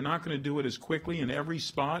 We're not going to do it as quickly in every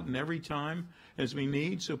spot and every time as we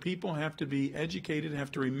need. So people have to be educated,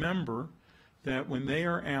 have to remember that when they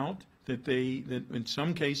are out, that in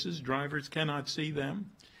some cases drivers cannot see them,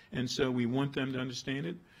 and so we want them to understand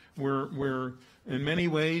it. We're in many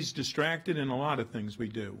ways distracted in a lot of things we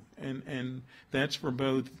do, and that's for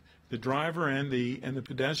both the driver and the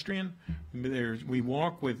pedestrian. We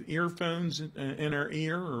walk with earphones in our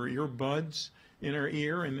ear or earbuds in our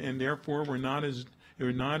ear, and therefore we're not as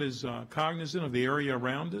cognizant of the area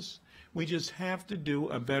around us. We just have to do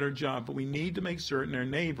a better job, but we need to make certain our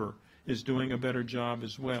neighbor is doing a better job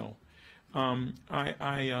as well.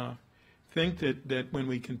 I think that when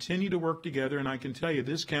we continue to work together, and I can tell you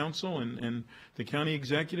this council and the county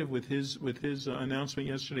executive with his announcement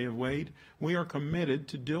yesterday of Wade, we are committed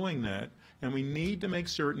to doing that, and we need to make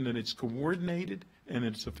certain that it's coordinated and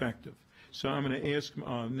it's effective. So I'm going to ask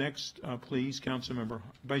next, please, Councilmember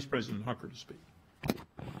Vice President Hucker to speak.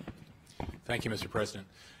 Thank you, Mr. President.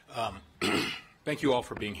 Thank you all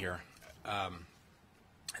for being here.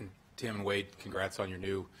 And Tim and Wade, congrats on your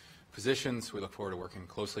new positions. We look forward to working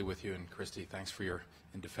closely with you. And Christy, thanks for your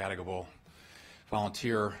indefatigable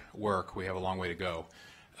volunteer work. We have a long way to go.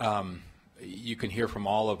 You can hear from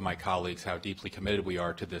all of my colleagues how deeply committed we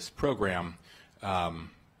are to this program.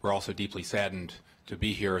 We're also deeply saddened to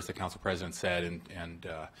be here, as the council president said, and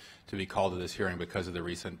to be called to this hearing because of the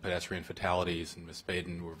recent pedestrian fatalities. And Ms.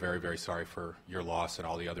 Baden, we're very, very sorry for your loss and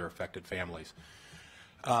all the other affected families.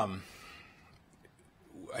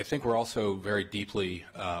 I think we're also very deeply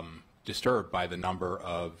disturbed by the number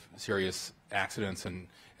of serious accidents and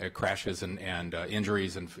crashes and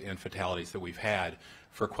injuries and fatalities that we've had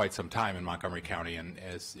for quite some time in Montgomery County. And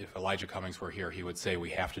as if Elijah Cummings were here, he would say we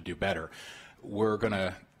have to do better. We're going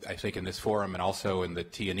to, I think in this forum and also in the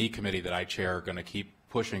T&E committee that I chair, are going to keep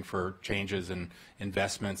pushing for changes and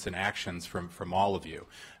investments and actions from all of you.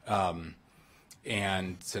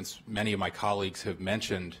 And since many of my colleagues have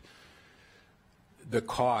mentioned the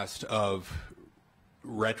cost of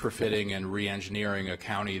retrofitting and re-engineering a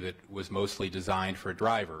county that was mostly designed for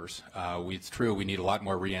drivers. It's true, we need a lot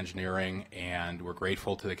more re-engineering, and we're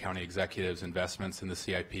grateful to the county executive's investments in the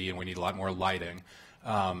CIP, and we need a lot more lighting.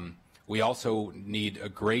 We also need a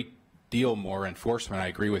great deal more enforcement. I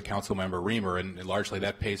agree with Councilmember Reamer, and largely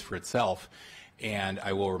that pays for itself. And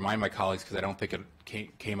I will remind my colleagues, because I don't think it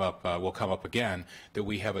will come up again, that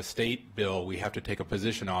we have a state bill we have to take a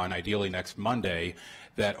position on, ideally next Monday,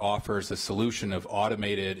 that offers a solution of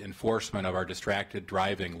automated enforcement of our distracted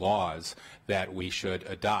driving laws that we should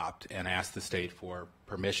adopt and ask the state for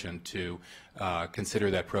permission to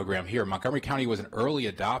consider that program here. Montgomery County was an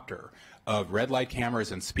early adopter of red light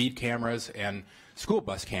cameras and speed cameras and school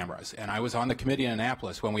bus cameras. And I was on the committee in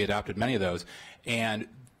Annapolis when we adopted many of those. And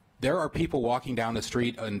there are people walking down the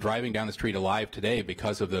street and driving down the street alive today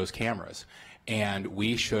because of those cameras. And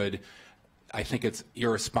we should, I think it's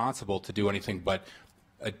irresponsible to do anything but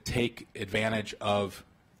take advantage of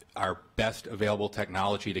our best available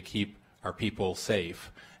technology to keep our people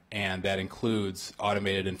safe. And that includes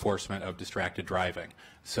automated enforcement of distracted driving.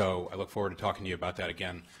 So I look forward to talking to you about that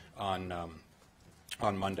again on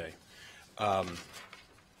Monday.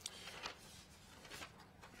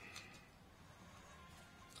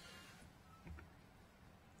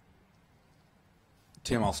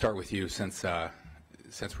 Tim, I'll start with you since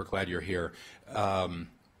we're glad you're here.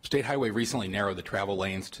 State Highway recently narrowed the travel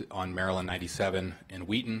lanes on Maryland 97 in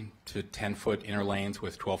Wheaton to 10-foot inner lanes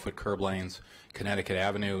with 12-foot curb lanes. Connecticut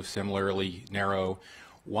Avenue similarly narrow.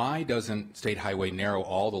 Why doesn't State Highway narrow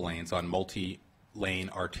all the lanes on multi-lane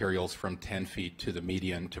arterials from 10 feet to the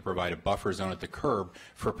median to provide a buffer zone at the curb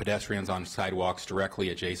for pedestrians on sidewalks directly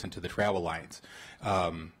adjacent to the travel lines?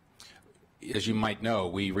 As you might know,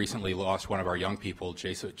 we recently lost one of our young people,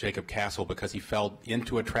 Jacob Castle, because he fell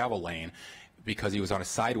into a travel lane because he was on a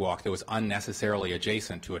sidewalk that was unnecessarily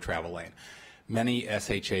adjacent to a travel lane. Many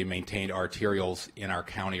SHA maintained arterials in our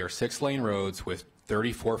county are 6-lane roads with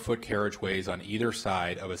 34-foot carriageways on either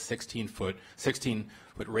side of a 16-inch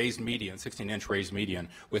raised median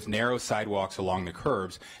with narrow sidewalks along the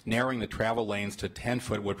curbs. Narrowing the travel lanes to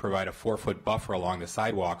 10-foot would provide a 4-foot buffer along the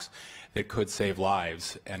sidewalks that could save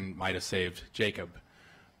lives and might have saved Jacob.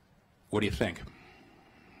 What do you think?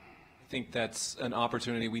 I think that's an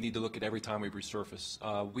opportunity we need to look at every time we resurface.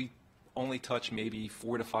 We only touch maybe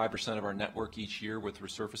 4 to 5% of our network each year with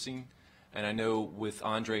resurfacing. And I know with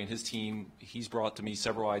Andre and his team, he's brought to me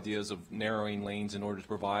several ideas of narrowing lanes in order to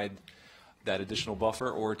provide that additional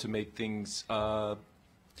buffer or to make things,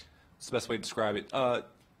 it's the best way to describe it.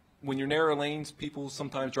 When you're narrow lanes, people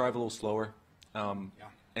sometimes drive a little slower.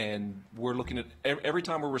 And we're looking at, every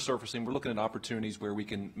time we're resurfacing, we're looking at opportunities where we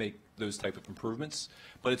can make those type of improvements.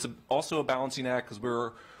 But it's also a balancing act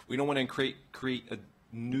because we don't want to create a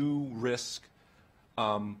new risk.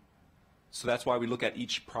 So that's why we look at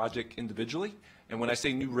each project individually. And when I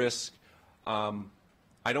say new risk,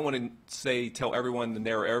 I don't want to tell everyone to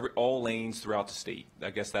narrow all lanes throughout the state. I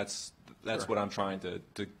guess that's sure. What I'm trying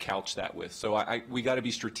to couch that with. So we got to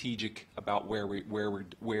be strategic about where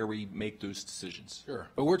we make those decisions. Sure,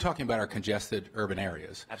 but we're talking about our congested urban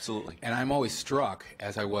areas. Absolutely. And I'm always struck,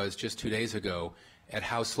 as I was just 2 days ago, at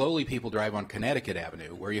how slowly people drive on Connecticut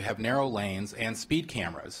Avenue, where you have narrow lanes and speed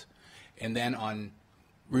cameras, and then on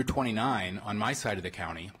Route 29 on my side of the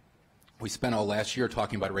county. We spent all last year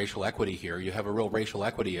talking about racial equity here. You have a real racial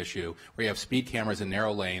equity issue where you have speed cameras and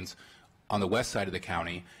narrow lanes on the west side of the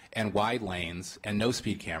county and wide lanes and no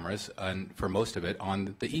speed cameras for most of it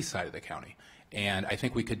on the east side of the county. And I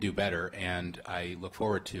think we could do better, and I look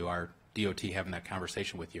forward to our DOT having that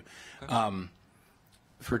conversation with you. Okay.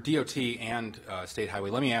 For DOT and State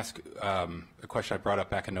Highway, let me ask a question I brought up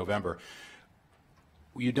back in November.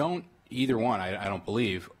 You don't, either one, I don't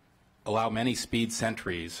believe, allow many speed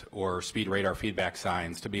sentries or speed radar feedback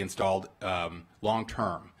signs to be installed long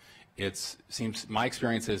term. Seems my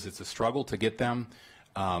experience is it's a struggle to get them.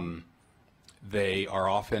 They are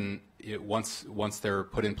often once they're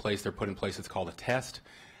put in place, it's called a test.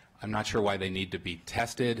 I'm not sure why they need to be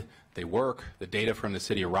tested. They work. The data from the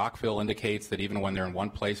city of Rockville indicates that even when they're in one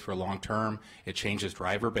place for long term, it changes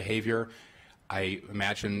driver behavior. I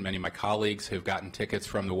imagine many of my colleagues have gotten tickets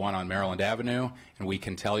from the one on Maryland Avenue, and we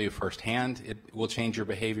can tell you firsthand it will change your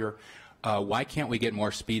behavior. Why can't we get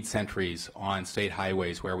more speed sentries on state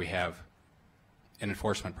highways where we have an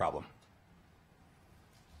enforcement problem?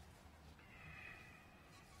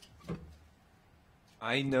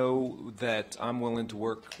 I know that I'm willing to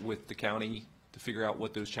work with the county to figure out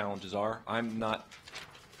what those challenges are. I'm not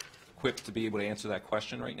equipped to be able to answer that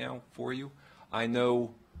question right now for you. I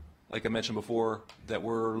know, like I mentioned before, that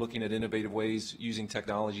we're looking at innovative ways using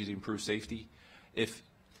technology to improve safety. If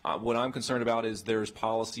what I'm concerned about is there's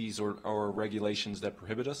policies or regulations that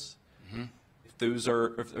prohibit us. Mm-hmm. If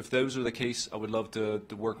those are the case, I would love to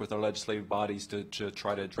work with our legislative bodies to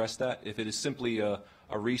try to address that. If it is simply a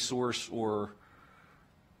resource or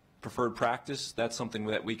preferred practice, that's something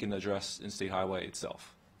that we can address in State Highway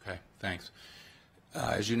itself. Okay, thanks.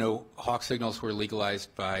 As you know, hawk signals were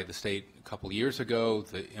legalized by the state a couple of years ago.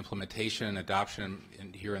 The implementation and adoption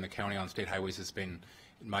here in the county on state highways has been,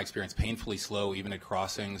 in my experience, painfully slow, even at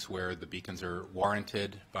crossings where the beacons are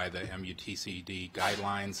warranted by the MUTCD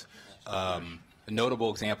guidelines. A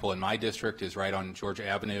notable example in my district is right on Georgia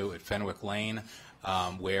Avenue at Fenwick Lane,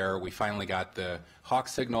 where we finally got the hawk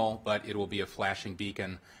signal, but it will be a flashing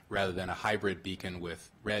beacon rather than a hybrid beacon with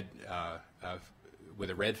red, with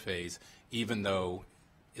a red phase, even though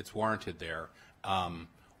it's warranted there.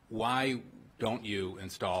 Why don't you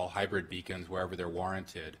install hybrid beacons wherever they're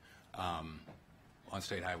warranted on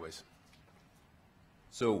state highways?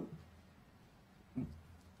 So,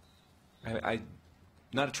 I'm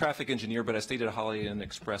not a traffic engineer, but I stayed at a Holiday Inn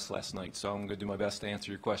Express last night, so I'm going to do my best to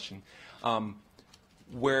answer your question.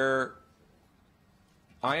 Where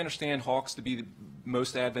I understand hawks to be the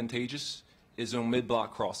most advantageous is on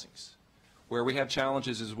mid-block crossings. Where we have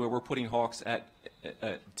challenges is where we're putting hawks at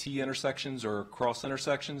T intersections or cross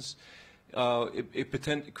intersections.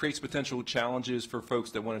 It creates potential challenges for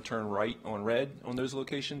folks that want to turn right on red on those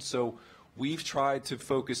locations. So we've tried to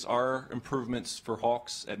focus our improvements for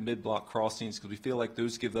hawks at mid-block crossings because we feel like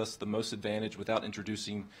those give us the most advantage without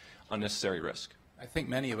introducing unnecessary risk. I think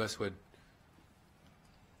many of us would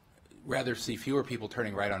rather see fewer people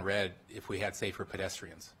turning right on red if we had safer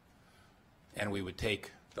pedestrians. And we would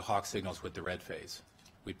take the hawk signals with the red phase.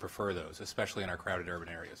 We'd prefer those, especially in our crowded urban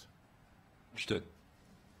areas. Understood.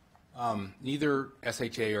 Neither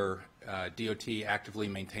SHA or DOT actively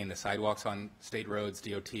maintain the sidewalks on state roads.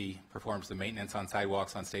 DOT performs the maintenance on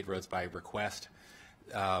sidewalks on state roads by request.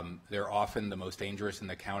 They're often the most dangerous in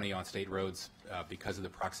the county on state roads because of the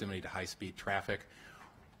proximity to high-speed traffic.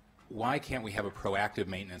 Why can't we have a proactive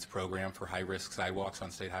maintenance program for high-risk sidewalks on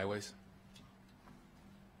state highways?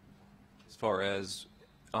 As far as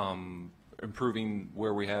improving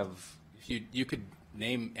where we have... You could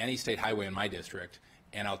name any state highway in my district,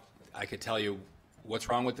 and I could tell you what's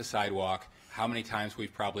wrong with the sidewalk, how many times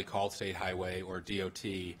we've probably called State Highway or DOT,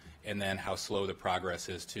 and then how slow the progress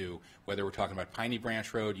is to whether we're talking about Piney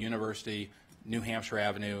Branch Road, University, New Hampshire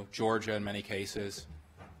Avenue, Georgia in many cases.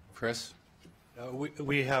 Chris?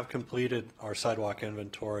 We have completed our sidewalk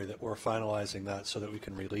inventory that we're finalizing that so that we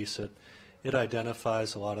can release it. It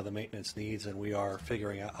identifies a lot of the maintenance needs, and we are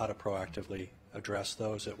figuring out how to proactively address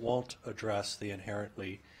those. It won't address the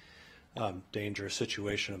inherently dangerous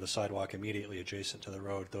situation of the sidewalk immediately adjacent to the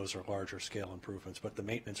road. Those are larger scale improvements, but the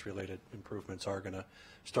maintenance related improvements are going to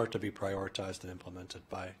start to be prioritized and implemented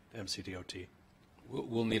by MCDOT.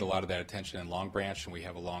 We'll need a lot of that attention in Long Branch, and we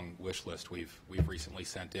have a long wish list we've recently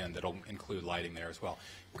sent in that'll include lighting there as well.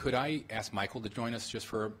 Could I ask Michael to join us just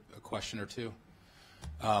for a question or two?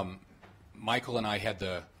 Michael and I had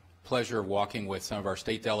the pleasure of walking with some of our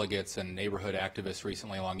state delegates and neighborhood activists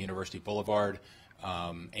recently along University Boulevard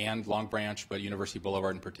and Long Branch, but University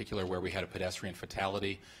Boulevard in particular, where we had a pedestrian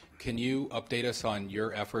fatality. Can you update us on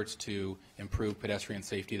your efforts to improve pedestrian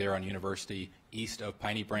safety there on University east of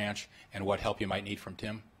Piney Branch and what help you might need from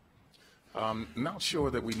Tim? Not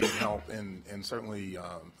sure that we need help, and certainly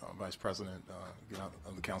Vice President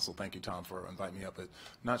of the Council, thank you, Tom, for inviting me up, but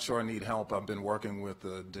not sure I need help. I've been working with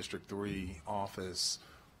the District 3 office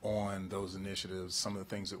on those initiatives. Some of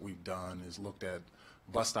the things that we've done is looked at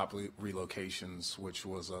bus stop relocations, which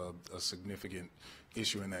was a significant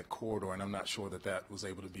issue in that corridor, and I'm not sure that that was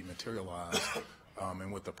able to be materialized.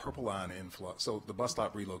 And with the Purple Line influx, so the bus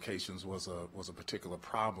stop relocations was a particular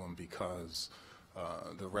problem because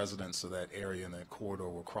the residents of that area in that corridor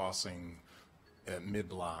were crossing at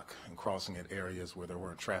mid-block and crossing at areas where there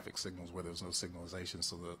weren't traffic signals, where there was no signalization,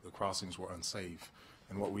 so the crossings were unsafe.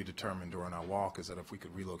 And what we determined during our walk is that if we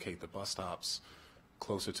could relocate the bus stops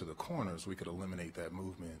closer to the corners, we could eliminate that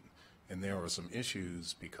movement. And there were some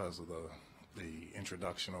issues because of the the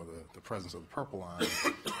introduction or the presence of the Purple Line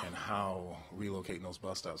and how relocating those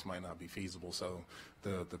bus stops might not be feasible. So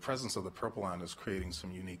the presence of the Purple Line is creating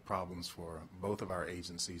some unique problems for both of our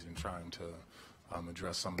agencies in trying to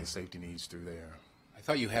address some of the safety needs through there. I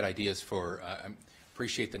thought you had ideas for, I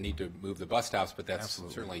appreciate the need to move the bus stops, but that's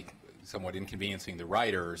Absolutely. certainly somewhat inconveniencing the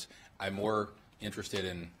riders. I'm more interested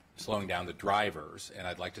in slowing down the drivers, and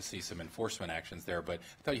I'd like to see some enforcement actions there. But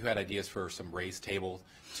I thought you had ideas for some raised table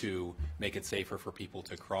to make it safer for people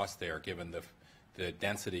to cross there, given the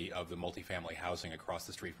density of the multifamily housing across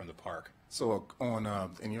the street from the park. So on,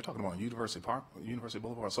 and you're talking about University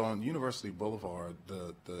Boulevard. So on University Boulevard,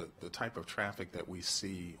 the type of traffic that we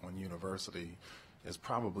see on University is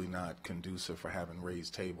probably not conducive for having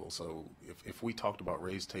raised tables. So if we talked about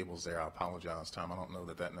raised tables there, I apologize, Tom. I don't know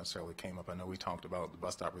that necessarily came up. I know we talked about the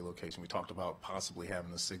bus stop relocation. We talked about possibly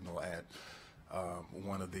having a signal at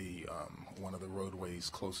one of the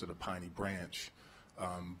roadways closer to Piney Branch.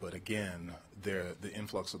 But again, the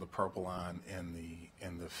influx of the Purple Line and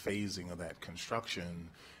the phasing of that construction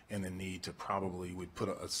and the need to probably would put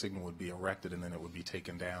a signal would be erected and then it would be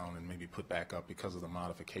taken down and maybe put back up because of the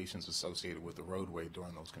modifications associated with the roadway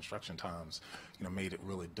during those construction times, made it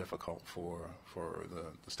really difficult for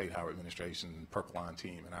the State Highway Administration, Purple Line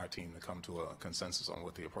team, and our team to come to a consensus on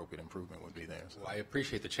what the appropriate improvement would be there. So, Well, I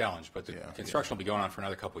appreciate the challenge, but the construction will be going on for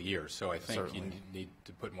another couple of years, so I think Certainly. you need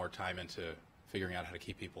to put more time into figuring out how to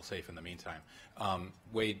keep people safe in the meantime.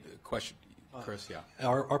 Wade, question, Chris, yeah.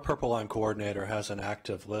 Our Purple Line coordinator has an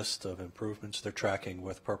active list of improvements they're tracking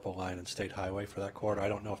with Purple Line and State Highway for that corridor. I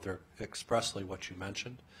don't know if they're expressly what you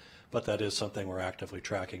mentioned, but that is something we're actively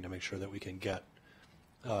tracking to make sure that we can get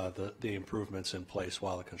the improvements in place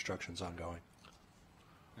while the construction's ongoing.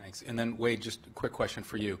 Thanks. And then, Wade, just a quick question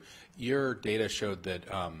for you. Your data showed that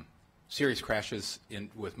serious crashes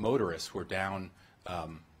with motorists were down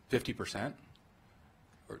 50%,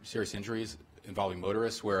 or serious injuries involving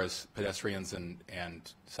motorists, whereas pedestrians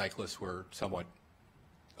and cyclists were somewhat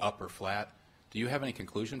up or flat. Do you have any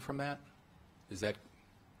conclusion from that? Is that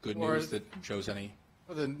good news that shows any?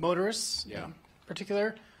 For the motorists in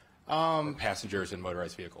particular? Or passengers in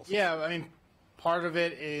motorized vehicles? Yeah, I mean, part of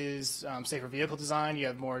it is safer vehicle design. You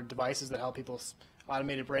have more devices that help people,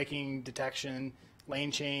 automated braking, detection,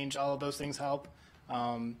 lane change, all of those things help.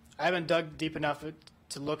 I haven't dug deep enough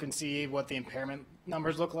to look and see what the impairment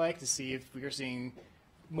numbers look like to see if we are seeing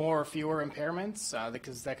more or fewer impairments,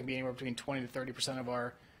 because that can be anywhere between 20 to 30% of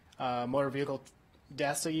our motor vehicle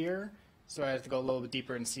deaths a year. So I have to go a little bit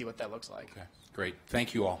deeper and see what that looks like. Okay, great.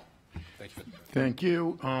 Thank you all. Thank you. Thank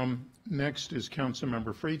you. Next is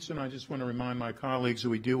Councilmember Friedson. I just want to remind my colleagues that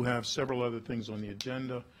we do have several other things on the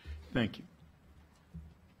agenda. Thank you.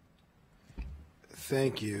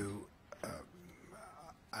 Thank you.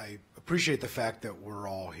 I appreciate the fact that we're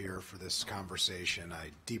all here for this conversation.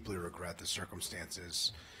 I deeply regret the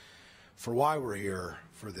circumstances for why we're here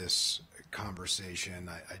for this conversation.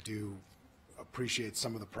 I do appreciate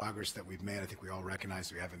some of the progress that we've made. I think we all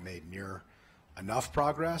recognize we haven't made near enough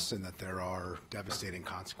progress and that there are devastating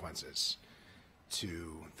consequences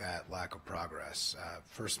to that lack of progress.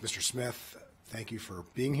 First, Mr. Smith, thank you for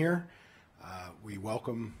being here. We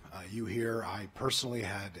welcome you here. I personally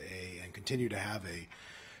had and continue to have a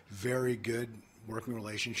very good working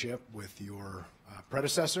relationship with your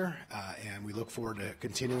predecessor, and we look forward to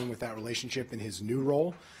continuing with that relationship in his new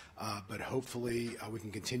role. But hopefully we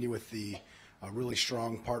can continue with the really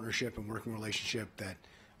strong partnership and working relationship that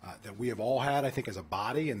we have all had, I think, as a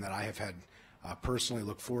body, and that I have had personally.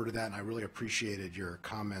 Look forward to that, and I really appreciated your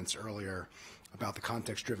comments earlier about the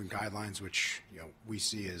context-driven guidelines, which we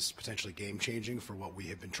see as potentially game-changing for what we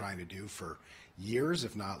have been trying to do for years,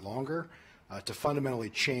 if not longer, to fundamentally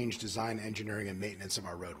change design, engineering, and maintenance of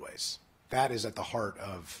our roadways. That is at the heart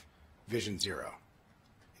of Vision Zero.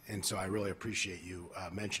 And so I really appreciate you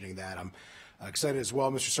mentioning that. I'm excited as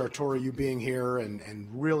well, Mr. Sartori, you being here, and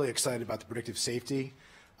really excited about the predictive safety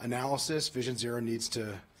analysis. Vision Zero needs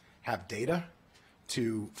to have data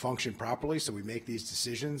to function properly, so we make these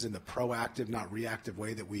decisions in the proactive, not reactive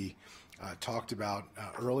way that we talked about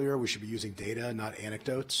earlier. We should be using data, not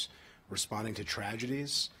anecdotes, responding to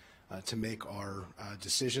tragedies to make our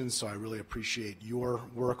decisions. So I really appreciate your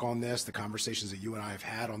work on this, the conversations that you and I have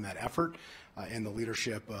had on that effort, and the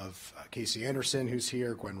leadership of Casey Anderson, who's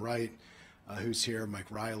here, Gwen Wright, who's here, Mike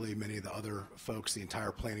Riley, many of the other folks, the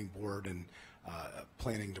entire planning board and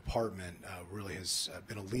planning department really has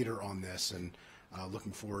been a leader on this, and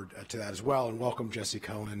looking forward to that as well. And welcome, Jesse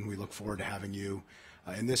Cohen. We look forward to having you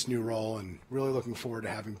in this new role, and really looking forward to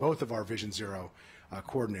having both of our Vision Zero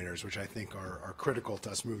coordinators, which I think are critical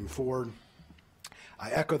to us moving forward. I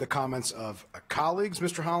echo the comments of colleagues,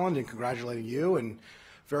 Mr. Holland, in congratulating you, and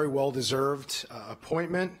very well-deserved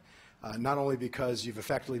appointment, not only because you've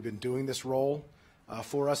effectively been doing this role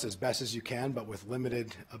for us as best as you can, but with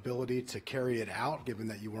limited ability to carry it out, given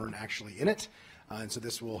that you weren't actually in it. And so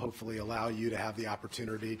this will hopefully allow you to have the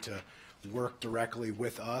opportunity to work directly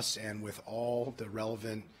with us and with all the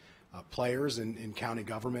relevant players in county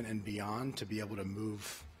government and beyond to be able to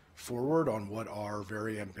move forward on what are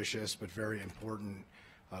very ambitious but very important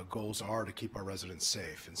goals are to keep our residents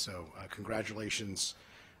safe. And so congratulations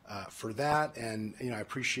for that. And, I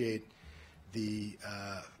appreciate the,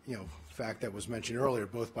 fact that was mentioned earlier,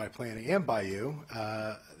 both by planning and by you,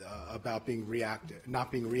 about being reactive,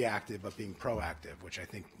 not being reactive, but being proactive, which I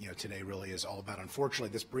think, today really is all about. Unfortunately,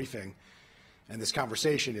 this briefing and this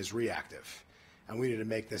conversation is reactive, and we need to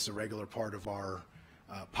make this a regular part of our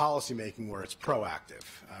policy making where it's proactive,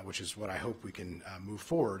 which is what I hope we can move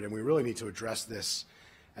forward. And we really need to address this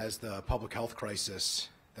as the public health crisis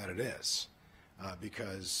that it is,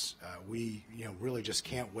 because we, really just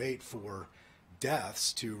can't wait for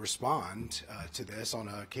deaths to respond to this on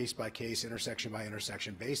a case-by-case,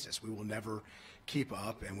 intersection-by-intersection basis. We will never keep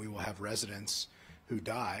up, and we will have residents who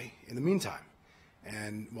die in the meantime.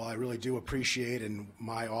 And while I really do appreciate, and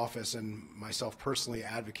my office and myself personally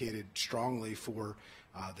advocated strongly for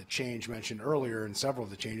the change mentioned earlier and several of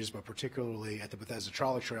the changes, but particularly at the Bethesda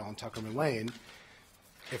Trolley Trail on Tuckerman Lane,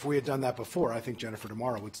 if we had done that before, I think Jennifer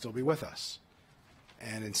Demaro would still be with us.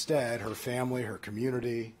 And instead, her family, her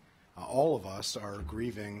community, all of us are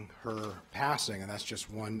grieving her passing, and that's just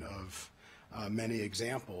one of many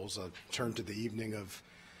examples. Turn to the evening of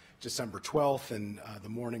December 12th and the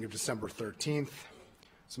morning of December 13th.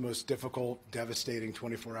 It's the most difficult, devastating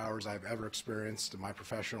 24 hours I've ever experienced in my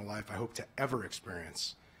professional life. I hope to ever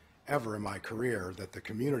experience, ever in my career, that the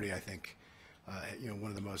community, I think, one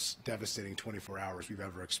of the most devastating 24 hours we've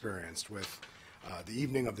ever experienced. With the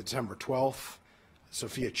evening of December 12th,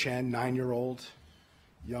 Sophia Chen, 9-year-old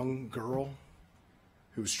young girl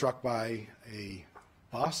who was struck by a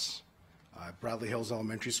bus, Bradley Hills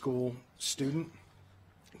Elementary School student.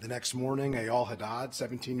 The next morning, Ayal Haddad,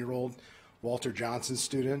 17-year-old Walter Johnson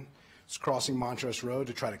student, was crossing Montrose Road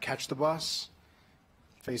to try to catch the bus,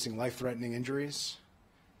 facing life-threatening injuries,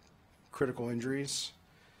 critical injuries.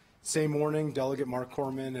 Same morning, Delegate Mark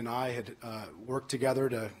Corman and I had worked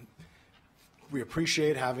together we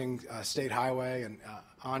appreciate having State Highway and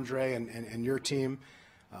Andre and your team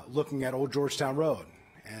looking at Old Georgetown Road.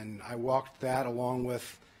 And I walked that along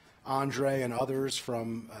with Andre and others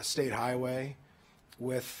from State Highway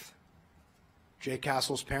with Jake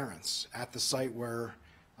Castle's parents at the site where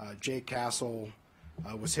Jake Castle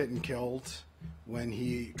was hit and killed when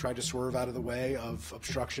he tried to swerve out of the way of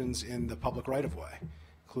obstructions in the public right-of-way,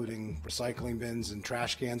 including recycling bins and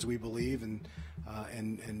trash cans, we believe, and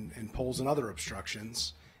poles and other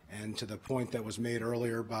obstructions. And to the point that was made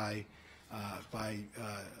earlier by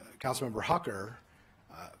Councilmember Hucker,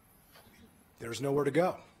 there's nowhere to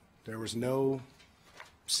go. There was no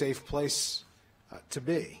safe place to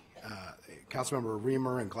be. Councilmember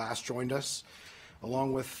Reamer and Glass joined us,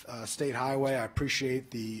 along with State Highway. I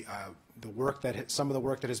appreciate the work some of the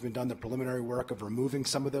work that has been done, the preliminary work of removing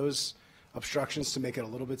some of those obstructions to make it a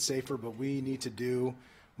little bit safer. But we need to do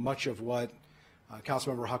much of what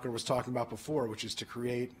Councilmember Hucker was talking about before, which is to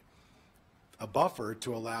create a buffer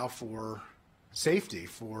to allow for safety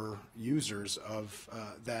for users of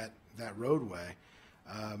that roadway.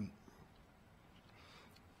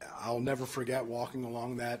 I'll never forget walking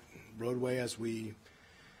along that roadway as we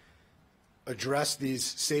address these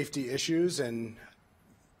safety issues, and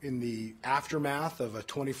in the aftermath of a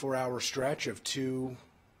 24-hour stretch of 2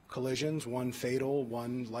 collisions, one fatal,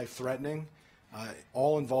 one life-threatening,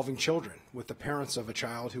 all involving children, with the parents of a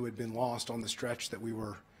child who had been lost on the stretch that we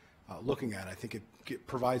were looking at. I think it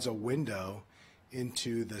provides a window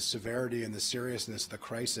into the severity and the seriousness of the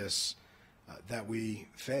crisis that we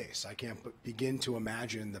face. I can't begin to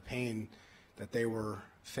imagine the pain that they were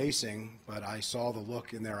facing, but I saw the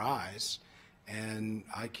look in their eyes, and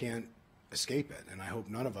I can't escape it, and I hope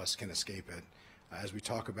none of us can escape it as we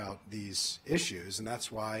talk about these issues. And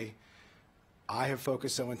that's why I have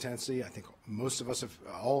focused so intensely. I think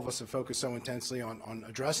all of us have focused so intensely on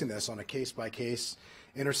addressing this on a case-by-case,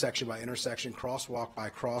 intersection-by-intersection,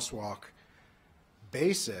 crosswalk-by-crosswalk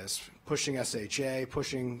basis, pushing SHA,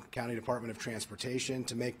 pushing County Department of Transportation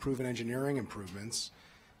to make proven engineering improvements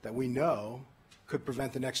that we know could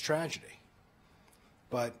prevent the next tragedy.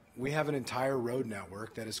 But we have an entire road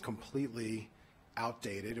network that is completely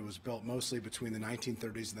outdated. It was built mostly between the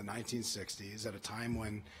 1930s and the 1960s at a time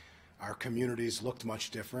when Our communities looked much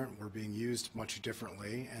different, were being used much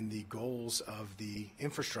differently, and the goals of the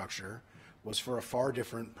infrastructure was for a far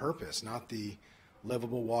different purpose, not the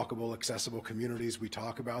livable, walkable, accessible communities we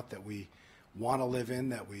talk about that we want to live in,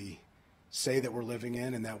 that we say that we're living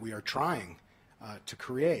in, and that we are trying to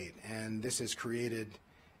create. And this has created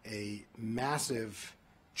a massive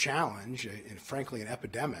challenge, and frankly an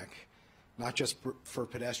epidemic, not just for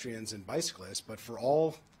pedestrians and bicyclists, but for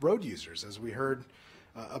all road users, as we heard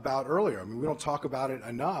about earlier. I mean, we don't talk about it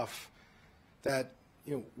enough that,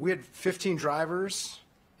 you know, we had 15 drivers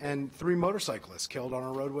and 3 motorcyclists killed on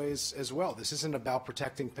our roadways as well. This isn't about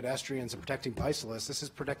protecting pedestrians and protecting bicyclists. This is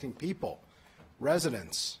protecting people,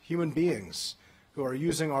 residents, human beings who are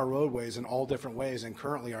using our roadways in all different ways and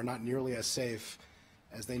currently are not nearly as safe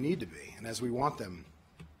as they need to be and as we want them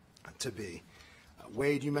to be.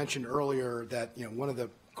 Wade, you mentioned earlier that, you know, one of the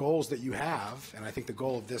goals that you have, and I think the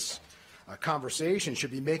goal of this conversation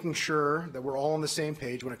should be making sure that we're all on the same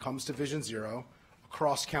page when it comes to Vision Zero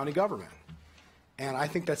across county government. And I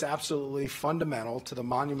think that's absolutely fundamental to the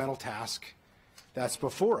monumental task that's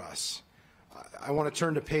before us. I want to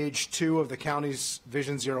turn to page 2 of the county's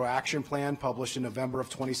Vision Zero action plan published in November of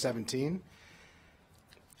 2017.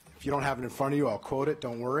 If you don't have it in front of you, I'll quote it,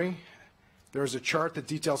 don't worry. There is a chart that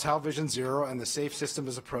details how Vision Zero and the safe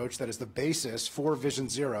systems approach that is the basis for Vision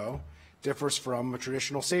Zero differs from a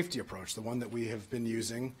traditional safety approach, the one that we have been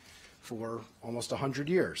using for almost 100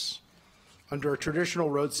 years. Under a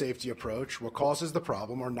traditional road safety approach, what causes the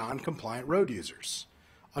problem are non-compliant road users.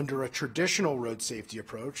 Under a traditional road safety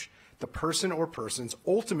approach, the person or persons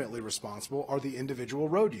ultimately responsible are the individual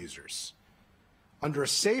road users. Under a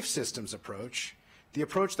safe systems approach, the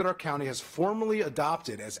approach that our county has formally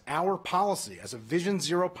adopted as our policy, as a Vision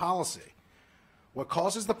Zero policy, what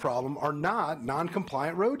causes the problem are not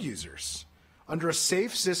non-compliant road users. Under a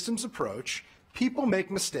safe systems approach, people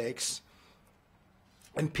make mistakes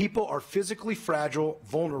and people are physically fragile,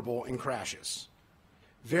 vulnerable in crashes.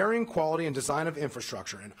 Varying quality and design of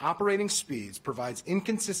infrastructure and operating speeds provides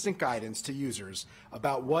inconsistent guidance to users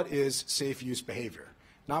about what is safe use behavior.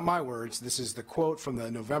 Not my words, this is the quote from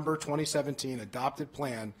the November 2017 adopted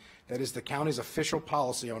plan that is the county's official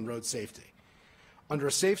policy on road safety. Under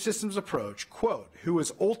a safe systems approach, quote, who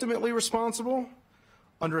is ultimately responsible?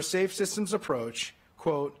 Under a safe systems approach,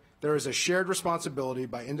 quote, there is a shared responsibility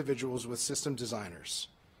by individuals with system designers.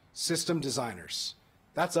 System designers.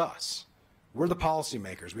 That's us. We're the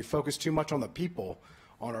policymakers. We focus too much on the people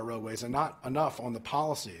on our roadways and not enough on the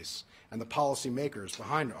policies and the policymakers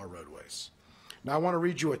behind our roadways. Now I want to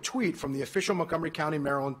read you a tweet from the official Montgomery County,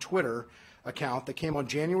 Maryland Twitter account that came on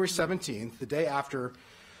January 17th, the day after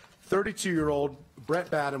 32-year-old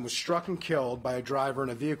Brett Baden was struck and killed by a driver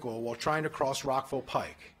in a vehicle while trying to cross Rockville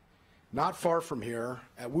Pike, not far from here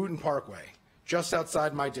at Wooten Parkway, just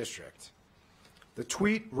outside my district. The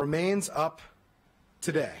tweet remains up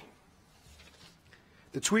today.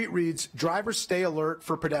 The tweet reads, drivers stay alert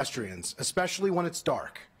for pedestrians, especially when it's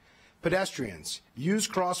dark. Pedestrians, use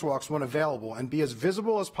crosswalks when available and be as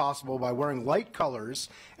visible as possible by wearing light colors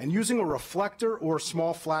and using a reflector or a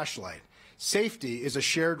small flashlight. Safety is a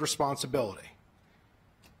shared responsibility.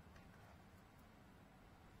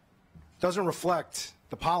 Doesn't reflect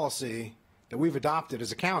the policy that we've adopted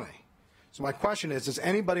as a county. So my question is, does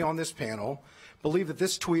anybody on this panel believe that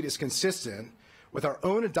this tweet is consistent with our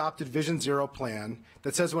own adopted Vision Zero plan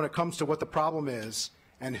that says when it comes to what the problem is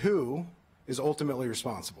and who is ultimately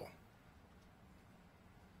responsible?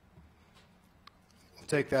 I'll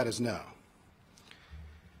take that as no.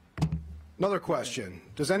 Another question.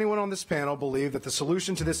 Does anyone on this panel believe that the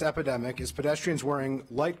solution to this epidemic is pedestrians wearing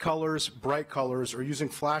light colors, bright colors, or using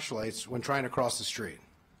flashlights when trying to cross the street?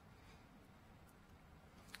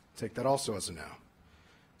 Take that also as a no.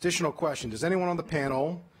 Additional question. Does anyone on the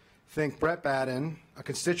panel think Brett Baden, a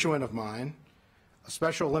constituent of mine, a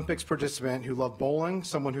Special Olympics participant who loved bowling,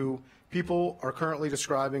 someone who people are currently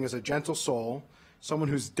describing as a gentle soul, someone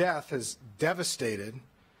whose death has devastated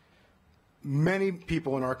many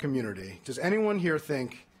people in our community, does anyone here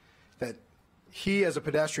think that he as a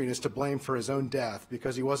pedestrian is to blame for his own death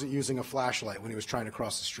because he wasn't using a flashlight when he was trying to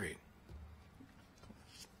cross the street?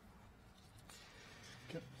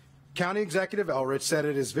 Okay. County Executive Elrich said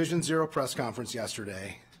at his Vision Zero press conference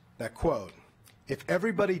yesterday that, quote, if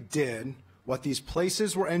everybody did what these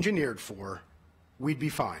places were engineered for, we'd be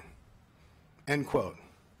fine, end quote.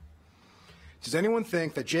 Does anyone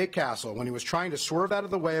think that Jake Castle, when he was trying to swerve out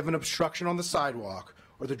of the way of an obstruction on the sidewalk,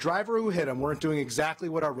 or the driver who hit him weren't doing exactly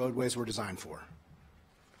what our roadways were designed for?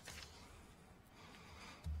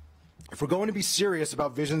 If we're going to be serious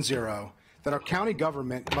about Vision Zero, then our county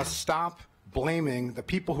government must stop blaming the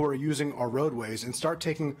people who are using our roadways and start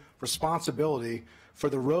taking responsibility for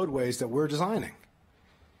the roadways that we're designing.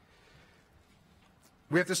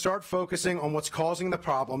 We have to start focusing on what's causing the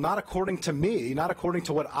problem, not according to me, not according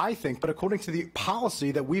to what I think, but according to the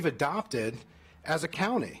policy that we've adopted as a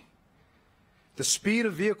county. The speed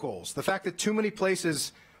of vehicles, the fact that too many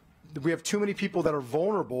places, we have too many people that are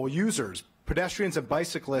vulnerable users, pedestrians and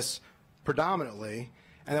bicyclists predominantly,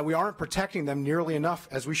 and that we aren't protecting them nearly enough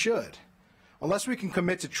as we should. Unless we can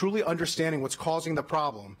commit to truly understanding what's causing the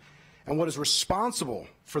problem and what is responsible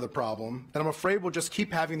for the problem, then I'm afraid we'll just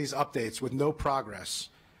keep having these updates with no progress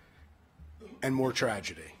and more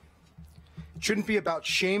tragedy. It shouldn't be about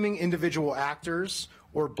shaming individual actors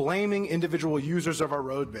or blaming individual users of our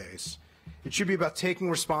roadways. It should be about taking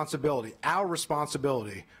responsibility, our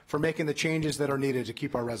responsibility, for making the changes that are needed to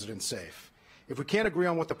keep our residents safe. If we can't agree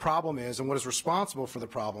on what the problem is and what is responsible for the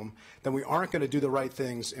problem, then we aren't going to do the right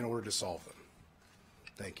things in order to solve them.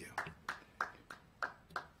 Thank you.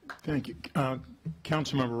 Thank you.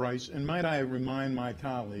 Councilmember Rice, and might I remind my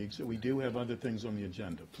colleagues that we do have other things on the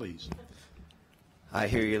agenda, please. I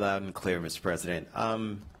hear you loud and clear, Mr. President.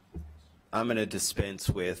 I'm going to dispense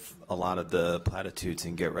with a lot of the platitudes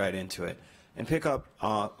and get right into it and pick up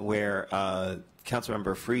where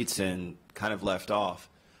Councilmember Friedson kind of left off.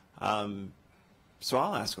 So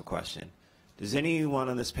I'll ask a question. Does anyone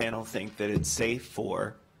on this panel think that it's safe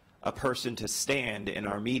for a person to stand in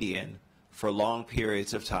our median for long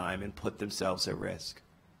periods of time and put themselves at risk?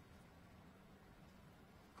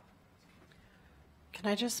 Can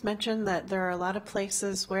I just mention that there are a lot of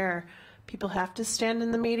places where people have to stand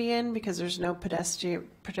in the median because there's no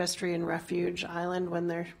pedestrian refuge island when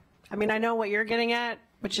they're, I mean, I know what you're getting at,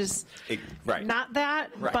 which is right. Not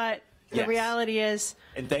that, right. But the reality is.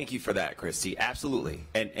 And thank you for that, Christy. Absolutely.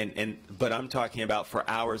 But I'm talking about for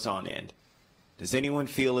hours on end. Does anyone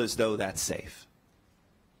feel as though that's safe?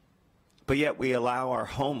 But yet we allow our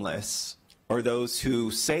homeless, or those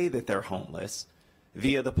who say that they're homeless,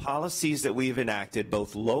 via the policies that we've enacted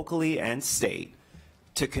both locally and state,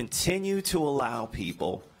 to continue to allow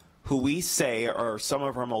people who we say are some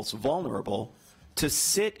of our most vulnerable to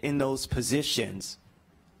sit in those positions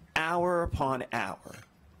hour upon hour.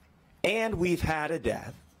 And we've had a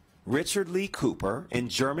death, Richard Lee Cooper in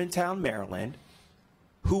Germantown, Maryland,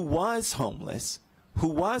 who was homeless, who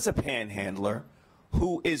was a panhandler,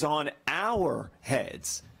 who is on our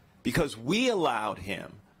heads because we allowed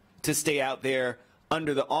him to stay out there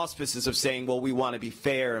under the auspices of saying, well, we want to be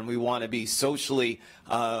fair and we want to be socially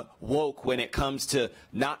woke when it comes to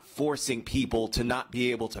not forcing people to not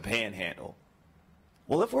be able to panhandle.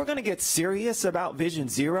 Well, if we're going to get serious about Vision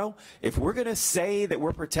Zero, if we're going to say that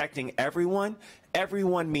we're protecting everyone,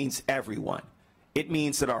 everyone means everyone. It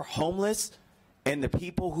means that our homeless and the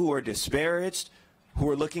people who are disparaged, who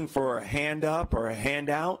are looking for a hand up or a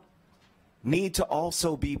handout, need to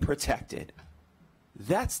also be protected.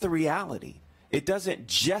 That's the reality. It doesn't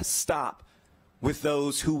just stop with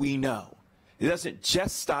those who we know. It doesn't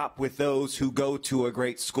just stop with those who go to a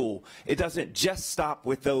great school. It doesn't just stop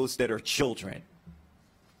with those that are children.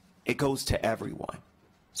 It goes to everyone.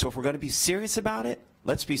 So if we're going to be serious about it,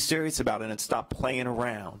 let's be serious about it and stop playing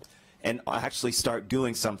around and actually start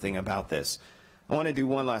doing something about this. I want to do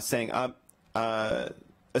one last thing.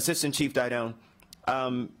 Assistant Chief Didone,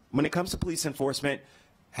 when it comes to police enforcement,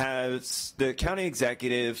 has the county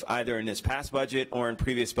executive, either in this past budget or in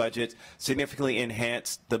previous budgets, significantly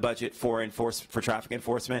enhanced the budget for traffic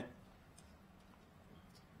enforcement?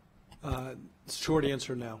 Short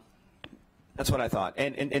answer, no. That's what I thought.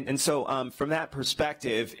 And so from that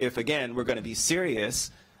perspective, if, again, we're going to be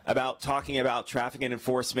serious about talking about traffic and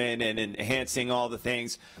enforcement and enhancing all the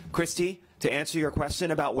things, Christy, to answer your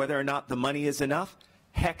question about whether or not the money is enough,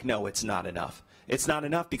 heck no, it's not enough. It's not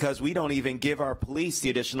enough because we don't even give our police the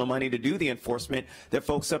additional money to do the enforcement that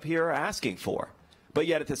folks up here are asking for. But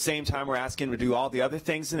yet at the same time, we're asking them to do all the other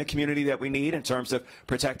things in the community that we need in terms of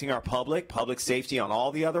protecting our public safety on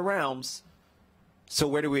all the other realms. So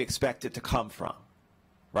where do we expect it to come from?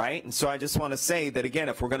 Right? And so I just want to say that, again,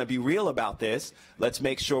 if we're going to be real about this, let's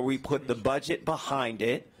make sure we put the budget behind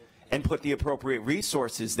it and put the appropriate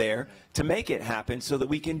resources there to make it happen so that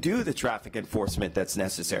we can do the traffic enforcement that's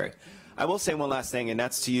necessary. I will say one last thing, and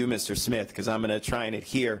that's to you, Mr. Smith, because I'm going to try and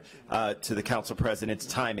adhere to the council president's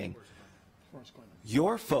timing.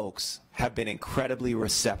 Your folks have been incredibly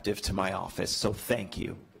receptive to my office, so thank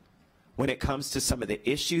you. When it comes to some of the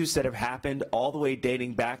issues that have happened all the way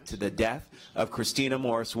dating back to the death of Christina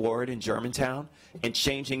Morris Ward in Germantown and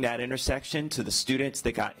changing that intersection to the students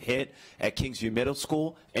that got hit at Kingsview Middle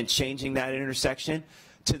School and changing that intersection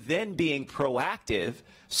to then being proactive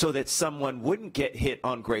so that someone wouldn't get hit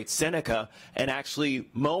on Great Seneca and actually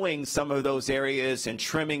mowing some of those areas and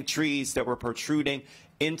trimming trees that were protruding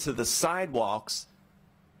into the sidewalks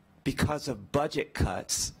because of budget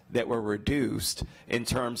cuts that were reduced in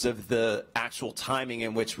terms of the actual timing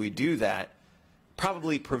in which we do that,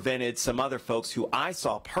 probably prevented some other folks who I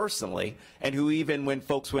saw personally, and who even when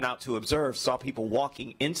folks went out to observe, saw people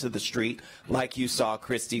walking into the street, like you saw,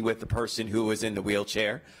 Christy, with the person who was in the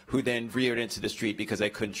wheelchair, who then reared into the street because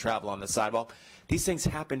they couldn't travel on the sidewalk. These things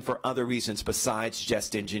happen for other reasons besides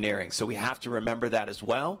just engineering. So we have to remember that as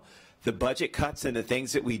well. The budget cuts and the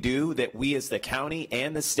things that we do, that we as the county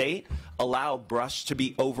and the state allow brush to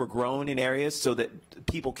be overgrown in areas so that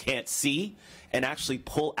people can't see, and actually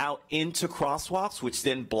pull out into crosswalks, which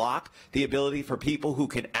then block the ability for people who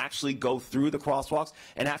can actually go through the crosswalks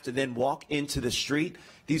and have to then walk into the street.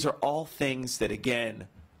 These are all things that, again,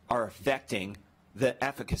 are affecting the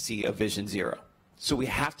efficacy of Vision Zero. So we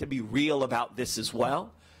have to be real about this as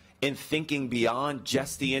well. In thinking beyond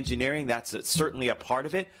just the engineering, that's certainly a part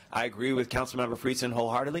of it. I agree with Councilmember Friesen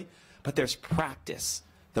wholeheartedly, but there's practice.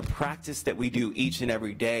 The practice that we do each and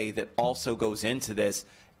every day that also goes into this.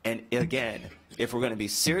 And again, if we're going to be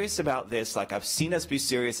serious about this, like I've seen us be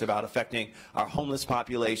serious about affecting our homeless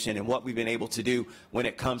population and what we've been able to do when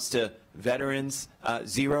it comes to veterans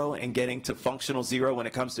zero and getting to functional zero when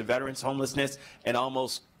it comes to veterans homelessness, and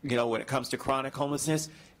almost, when it comes to chronic homelessness,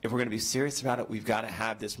 if we're going to be serious about it, we've got to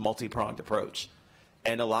have this multi-pronged approach.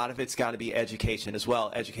 And a lot of it's got to be education as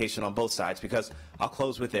well, education on both sides, because I'll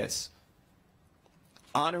close with this.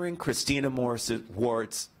 Honoring Christina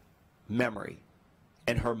Ward's memory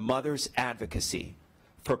and her mother's advocacy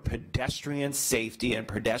for pedestrian safety and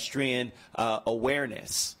pedestrian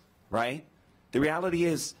awareness, right? The reality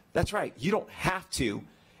is, that's right, you don't have to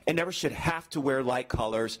and never should have to wear light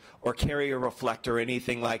colors or carry a reflector or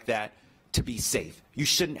anything like that to be safe. You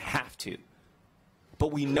shouldn't have to.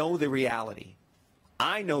 But we know the reality.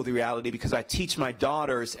 I know the reality because I teach my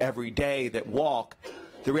daughters every day that walk.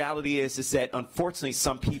 The reality is that unfortunately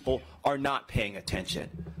some people are not paying attention.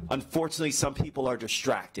 Unfortunately, some people are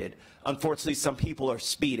distracted. Unfortunately, some people are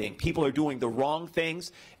speeding. People are doing the wrong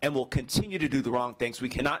things and will continue to do the wrong things. We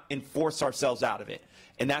cannot enforce ourselves out of it.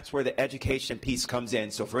 And that's where the education piece comes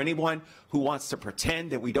in. So for anyone who wants to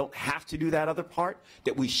pretend that we don't have to do that other part,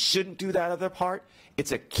 that we shouldn't do that other part,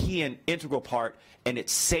 it's a key and integral part, and it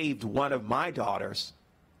saved one of my daughters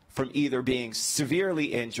from either being severely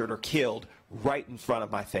injured or killed right in front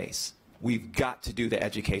of my face. We've got to do the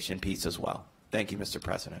education piece as well. Thank you, Mr.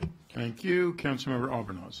 President. Thank you. Councilmember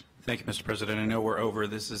Albornoz. Thank you, Mr. President. I know we're over.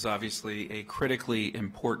 This is obviously a critically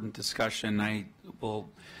important discussion. I will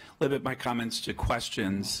limit my comments to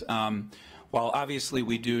questions. While obviously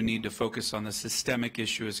we do need to focus on the systemic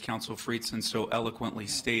issue, as Council Friesen so eloquently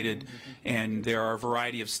stated, and there are a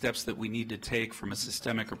variety of steps that we need to take from a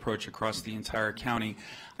systemic approach across the entire county,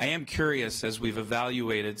 I am curious, as we've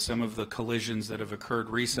evaluated some of the collisions that have occurred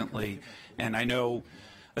recently, and I know,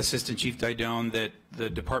 Assistant Chief Didone, that the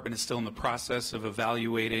department is still in the process of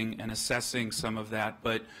evaluating and assessing some of that,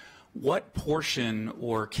 but what portion,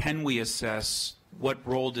 or can we assess what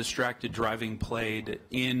role distracted driving played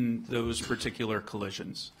in those particular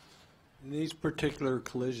collisions? In these particular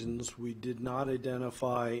collisions, we did not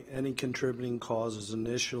identify any contributing causes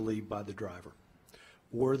initially by the driver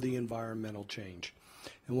or the environmental change.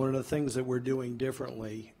 And one of the things that we're doing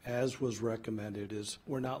differently, as was recommended, is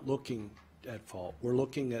we're not looking at fault. We're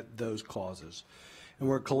looking at those causes, and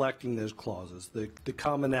we're collecting those causes. The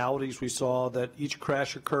commonalities we saw, that each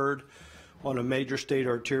crash occurred on a major state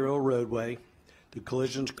arterial roadway. The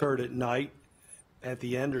collisions occurred at night, at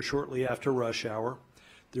the end or shortly after rush hour.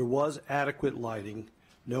 There was adequate lighting,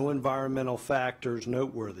 no environmental factors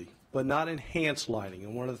noteworthy, but not enhanced lighting.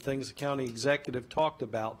 And one of the things the county executive talked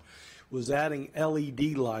about was adding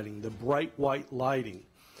LED lighting, the bright white lighting,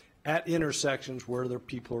 at intersections where there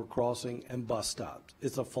people are crossing and bus stops.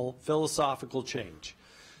 It's a philosophical change.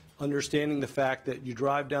 Understanding the fact that you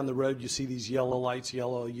drive down the road, you see these yellow lights,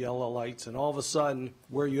 yellow lights, and all of a sudden,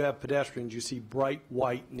 where you have pedestrians, you see bright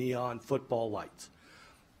white neon football lights.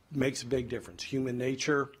 Makes a big difference. Human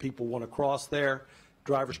nature, people want to cross there.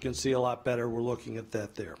 Drivers can see a lot better. We're looking at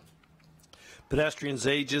that there. Pedestrians'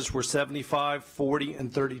 ages were 75, 40,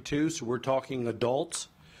 and 32, so we're talking adults.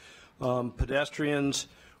 Pedestrians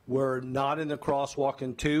were not in the crosswalk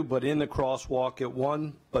in 2, but in the crosswalk at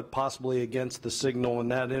 1, but possibly against the signal in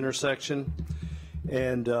that intersection.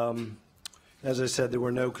 And as I said, there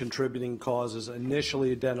were no contributing causes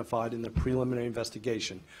initially identified in the preliminary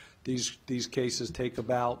investigation. These cases take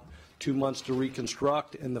about 2 months to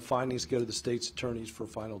reconstruct, and the findings go to the state's attorneys for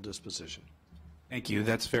final disposition. Thank you.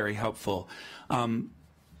 That's very helpful.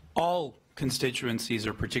 All constituencies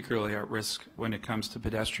are particularly at risk when it comes to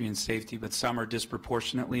pedestrian safety, but some are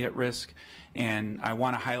disproportionately at risk. And I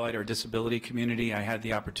want to highlight our disability community. I had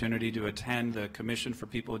the opportunity to attend the Commission for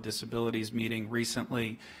People with Disabilities meeting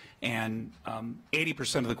recently, and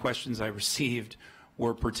 80% of the questions I received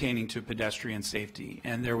were pertaining to pedestrian safety.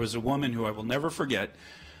 And there was a woman who I will never forget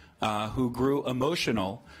who grew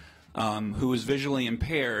emotional, who was visually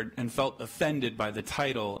impaired and felt offended by the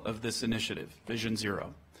title of this initiative, Vision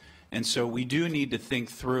Zero. And so we do need to think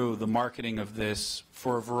through the marketing of this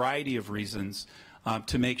for a variety of reasons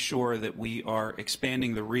to make sure that we are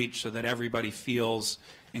expanding the reach so that everybody feels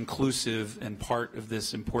inclusive and part of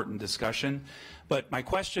this important discussion. But my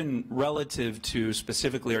question relative to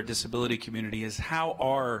specifically our disability community is, how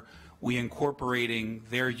are we incorporating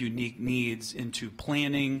their unique needs into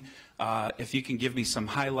planning? If you can give me some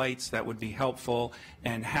highlights, that would be helpful.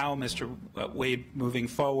 And how, Mr. Wade, moving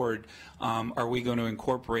forward, are we going to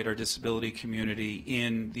incorporate our disability community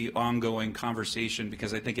in the ongoing conversation?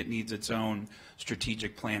 Because I think it needs its own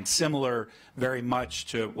strategic plan, similar very much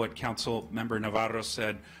to what Council Member Navarro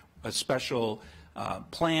said, a special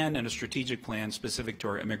plan and a strategic plan specific to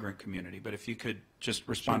our immigrant community. But if you could just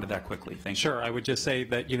respond to that quickly. Thank you. Sure. I would just say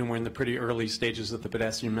that, we're in the pretty early stages of the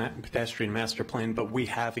pedestrian master plan, but we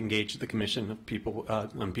have engaged the Commission of People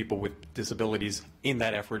on people with disabilities in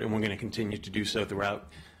that effort, and we're going to continue to do so throughout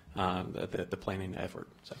the planning effort.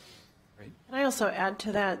 So. Can I also add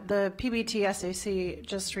to that, the PBT-SAC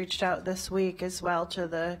just reached out this week as well to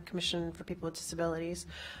the Commission for People with Disabilities,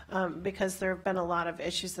 because there have been a lot of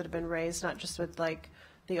issues that have been raised, not just with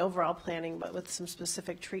the overall planning, but with some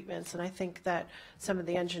specific treatments. And I think that some of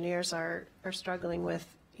the engineers are struggling with,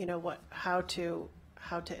 how to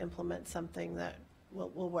implement something that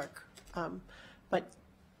will work. But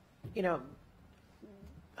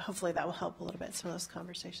hopefully that will help a little bit, some of those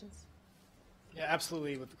conversations. Yeah,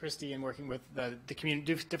 absolutely. With Christy and working with the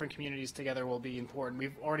community, different communities together will be important.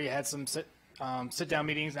 We've already had some sit-down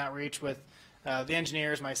meetings and outreach with the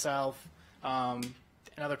engineers, myself, and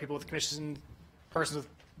other people with commission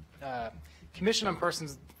on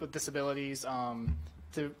persons with disabilities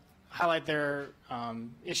to highlight their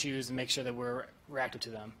issues and make sure that we're reactive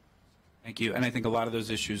to them. Thank you. And I think a lot of those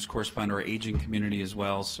issues correspond to our aging community as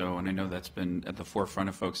well. So, and I know that's been at the forefront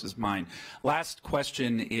of folks' mind. Last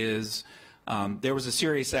question is, there was a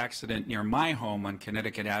serious accident near my home on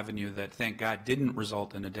Connecticut Avenue that, thank God, didn't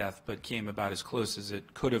result in a death, but came about as close as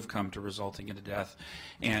it could have come to resulting in a death.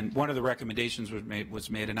 And one of the recommendations was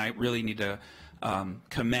made, and I really need to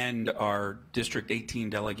commend our District 18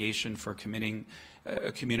 delegation for committing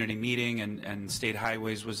a community meeting, and State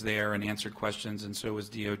Highways was there and answered questions, and so was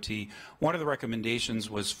DOT. One of the recommendations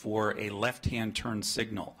was for a left-hand turn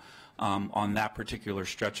signal on that particular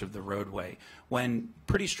stretch of the roadway. When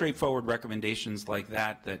pretty straightforward recommendations like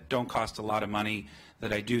that don't cost a lot of money,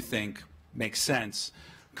 that I do think make sense,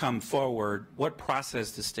 come forward, what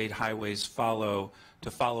process does State Highways follow to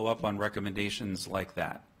follow up on recommendations like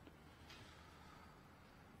that?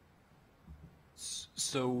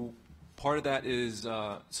 So part of that is,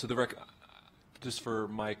 just for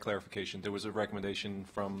my clarification, there was a recommendation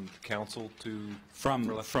from council to from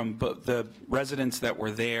the residents that were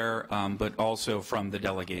there, but also from the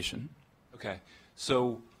delegation. Okay,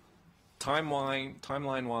 so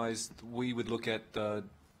timeline-wise, we would look at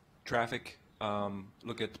traffic,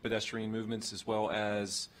 look at the pedestrian movements, as well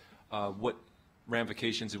as what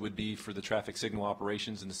ramifications it would be for the traffic signal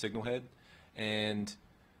operations in the signal head, and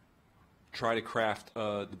try to craft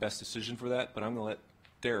the best decision for that. But I'm going to let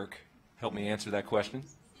Derek help me answer that question.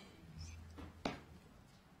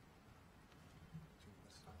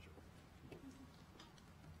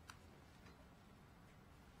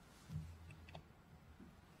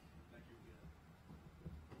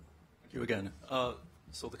 Thank you again.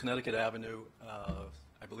 So the Connecticut Avenue,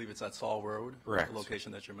 I believe it's at Saul Road. Correct. The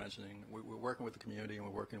location that you're mentioning. We're working with the community, and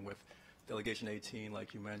we're working with Delegation 18,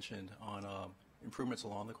 like you mentioned, on improvements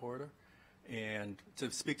along the corridor. And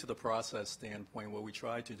to speak to the process standpoint, what we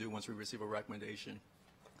try to do once we receive a recommendation,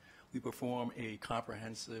 we perform a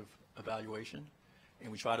comprehensive evaluation,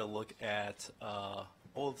 and we try to look at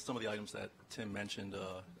some of the items that Tim mentioned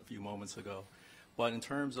a few moments ago. But in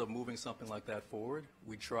terms of moving something like that forward,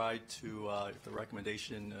 we try to, if the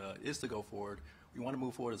recommendation is to go forward, we want to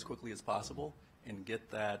move forward as quickly as possible and get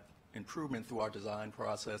that improvement through our design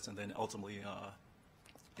process, and then ultimately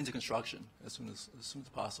into construction as soon as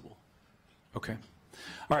possible. Okay.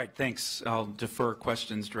 All right, thanks. I'll defer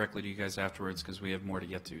questions directly to you guys afterwards because we have more to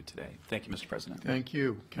get to today. Thank you, Mr. President. Thank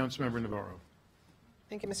you. Councilmember Navarro.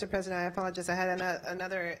 Thank you, Mr. President. I apologize. I had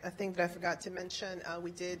another thing that I forgot to mention.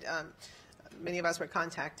 We did many of us were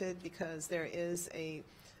contacted because there is a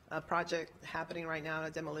project happening right now, a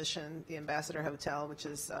demolition, the Ambassador Hotel, which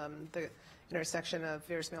is the intersection of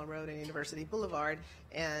Veers Mill Road and University Boulevard,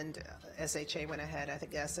 and SHA went ahead, I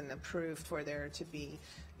think, yes, and approved for there to be,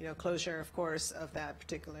 closure, of course, of that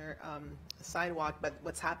particular sidewalk. But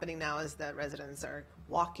what's happening now is that residents are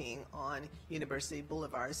walking on University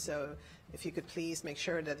Boulevard. So if you could please make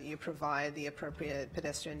sure that you provide the appropriate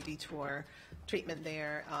pedestrian detour treatment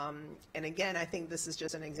there. And again, I think this is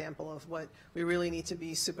just an example of what we really need to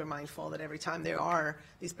be super mindful that every time there are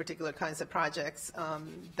these particular kinds of projects,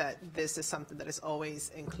 that this is something that is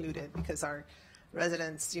always included, because our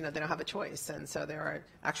residents, they don't have a choice. And so there are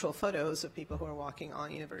actual photos of people who are walking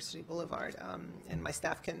on University Boulevard. And my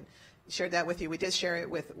staff can share that with you. We did share it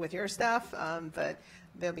with your staff, but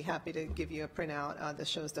they'll be happy to give you a printout that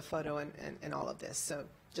shows the photo and all of this. So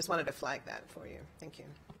just wanted to flag that for you. Thank you.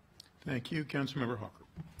 Thank you. Councilmember Hawker.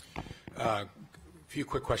 A few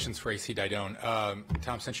quick questions for AC Didone.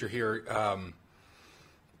 Tom, since you're here,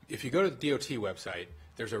 if you go to the DOT website,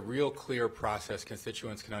 there's a real clear process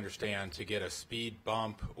constituents can understand to get a speed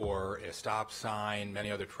bump or a stop sign,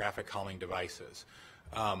 many other traffic calming devices.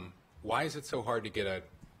 Why is it so hard to get a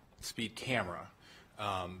speed camera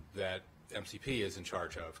that MCP is in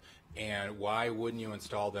charge of? And why wouldn't you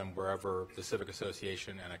install them wherever the Civic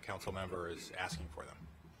Association and a council member is asking for them?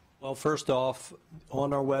 Well, first off,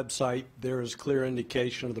 on our website, there is clear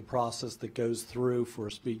indication of the process that goes through for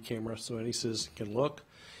a speed camera, so any citizen can look.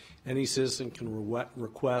 Any citizen can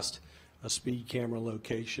request a speed camera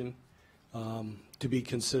location to be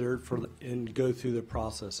considered and go through the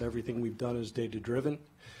process. Everything we've done is data-driven.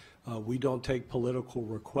 We don't take political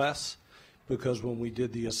requests, because when we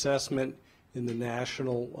did the assessment in the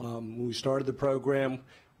national, when we started the program,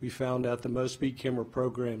 we found out that most speed camera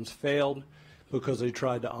programs failed because they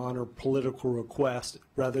tried to honor political requests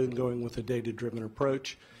rather than going with a data-driven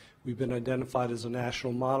approach. We've been identified as a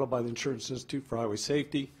national model by the Insurance Institute for Highway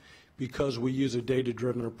Safety because we use a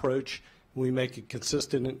data-driven approach. We make it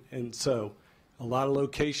consistent, and so a lot of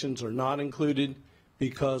locations are not included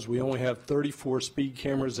because we only have 34 speed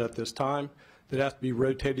cameras at this time that have to be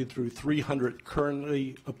rotated through 300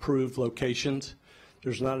 currently approved locations.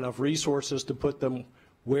 There's not enough resources to put them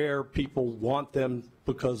where people want them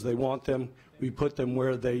because they want them. We put them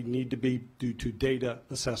where they need to be due to data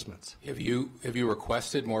assessments. Have you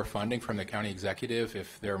requested more funding from the county executive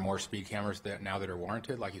if there are more speed cameras now that are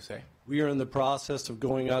warranted, like you say? We are in the process of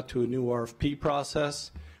going out to a new RFP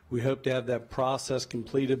process. We hope to have that process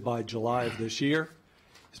completed by July of this year.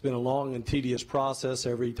 It's been a long and tedious process.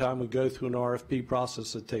 Every time we go through an RFP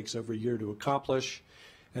process, it takes over a year to accomplish.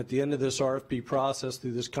 At the end of this RFP process,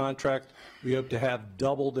 through this contract, we hope to have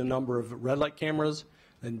double the number of red light cameras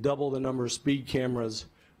and double the number of speed cameras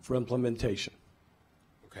for implementation.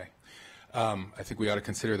 Okay. I think we ought to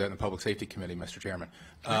consider that in the Public Safety Committee, Mr. Chairman.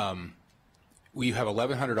 We have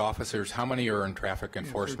 1,100 officers. How many are in traffic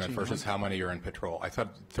enforcement versus how many are in patrol? I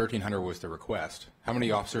thought 1,300 was the request. How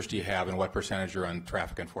many officers do you have, and what percentage are on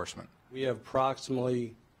traffic enforcement? We have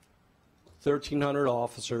approximately 1,300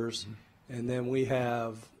 officers, and then we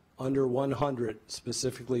have under 100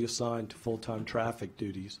 specifically assigned to full-time traffic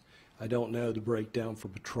duties. I don't know the breakdown for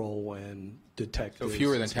patrol and detectives. So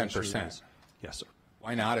fewer than 10%? Yes, sir.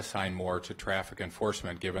 Why not assign more to traffic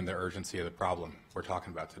enforcement given the urgency of the problem we're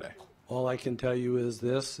talking about today? All I can tell you is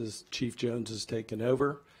this, is Chief Jones has taken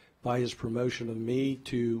over by his promotion of me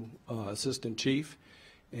to Assistant Chief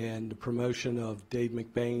and the promotion of Dave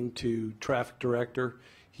McBain to Traffic Director.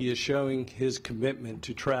 He is showing his commitment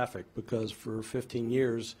to traffic because for 15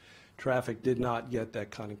 years, traffic did not get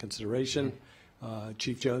that kind of consideration.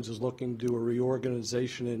 Chief Jones is looking to do a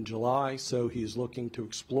reorganization in July, so he is looking to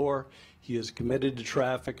explore. He is committed to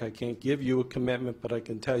traffic. I can't give you a commitment, but I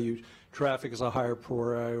can tell you traffic is a higher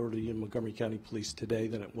priority in Montgomery County Police today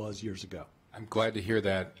than it was years ago. I'm glad to hear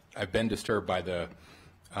that. I've been disturbed by the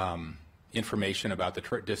information about the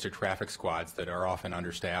district traffic squads that are often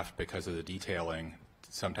understaffed because of the detailing,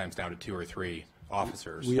 sometimes down to 2 or 3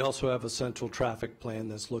 officers. We also have a central traffic plan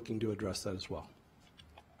that's looking to address that as well.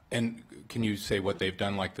 And can you say what they've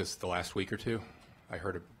done like this the last week or two? I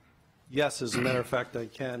heard it. Yes, as a matter of fact, I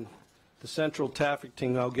can. The central traffic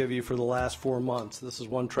team I'll give you for the last 4 months, this is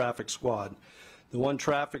one traffic squad. The one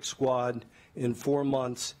traffic squad in 4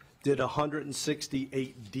 months did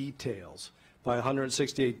 168 details. By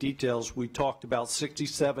 168 details, we talked about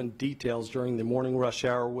 67 details during the morning rush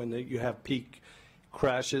hour when you have peak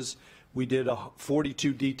crashes. We did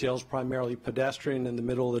 42 details, primarily pedestrian, in the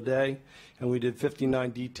middle of the day, and we did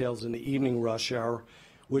 59 details in the evening rush hour,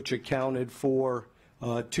 which accounted for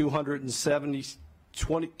 270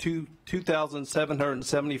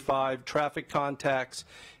 2,775 traffic contacts,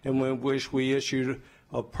 and in which we issued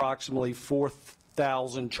approximately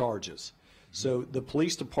 4,000 charges. So the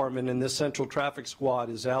police department and this central traffic squad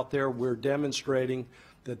is out there. We're demonstrating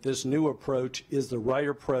that this new approach is the right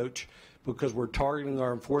approach because we're targeting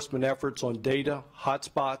our enforcement efforts on data,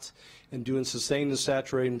 hotspots, and doing sustained and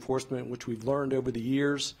saturated enforcement, which we've learned over the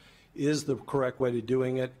years is the correct way to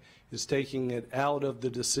doing it, is taking it out of the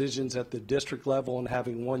decisions at the district level and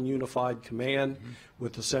having one unified command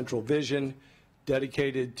with a central vision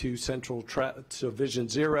dedicated to Vision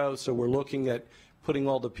Zero. So we're looking at putting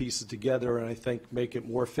all the pieces together and I think make it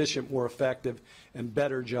more efficient, more effective, and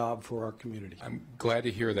better job for our community. I'm glad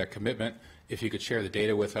to hear that commitment. If you could share the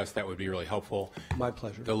data with us, that would be really helpful. My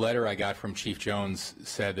pleasure. The letter I got from Chief Jones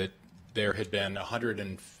said that there had been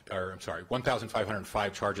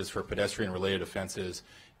 1,505 charges for pedestrian-related offenses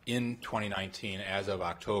in 2019 as of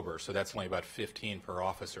October. So that's only about 15 per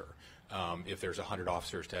officer if there's 100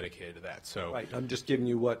 officers dedicated to that. So right. I'm just giving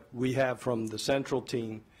you what we have from the central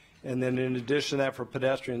team. And then in addition to that, for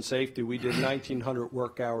pedestrian safety, we did 1,900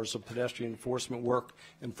 work hours of pedestrian enforcement work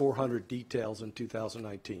and 400 details in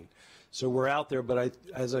 2019. So we're out there, but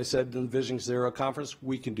as I said in the Vision Zero conference,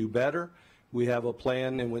 we can do better. We have a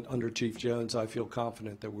plan, and under Chief Jones, I feel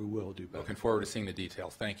confident that we will do better. Looking forward to seeing the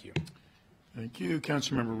details. Thank you. Thank you.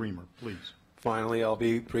 Councilmember Reamer, please. Finally, I'll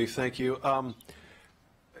be brief. Thank you.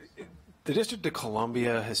 The District of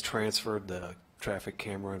Columbia has transferred the traffic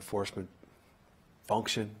camera enforcement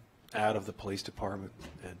function out of the police department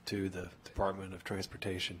and to the Department of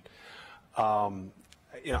Transportation.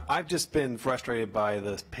 I've just been frustrated by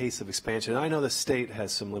the pace of expansion. I know the state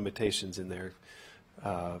has some limitations in their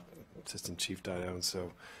Assistant Chief Dione,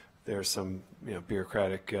 so there's some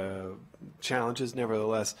bureaucratic challenges.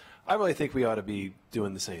 Nevertheless, I really think we ought to be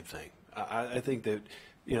doing the same thing. I think that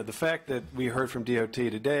the fact that we heard from DOT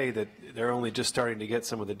today that they're only just starting to get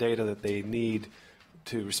some of the data that they need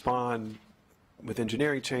to respond with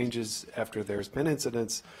engineering changes after there's been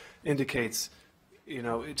incidents indicates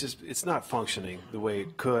it's not functioning the way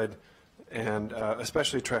it could, and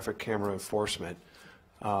especially traffic camera enforcement.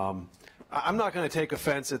 I'm not going to take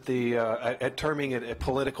offense at at terming it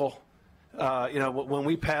political. When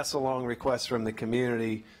we pass along requests from the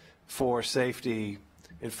community for safety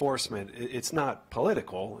enforcement, it's not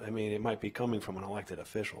political. I mean, it might be coming from an elected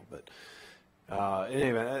official, but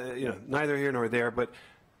anyway, neither here nor there. But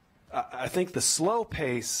I think the slow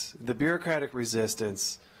pace, the bureaucratic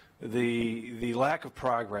resistance, the lack of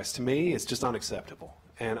progress, to me, is just unacceptable.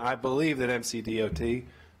 And I believe that MCDOT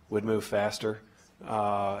would move faster.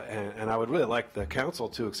 And I would really like the council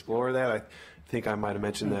to explore that. I think I might have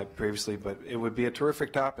mentioned that previously, but it would be a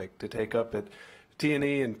terrific topic to take up at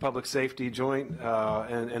T&E and Public Safety Joint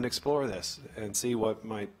and explore this and see what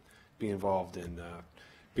might be involved in.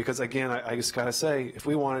 Because again, I just got to say, if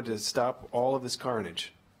we wanted to stop all of this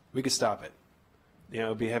carnage, we could stop it. It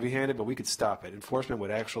would be heavy-handed, but we could stop it. Enforcement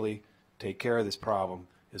would actually take care of this problem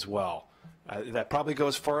as well. That probably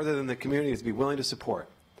goes farther than the community is be willing to support.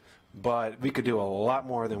 But we could do a lot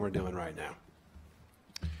more than we're doing right now.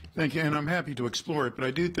 Thank you, and I'm happy to explore it, but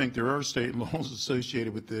I do think there are state laws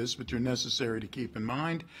associated with this, which are necessary to keep in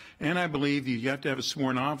mind. And I believe you have to have a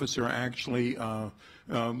sworn officer actually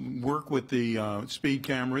work with the speed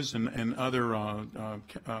cameras and other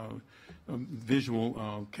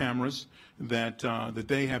visual cameras that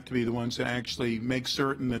they have to be the ones to actually make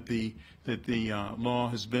certain that the law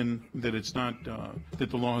has been that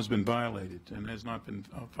the law has been violated and has not been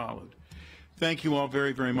followed. Thank you all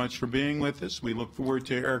very, very much for being with us. We look forward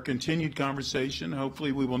to our continued conversation.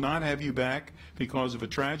 Hopefully we will not have you back because of a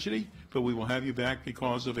tragedy, but we will have you back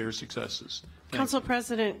because of our successes. Council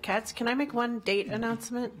President Katz, can I make one date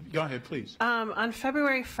announcement? Go ahead, please. On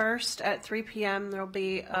February 1st at 3 p.m., there will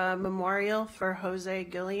be a memorial for Jose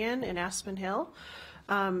Gillian in Aspen Hill.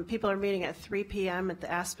 People are meeting at 3 p.m. at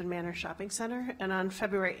the Aspen Manor Shopping Center. And on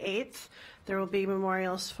February 8th, there will be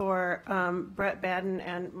memorials for Brett Baden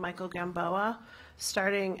and Michael Gamboa,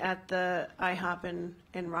 starting at the IHOP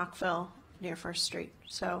in Rockville near First Street.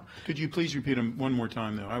 So, could you please repeat them one more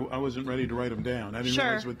time, though? I wasn't ready to write them down. I didn't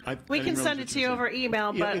sure. realize We can send it to you over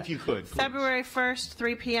email, yeah, but if you could, please. February 1st,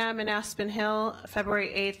 3 p.m. in Aspen Hill, February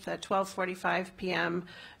 8th at 12:45 p.m.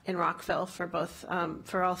 in Rockville for both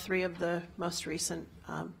for all three of the most recent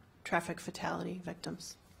traffic fatality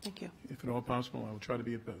victims. Thank you. If at all possible, I will try to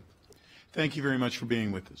be at both. Thank you very much for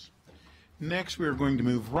being with us. Next, we are going to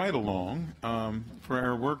move right along for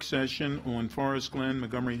our work session on Forest Glen,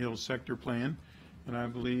 Montgomery Hills Sector Plan. And I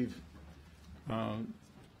believe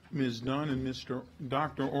Ms. Dunn and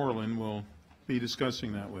Dr. Orlin will be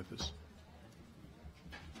discussing that with us.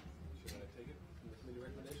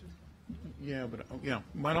 Yeah, but, yeah,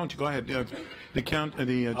 why don't you go ahead? The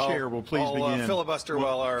chair will please I'll, begin. filibuster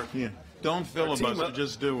while our... Yeah, don't filibuster,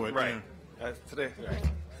 just do it. Right. Yeah. Today,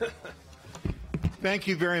 right. Thank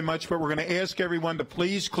you very much, but we're going to ask everyone to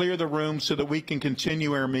please clear the room so that we can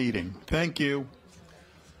continue our meeting. Thank you.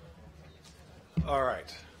 All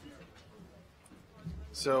right.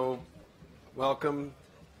 So, welcome,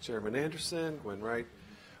 Chairman Anderson, Gwen Wright.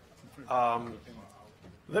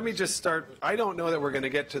 Let me just start. I don't know that we're going to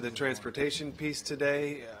get to the transportation piece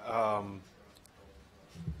today. So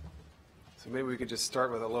maybe we could just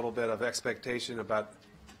start with a little bit of expectation about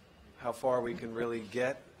how far we can really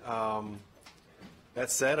get. That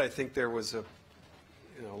said, I think there was a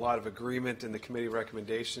lot of agreement in the committee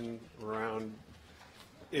recommendation around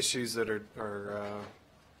issues that are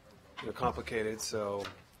complicated. So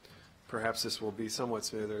perhaps this will be somewhat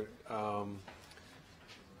smoother.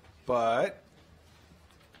 But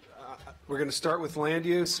we're going to start with land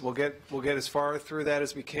use. We'll get as far through that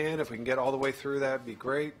as we can. If we can get all the way through that, it'd be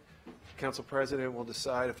great. Council President will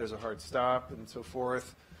decide if there's a hard stop and so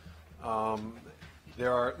forth.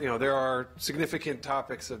 There are significant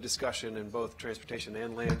topics of discussion in both transportation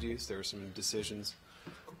and land use. There are some decisions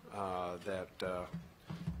that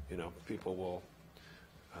people will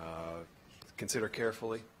consider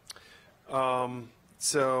carefully.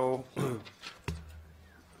 So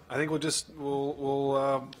I think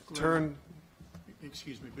we'll turn.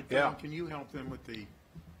 Excuse me, but yeah. Glenn, can you help them with the?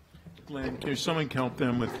 Glenn, can someone help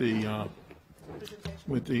them with the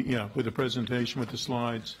presentation with the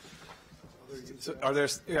slides? So are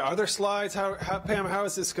there slides? How Pam? How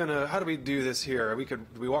is this gonna? How do we do this here? Do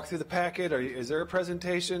we walk through the packet? Is there a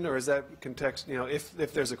presentation, or is that context?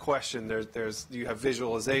 If there's a question, you have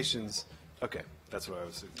visualizations. Okay, that's what I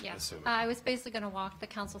was assuming. I was basically going to walk the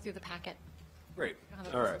council through the packet. Great.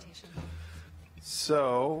 All right.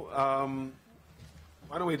 So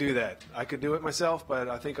why don't we do that? I could do it myself, but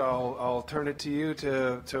I think I'll turn it to you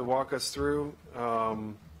to walk us through.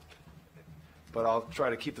 But I'll try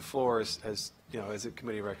to keep the floor as a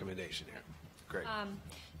committee recommendation here. Great.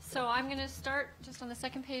 So I'm going to start just on the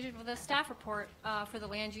second page with a staff report for the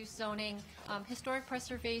land use zoning, historic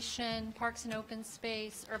preservation, parks and open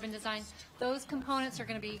space, urban design. Those components are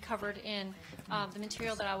going to be covered in the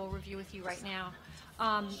material that I will review with you right now.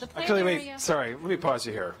 The plan Actually, area, sorry, let me pause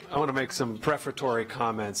you here. I want to make some prefatory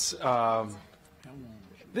comments.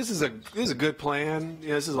 This is a good plan.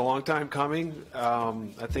 This is a long time coming.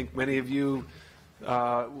 I think many of you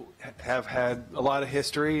have had a lot of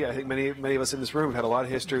history. I think many of us in this room have had a lot of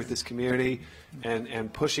history with this community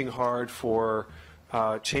and pushing hard for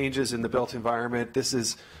changes in the built environment. This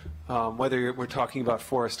is whether we're talking about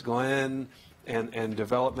Forest Glen and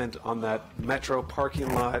development on that metro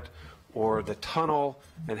parking lot, or the tunnel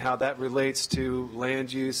and how that relates to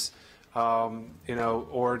land use,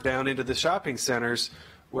 or down into the shopping centers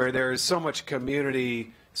where there is so much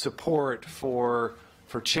community support for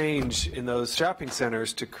change in those shopping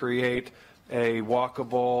centers to create a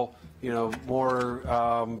walkable,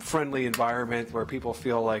 more friendly environment where people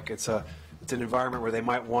feel like it's an environment where they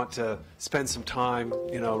might want to spend some time,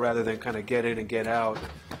 rather than kind of get in and get out.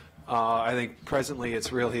 I think presently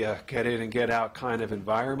it's really a get in and get out kind of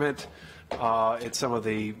environment. It's some of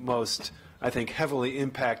the most, I think, heavily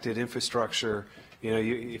impacted infrastructure.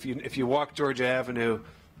 If you walk Georgia Avenue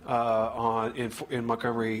in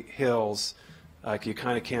Montgomery Hills, you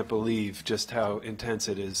kind of can't believe just how intense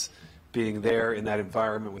it is being there in that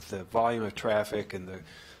environment with the volume of traffic and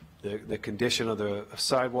the condition of the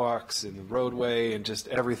sidewalks and the roadway and just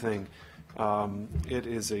everything. It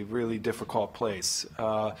is a really difficult place.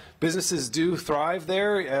 Businesses do thrive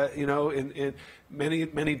there, in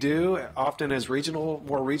many do, often as more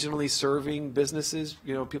regionally serving businesses.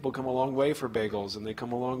 People come a long way for bagels, and they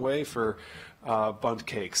come a long way for bundt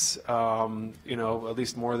cakes, at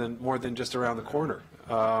least more than just around the corner.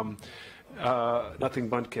 Nothing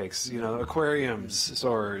bundt cakes, aquariums,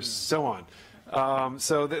 stores, so on.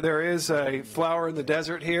 So there is a flower in the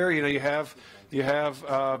desert here. You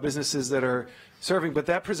have businesses that are serving, but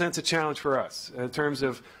that presents a challenge for us in terms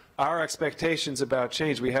of our expectations about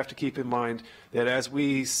change. We have to keep in mind that as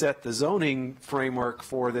we set the zoning framework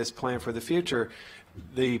for this plan for the future,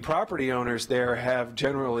 the property owners there have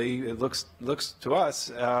generally, it looks to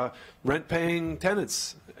us, rent-paying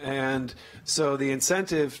tenants. And so the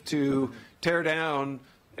incentive to tear down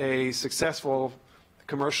a successful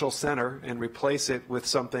commercial center and replace it with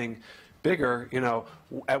something bigger,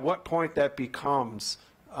 at what point that becomes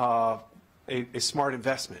a smart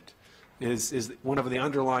investment is one of the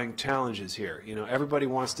underlying challenges here. Everybody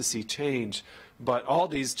wants to see change, but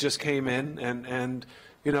Aldi's just came in and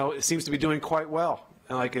it seems to be doing quite well.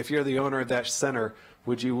 And like if you're the owner of that center,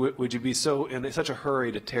 would you be so in such a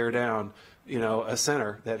hurry to tear down, a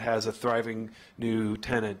center that has a thriving new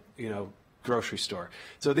tenant, grocery store?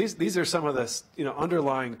 So these are some of the,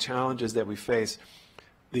 underlying challenges that we face.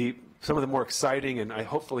 Some of the more exciting and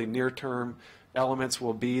hopefully near-term elements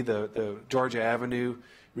will be the Georgia Avenue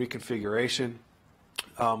reconfiguration.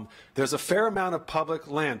 There's a fair amount of public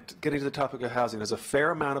land, getting to the topic of housing, there's a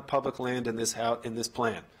fair amount of public land in this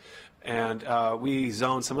plan. And we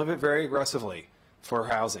zoned some of it very aggressively for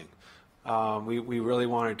housing. We really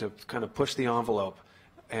wanted to kind of push the envelope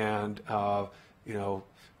and,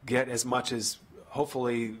 get as much as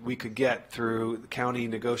hopefully we could get through county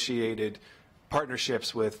negotiated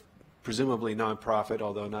partnerships with presumably nonprofit,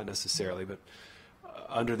 although not necessarily, but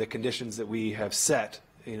under the conditions that we have set,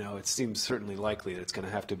 it seems certainly likely that it's going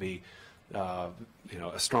to have to be, a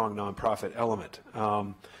strong nonprofit element.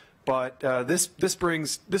 But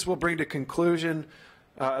this will bring to conclusion,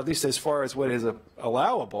 at least as far as what is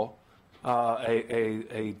allowable,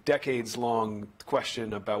 a decades-long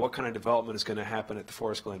question about what kind of development is going to happen at the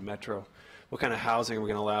Forest Glen Metro, what kind of housing are we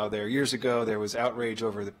going to allow there. Years ago, there was outrage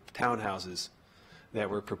over the townhouses that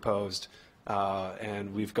were proposed,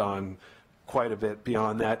 and we've gone quite a bit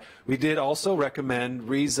beyond that. We did also recommend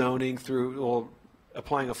rezoning through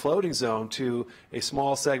applying a floating zone to a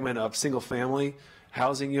small segment of single-family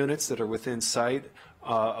housing units that are within sight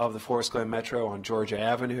of the Forest Glen Metro on Georgia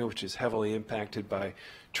Avenue, which is heavily impacted by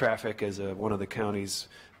traffic as one of the county's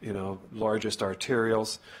largest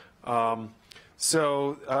arterials.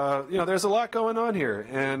 So there's a lot going on here,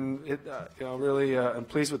 and really I'm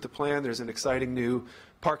pleased with the plan. There's an exciting new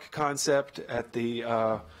park concept at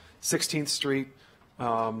the 16th Street,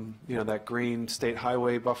 that green state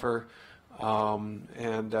highway buffer,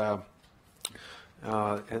 and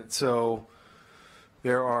so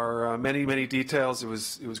there are many details. It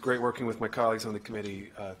was great working with my colleagues on the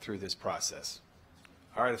committee through this process.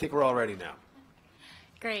 All right, I think we're all ready now.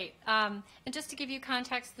 Great. And just to give you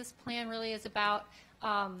context, this plan really is about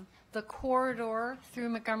the corridor through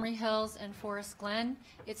Montgomery Hills and Forest Glen.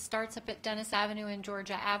 It starts up at Dennis Avenue and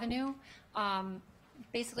Georgia Avenue,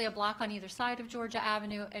 basically a block on either side of Georgia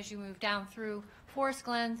Avenue as you move down through Forest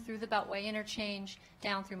Glen, through the Beltway interchange,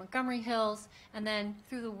 down through Montgomery Hills, and then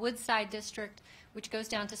through the Woodside District, which goes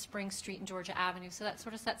down to Spring Street and Georgia Avenue. So that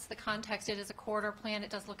sort of sets the context. It is a corridor plan. It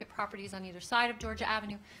does look at properties on either side of Georgia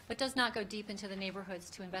Avenue, but does not go deep into the neighborhoods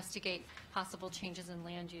to investigate possible changes in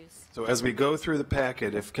land use. So as we go through the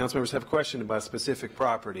packet, if council members have a question about a specific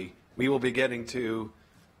property, we will be getting to,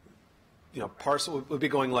 parcel, we'll be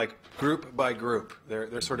going like group by group.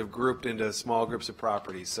 They're sort of grouped into small groups of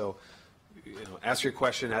properties. So, ask your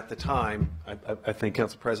question at the time. I think,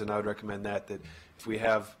 Council President, I would recommend that if we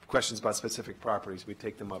have questions about specific properties, we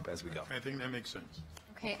take them up as we go. I think that makes sense.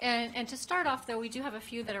 Okay, and to start off, though, we do have a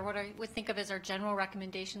few that are what I would think of as our general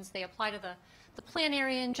recommendations. They apply to the plan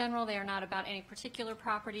area in general. They are not about any particular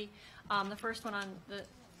property. The first one on the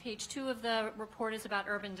page 2 of the report is about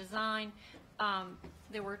urban design.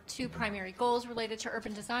 There were 2 primary goals related to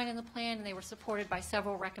urban design in the plan, and they were supported by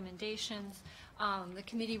several recommendations. The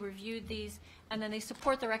committee reviewed these, and then they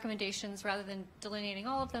support the recommendations rather than delineating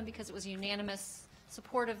all of them because it was unanimous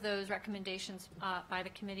support of those recommendations by the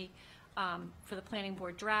committee for the planning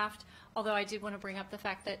board draft. Although I did want to bring up the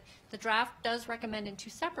fact that the draft does recommend in 2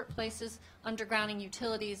 separate places undergrounding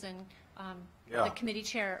utilities, and the committee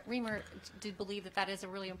chair Reamer did believe that is a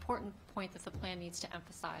really important point that the plan needs to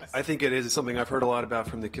emphasize. I think it is. It's something I've heard a lot about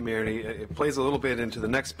from the community. It plays a little bit into the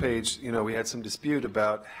next page. We had some dispute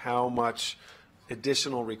about how much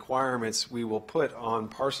additional requirements we will put on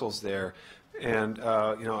parcels there. And,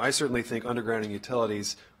 I certainly think undergrounding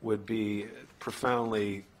utilities would be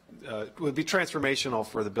profoundly, would be transformational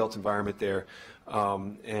for the built environment there.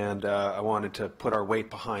 I wanted to put our weight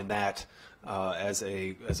behind that as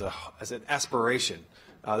an aspiration.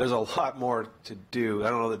 There's a lot more to do. I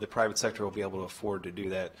don't know that the private sector will be able to afford to do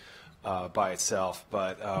that by itself,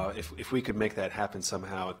 but if we could make that happen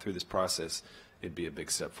somehow through this process, it'd be a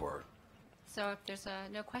big step forward. So if there's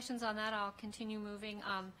no questions on that, I'll continue moving.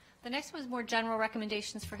 The next one is more general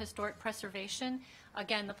recommendations for historic preservation.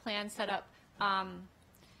 Again, the plan set up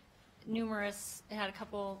it had a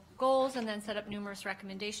couple goals and then set up numerous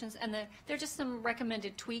recommendations. And there are just some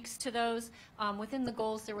recommended tweaks to those. Within the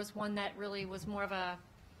goals, there was one that really was more of an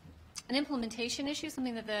implementation issue,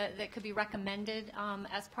 something that could be recommended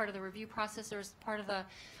as part of the review process or as part of the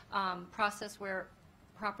process where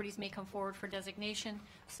properties may come forward for designation.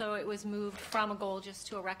 So it was moved from a goal just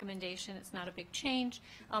to a recommendation. It's not a big change.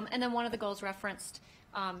 And then one of the goals referenced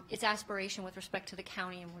its aspiration with respect to the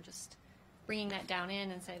county, and we're just bringing that down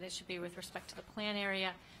in and say this should be with respect to the plan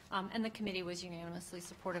area. And the committee was unanimously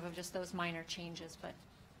supportive of just those minor changes, but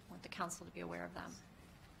I want the council to be aware of them.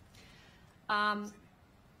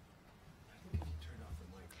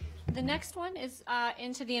 The next one is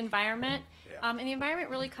into the environment. And the environment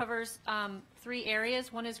really covers 3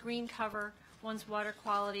 areas. One is green cover, one's water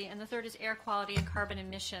quality, and the third is air quality and carbon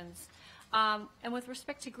emissions. And with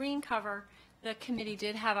respect to green cover, the committee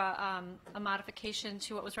did have a modification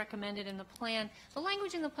to what was recommended in the plan. The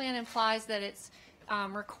language in the plan implies that it's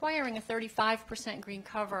requiring a 35% green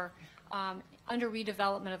cover under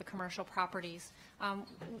redevelopment of the commercial properties,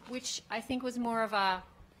 which I think was more of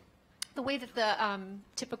the way that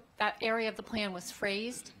that area of the plan was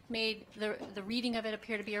phrased made the reading of it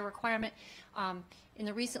appear to be a requirement. In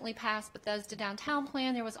the recently passed Bethesda Downtown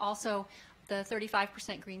Plan, there was also the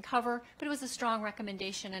 35% green cover, but it was a strong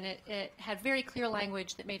recommendation, and it had very clear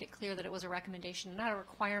language that made it clear that it was a recommendation, not a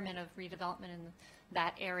requirement of redevelopment in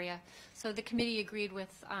that area. So the committee agreed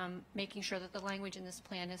with making sure that the language in this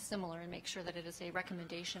plan is similar and make sure that it is a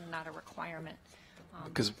recommendation, not a requirement.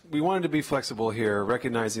 Because we wanted to be flexible here,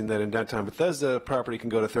 recognizing that in downtown Bethesda, property can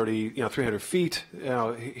go to 300 feet.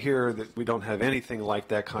 Here, that we don't have anything like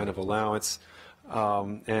that kind of allowance.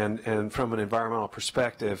 And from an environmental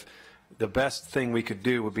perspective, the best thing we could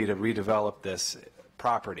do would be to redevelop this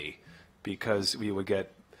property, because we would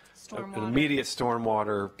get an immediate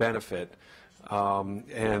stormwater benefit.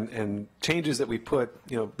 And changes that we put,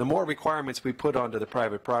 the more requirements we put onto the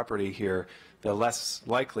private property here, the less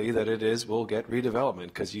likely that it is we'll get redevelopment,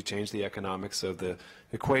 because you change the economics of the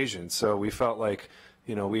equation. So we felt like,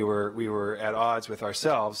 we were at odds with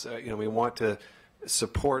ourselves. We want to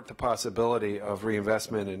support the possibility of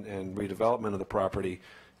reinvestment and redevelopment of the property,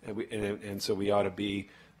 and so we ought to be.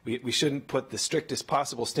 We shouldn't put the strictest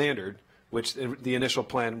possible standard, which the initial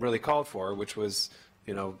plan really called for, which was,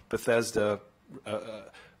 Bethesda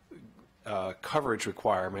coverage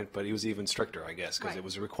requirement, but it was even stricter, I guess, because it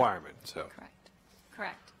was a requirement. So.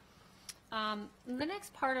 Correct. The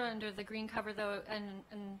next part under the green cover, though,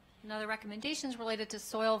 and another recommendation is related to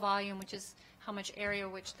soil volume, which is how much area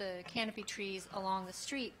which the canopy trees along the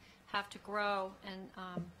street have to grow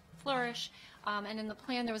and flourish. And in the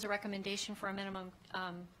plan, there was a recommendation for a minimum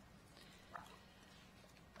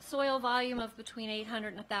soil volume of between 800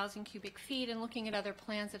 and 1,000 cubic feet. And looking at other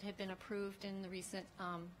plans that had been approved in the recent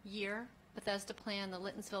year, Bethesda plan, the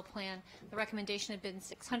Littonsville plan, the recommendation had been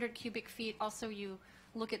 600 cubic feet. Also, you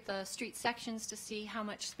look at the street sections to see how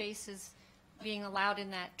much space is being allowed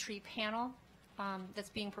in that tree panel that's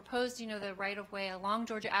being proposed. The right-of-way along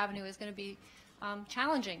Georgia Avenue is going to be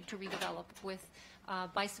challenging to redevelop with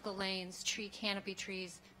bicycle lanes, tree canopy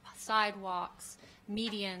trees, sidewalks,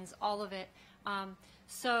 medians, all of it.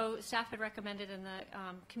 So staff had recommended, and the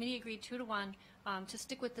committee agreed 2-to-1 to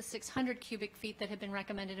stick with the 600 cubic feet that had been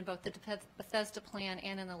recommended in both the Bethesda plan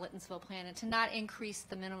and in the Littonsville plan, and to not increase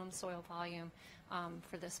the minimum soil volume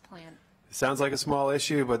for this plan. It sounds like a small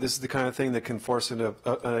issue, but this is the kind of thing that can force an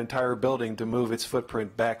entire building to move its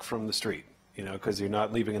footprint back from the street, because you're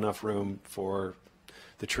not leaving enough room for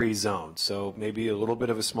the tree zone. So maybe a little bit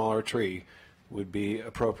of a smaller tree would be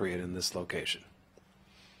appropriate in this location.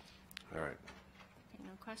 All right. Okay,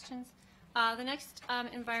 no questions. The next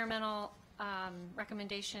environmental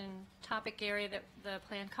recommendation topic area that the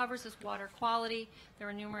plan covers is water quality. There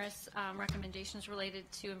are numerous recommendations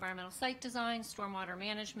related to environmental site design, stormwater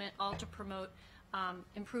management, all to promote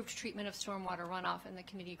improved treatment of stormwater runoff, and the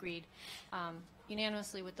committee agreed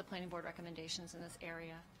unanimously with the planning board recommendations in this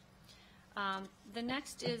area. The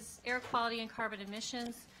next is air quality and carbon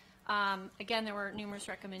emissions. Again, there were numerous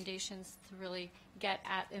recommendations to really get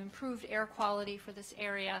at improved air quality for this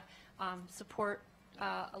area, support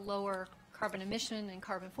a lower carbon emission and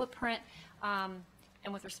carbon footprint,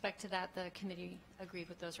 and with respect to that, the committee agreed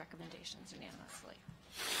with those recommendations unanimously.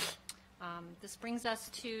 This brings us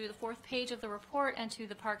to the 4th page of the report and to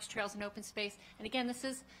the parks, trails, and open space. And again, this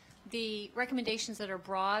is the recommendations that are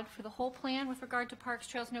broad for the whole plan with regard to parks,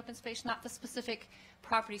 trails, and open space, not the specific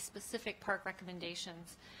property-specific park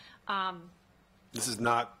recommendations. This is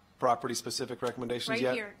not property-specific recommendations yet?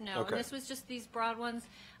 Right here, no. Okay. And this was just these broad ones.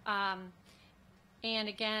 And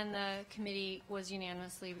again, the committee was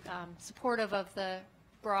unanimously supportive of the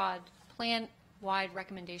broad plan-wide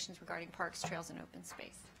recommendations regarding parks, trails, and open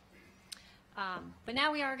space. But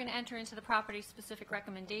now we are going to enter into the property-specific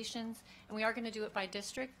recommendations, and we are going to do it by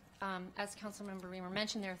district. As Councilmember Reamer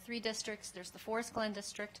mentioned, there are 3 districts. There's the Forest Glen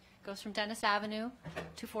District, goes from Dennis Avenue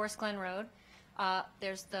to Forest Glen Road.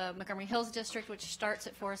 There's the Montgomery Hills District, which starts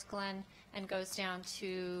at Forest Glen and goes down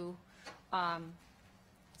to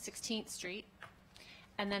 16th Street.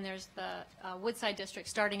 And then there's the Woodside District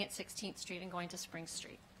starting at 16th Street and going to Spring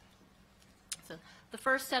Street. So The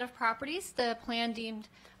first set of properties, the plan deemed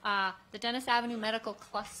the Dennis Avenue Medical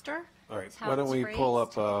Cluster. All right, is how why don't it's we pull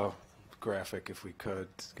phrased. up a graphic if we could?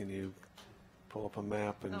 Can you pull up a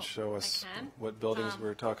map and Oh, show I us can. what buildings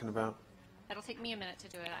we're talking about? That'll take me a minute to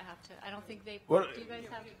do it. I don't think they, What- do you guys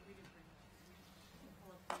have?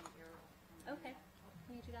 Okay,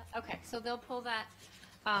 can you do that? Okay, so they'll pull that,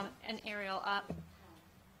 an aerial up.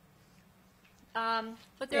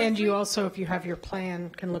 But there are And you three- also, if you have your plan,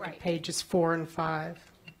 can look Right. at pages 4 and 5.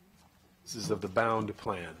 This is of the bound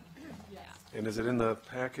plan. Yeah. And is it in the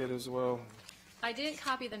packet as well? I didn't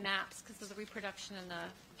copy the maps because of the reproduction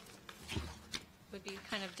and would be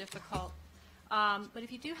kind of difficult. But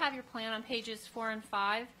if you do have your plan on pages 4 and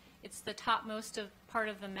 5, it's the topmost of part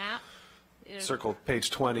of the map. Circle page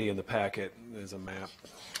 20 in the packet. There's a map.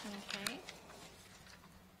 Okay.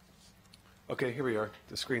 Okay, here we are.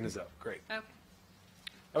 The screen is up. Great. Okay.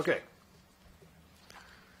 Okay.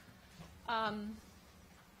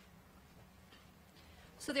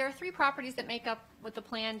 So there are three properties that make up what the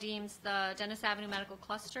plan deems the Dennis Avenue Medical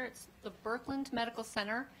Cluster. It's the Berkland Medical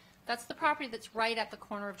Center. That's the property that's right at the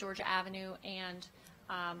corner of Georgia Avenue and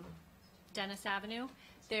Dennis Avenue.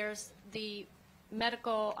 There's the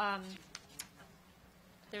medical,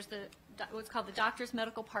 there's what's called the Doctors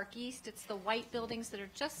Medical Park East. It's the white buildings that are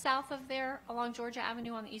just south of there along Georgia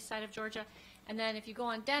Avenue on the east side of Georgia. And then if you go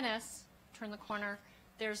on Dennis, turn the corner,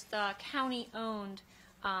 there's the county-owned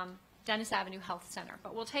Dennis Avenue Health Center.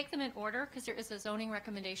 But we'll take them in order because there is a zoning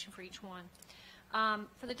recommendation for each one.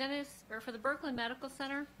 For the Berkland Medical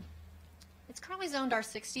Center, it's currently zoned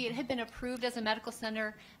R60. It had been approved as a medical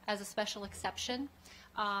center as a special exception.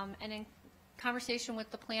 And in conversation with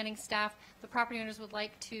the planning staff, the property owners would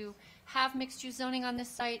like to have mixed-use zoning on this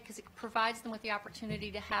site because it provides them with the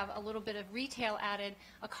opportunity to have a little bit of retail added,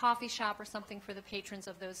 a coffee shop or something for the patrons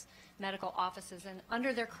of those medical offices. And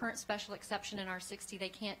under their current special exception in R60, they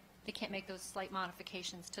can't make those slight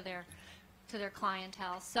modifications to their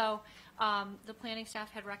clientele. So the planning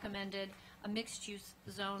staff had recommended a mixed-use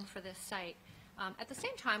zone for this site. At the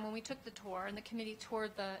same time, when we took the tour and the committee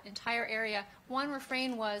toured the entire area, one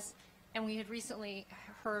refrain was, and we had recently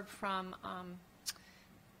heard from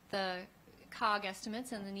the COG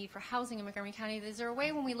estimates and the need for housing in Montgomery County, is there a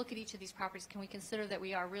way when we look at each of these properties, can we consider that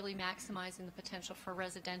we are really maximizing the potential for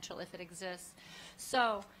residential if it exists?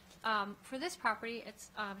 So for this property, it's,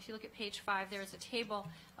 if you look at page 5, there's a table,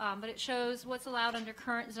 but it shows what's allowed under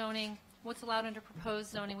current zoning, what's allowed under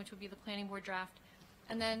proposed zoning, which would be the planning board draft,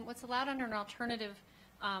 and then what's allowed under an alternative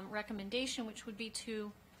recommendation, which would be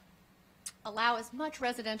to allow as much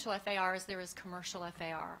residential FAR as there is commercial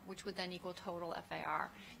FAR, which would then equal total FAR.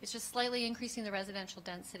 It's just slightly increasing the residential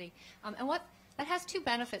density. And what that has two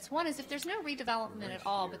benefits. One is if there's no redevelopment at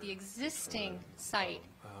all, but the existing site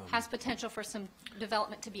has potential for some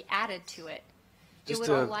development to be added to it, it would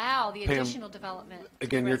allow the Pam, additional development.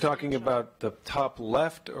 Again, you're talking about the top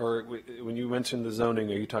left, or when you mentioned the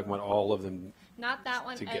zoning, are you talking about all of them? Not that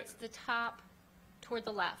one, to get- it's the top toward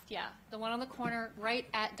the left, yeah. The one on the corner, right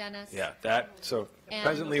at Dennis. Yeah, that, so And-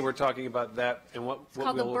 presently we're talking about that, and what It's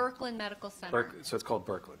called the will- Berkland Medical Center. So it's called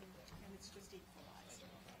Berkland.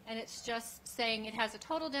 And it's just saying it has a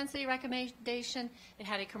total density recommendation, it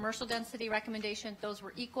had a commercial density recommendation, those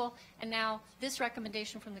were equal, and now this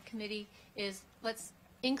recommendation from the committee is let's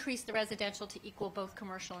increase the residential to equal both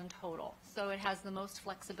commercial and total. So it has the most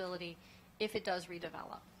flexibility if it does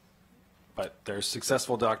redevelop. But there's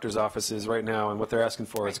successful doctor's offices right now, and what they're asking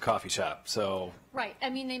for is a coffee shop, so. Right, I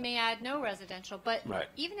mean, they may add no residential, but Right.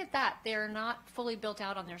 even at that, they're not fully built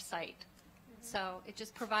out on their site. So it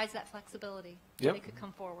just provides that flexibility. Yep. They could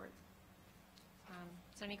come forward.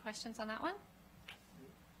 Is there any questions on that one?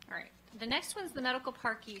 All right. The next one's the Medical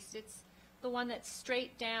Park East. It's the one that's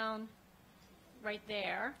straight down right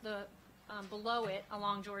there, below it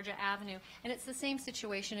along Georgia Avenue. And it's the same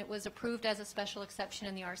situation. It was approved as a special exception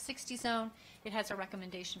in the R60 zone. It has a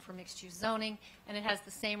recommendation for mixed-use zoning, and it has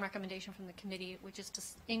the same recommendation from the committee, which is to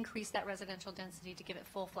increase that residential density to give it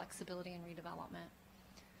full flexibility in redevelopment.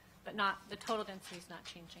 But the total density is not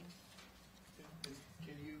changing.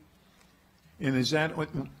 And is that what,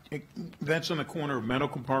 that's on the corner of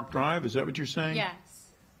Medical Park Drive, is that what you're saying? Yes,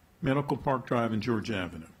 Medical Park Drive and Georgia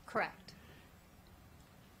Avenue. correct.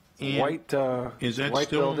 And White, is that white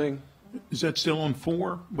still- building. Is that still on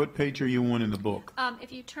 4? What page are you on in the book?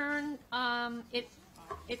 If you turn,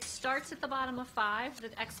 it starts at the bottom of 5,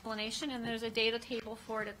 the explanation, and there's a data table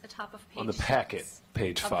for it at the top of page 6. On the packet,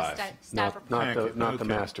 page of the 5, staff not report. the Okay.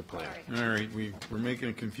 master plan. All right, we're making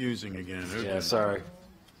it confusing again. Okay. Yeah, sorry.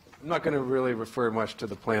 I'm not going to really refer much to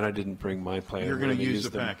the plan. I didn't bring my plan. You're We're going to gonna use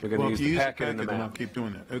the packet. We're going Well, to if use you the packet and the then I'll map. keep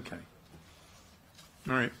doing that. Okay.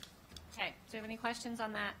 All right. Okay, Do you have any questions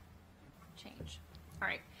on that change? All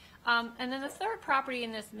right. And then the third property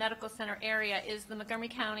in this medical center area is the Montgomery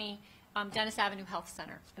County Dennis Avenue Health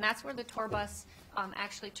Center. And that's where the tour bus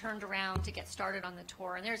actually turned around to get started on the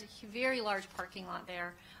tour. And there's a very large parking lot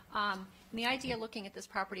there. And the idea looking at this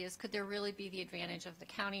property is, could there really be the advantage of the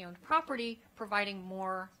county-owned property providing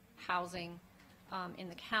more housing in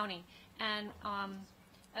the county? And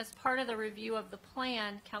as part of the review of the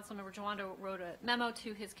plan, Councilmember Jawando wrote a memo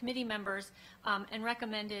to his committee members and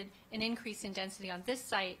recommended an increase in density on this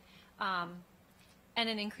site and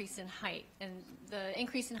an increase in height. And the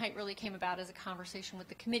increase in height really came about as a conversation with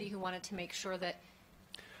the committee, who wanted to make sure that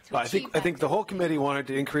I think the whole committee wanted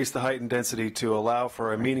to increase the height and density to allow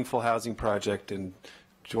for a meaningful housing project, and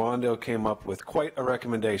Jawando came up with quite a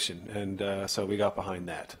recommendation, and so we got behind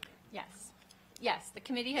that. Yes, the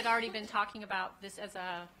committee had already been talking about this as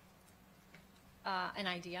an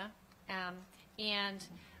idea, and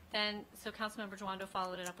then so Councilmember Jawando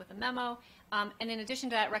followed it up with a memo, and in addition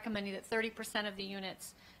to that, recommending that 30% of the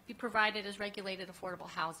units be provided as regulated affordable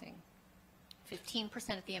housing, 15%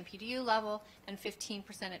 at the MPDU level, and 15%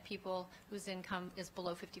 at people whose income is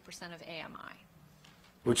below 50% of AMI.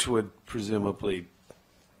 Which would presumably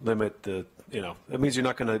limit the, that means you're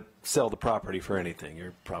not going to sell the property for anything.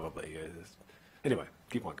 You're probably, anyway,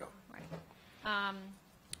 keep on going. Right.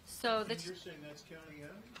 So You're saying that's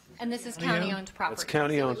county-owned? and this is county-owned property. That's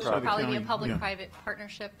county-owned So it property. would probably be a County, public-private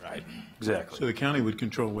partnership. Right. Exactly. So the county would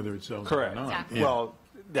control whether it sells Correct. or not. Exactly. Yeah. Well,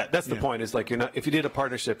 that's the point, is like you're not, if you did a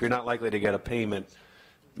partnership, you're not likely to get a payment,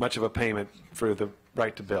 much of a payment for the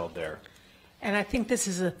right to build there. And I think this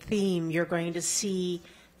is a theme you're going to see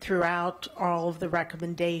throughout all of the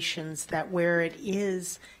recommendations, that where it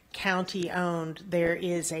is county-owned, there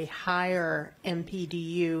is a higher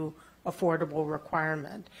MPDU affordable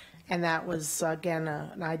requirement. And that was, again,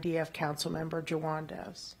 an idea of Councilmember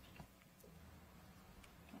Jawando's.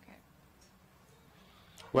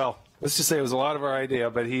 Well, let's just say it was a lot of our idea,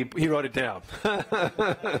 but he wrote it down.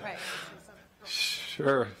 Right.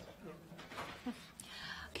 Sure.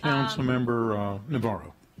 Councilmember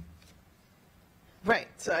Navarro. Right.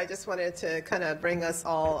 So I just wanted to kind of bring us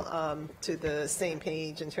all to the same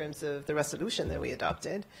page in terms of the resolution that we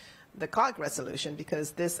adopted, the COG resolution,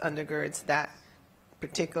 because this undergirds that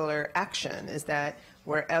particular action, is that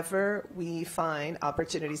wherever we find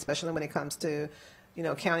opportunities, especially when it comes to,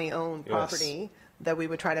 county-owned Yes. property, that we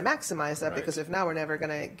would try to maximize that, Right. because if not, we're never going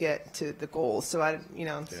to get to the goal. So so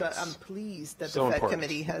Yes. I'm pleased that So the Fed important.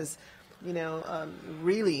 committee has,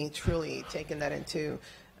 really, truly taken that into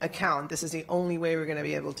account. This is the only way we're going to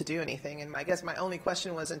be able to do anything. And I guess my only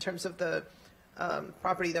question was in terms of the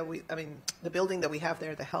property that the building that we have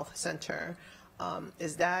there, the health center,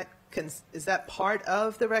 is that part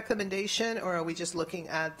of the recommendation, or are we just looking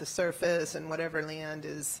at the surface and whatever land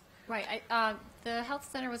is? Right. The health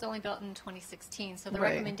center was only built in 2016, so the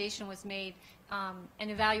Right. recommendation was made and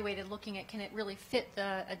evaluated, looking at, can it really fit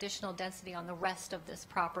the additional density on the rest of this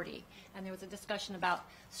property? And there was a discussion about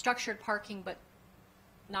structured parking, but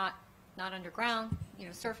not underground,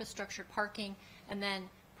 surface structured parking, and then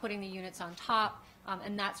putting the units on top.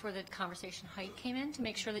 And that's where the conversation height came in, to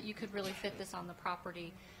make sure that you could really fit this on the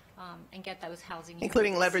property and get those housing units.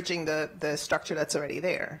 Including leveraging the structure that's already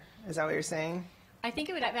there. Is that what you're saying? I think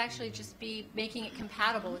it would actually just be making it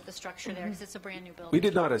compatible with the structure there, because it's a brand-new building. We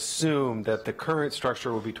did not assume that the current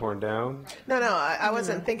structure will be torn down. No, I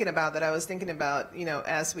wasn't thinking about that. I was thinking about,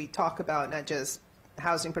 as we talk about not just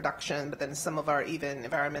housing production, but then some of our even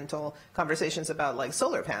environmental conversations about like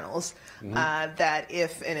solar panels, that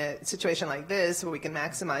if in a situation like this where we can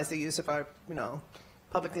maximize the use of our,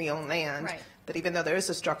 publicly owned land, Right. that even though there is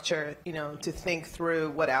a structure, to think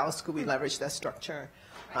through what else could we leverage that structure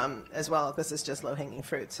as well, because it's just low-hanging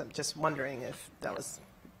fruit. So I'm just wondering if that was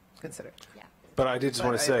considered. Yeah. But I did just But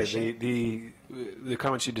want to I say, appreciate- the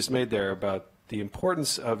comments you just made there about the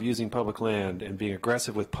importance of using public land and being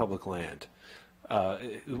aggressive with public land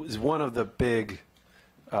is one of the big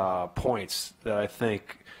points that I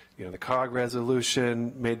think, the COG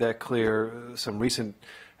resolution made that clear. Some recent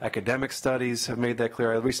academic studies have made that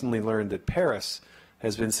clear. I recently learned that Paris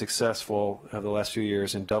has been successful over the last few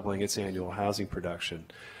years in doubling its annual housing production,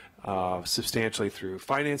 substantially through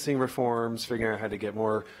financing reforms, figuring out how to get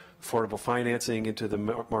more affordable financing into the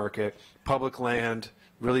market, public land,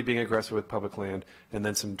 really being aggressive with public land, and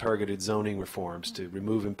then some targeted zoning reforms to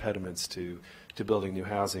remove impediments to building new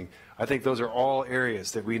housing. I think those are all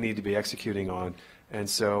areas that we need to be executing on. And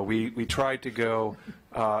so we tried to go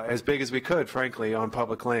as big as we could, frankly, on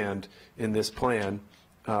public land in this plan,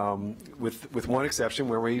 with one exception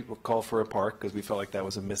where we called for a park because we felt like that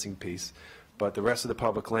was a missing piece. But the rest of the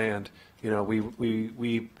public land,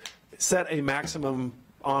 we set a maximum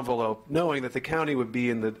envelope, knowing that the county would be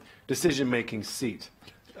in the decision-making seat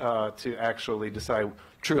to actually decide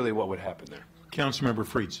truly what would happen there. Councilmember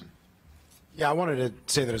Friedson. Yeah, I wanted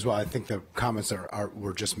to say that as well. I think the comments that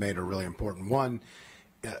were just made are really important. One,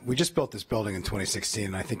 we just built this building in 2016,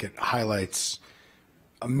 and I think it highlights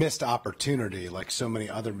a missed opportunity, like so many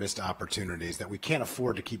other missed opportunities, that we can't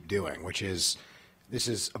afford to keep doing, which is this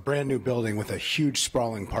is a brand new building with a huge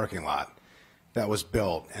sprawling parking lot that was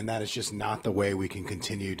built, and that is just not the way we can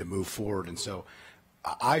continue to move forward. And so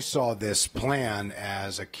I saw this plan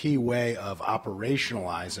as a key way of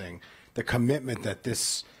operationalizing the commitment that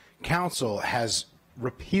this council has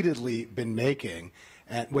repeatedly been making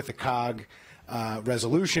with the COG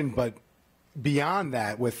resolution, but beyond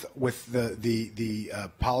that, with the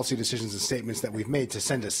policy decisions and statements that we've made, to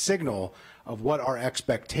send a signal of what our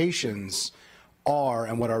expectations are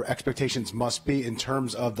and what our expectations must be in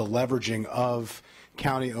terms of the leveraging of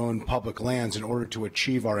county-owned public lands in order to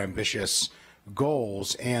achieve our ambitious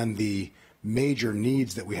goals and the major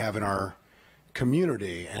needs that we have in our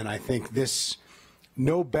community. And I think this,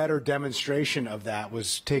 no better demonstration of that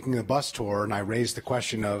was taking the bus tour, and I raised the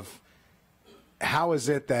question of how is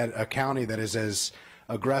it that a county that is as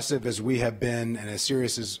aggressive as we have been and as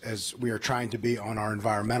serious as we are trying to be on our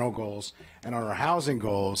environmental goals and on our housing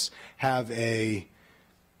goals have a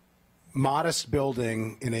modest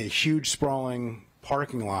building in a huge sprawling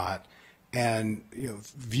parking lot, and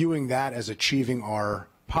viewing that as achieving our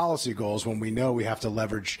policy goals when we know we have to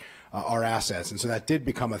leverage our assets. And so that did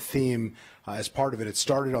become a theme as part of it. It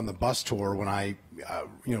started on the bus tour when I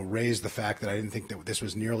raised the fact that I didn't think that this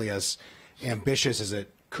was nearly as ambitious as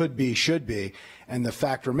it could be, should be. And the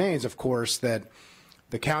fact remains, of course, that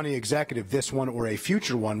the county executive, this one or a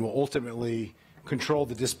future one, will ultimately control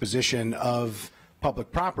the disposition of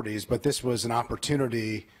public properties, but this was an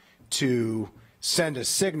opportunity to send a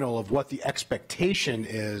signal of what the expectation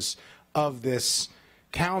is of this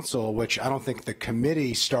council, which I don't think the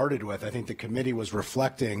committee started with. I think the committee was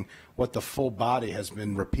reflecting what the full body has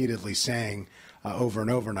been repeatedly saying over and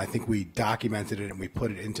over, and I think we documented it and we put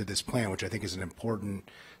it into this plan, which I think is an important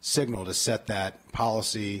signal to set that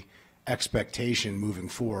policy expectation moving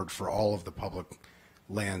forward for all of the public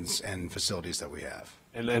lands and facilities that we have.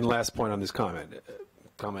 And last point on this comment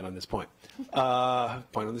on this point.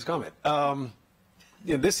 Point on this comment.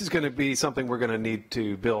 This is going to be something we're going to need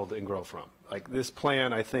to build and grow from. Like, this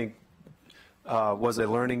plan, I think, was a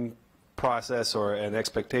learning process or an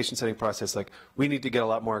expectation setting process. Like, we need to get a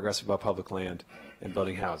lot more aggressive about public land and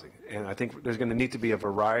building housing. And I think there's going to need to be a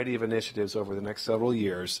variety of initiatives over the next several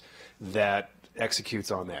years that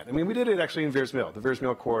executes on that. I mean, we did it actually in Veers Mill. The Veers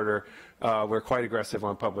Mill corridor, we're quite aggressive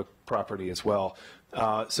on public property as well.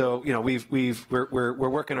 So, we're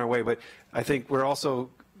working our way, but I think we're also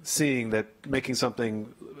seeing that making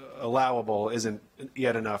something allowable isn't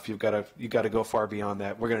yet enough. You've got to go far beyond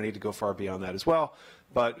that. We're going to need to go far beyond that as well.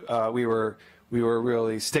 But we were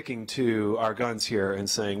really sticking to our guns here and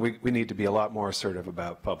saying we need to be a lot more assertive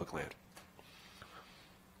about public land.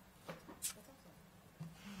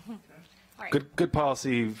 Good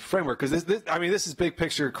policy framework, because this is big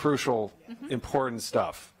picture, crucial, important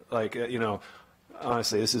stuff. Like,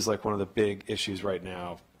 honestly, this is like one of the big issues right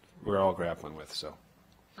now we're all grappling with. So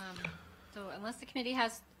unless the committee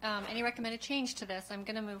has any recommended change to this, I'm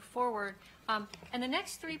going to move forward. And the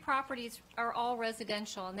next three properties are all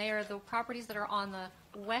residential, and they are the properties that are on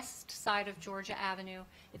the west side of Georgia Avenue.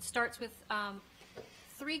 It starts with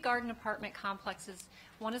 3 garden apartment complexes.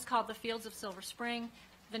 One is called the Fields of Silver Spring.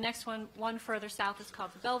 The next one further south, is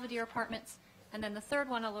called the Belvedere Apartments. And then the third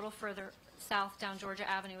one a little further south down Georgia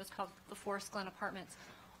Avenue is called the Forest Glen Apartments.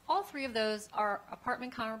 All 3 of those are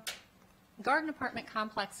garden apartment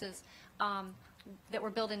complexes that were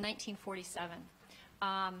built in 1947.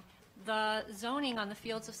 The zoning on the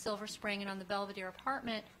Fields of Silver Spring and on the Belvedere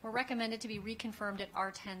Apartment were recommended to be reconfirmed at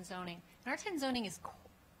R10 zoning. And R10 zoning is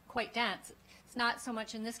quite dense. It's not so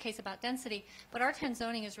much in this case about density, but R10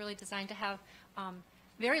 zoning is really designed to have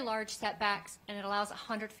very large setbacks, and it allows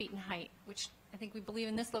 100 feet in height, which I think we believe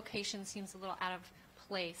in this location seems a little out of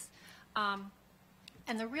place.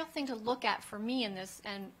 And the real thing to look at for me in this,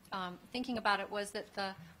 and thinking about it, was that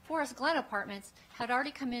the Forest Glen Apartments had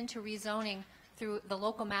already come into rezoning through the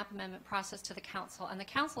local map amendment process to the council, and the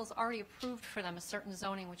council has already approved for them a certain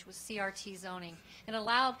zoning, which was CRT zoning. It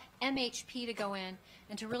allowed MHP to go in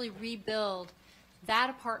and to really rebuild that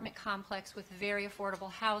apartment complex with very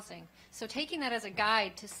affordable housing. So taking that as a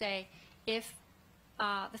guide to say, if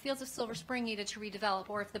the Fields of Silver Spring needed to redevelop,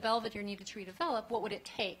 or if the Belvedere needed to redevelop, what would it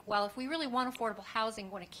take? Well, if we really want affordable housing,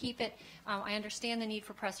 want to keep it, I understand the need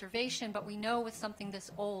for preservation, but we know with something this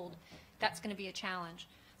old, that's going to be a challenge.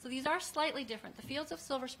 So these are slightly different. The Fields of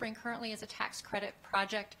Silver Spring currently is a tax credit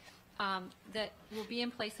project that will be in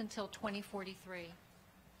place until 2043.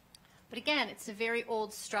 But again, it's a very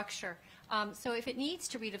old structure. So if it needs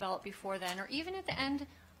to redevelop before then, or even at the end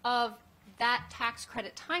of that tax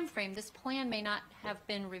credit timeframe, this plan may not have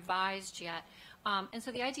been revised yet. And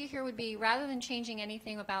so the idea here would be, rather than changing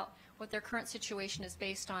anything about what their current situation is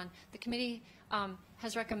based on, the committee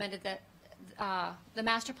has recommended that the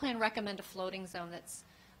master plan recommend a floating zone that's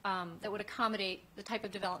that would accommodate the type of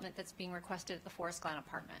development that's being requested at the Forest Glen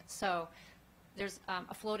apartment. So there's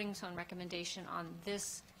a floating zone recommendation on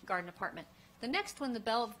this garden apartment. The next one,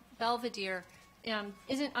 the Belvedere,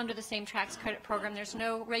 isn't under the same tax credit program. There's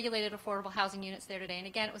no regulated affordable housing units there today. And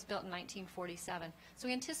again, it was built in 1947. So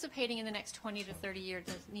anticipating in the next 20 to 30 years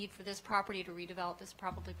the need for this property to redevelop is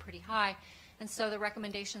probably pretty high. And so the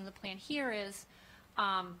recommendation in the plan here is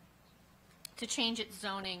to change its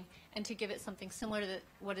zoning and to give it something similar to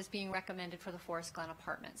what is being recommended for the Forest Glen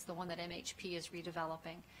apartments, the one that MHP is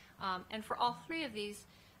redeveloping. And for all three of these,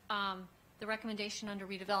 the recommendation under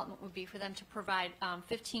redevelopment would be for them to provide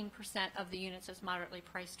 15% of the units as moderately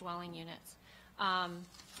priced dwelling units.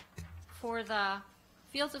 For the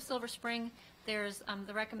Fields of Silver Spring, there's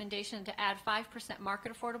the recommendation to add 5%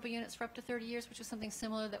 market affordable units for up to 30 years, which is something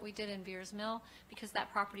similar that we did in Beers Mill, because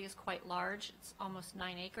that property is quite large. It's almost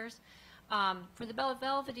 9 acres. For the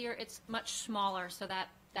Belvedere, it's much smaller, so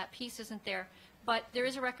that piece isn't there. But there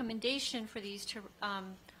is a recommendation for these to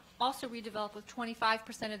also redevelop with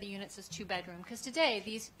 25% of the units as 2-bedroom, because today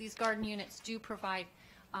these garden units do provide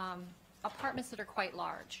apartments that are quite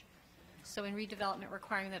large. So in redevelopment,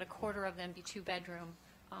 requiring that a quarter of them be 2-bedroom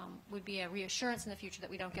would be a reassurance in the future that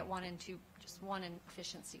we don't get just one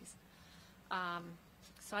inefficiencies.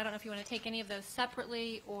 So I don't know if you want to take any of those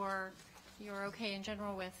separately, or you're okay in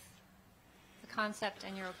general with the concept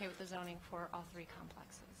and you're okay with the zoning for all three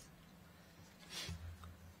complexes.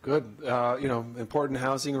 Good. Important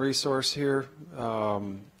housing resource here,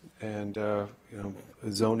 and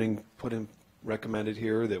zoning recommended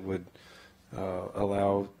here that would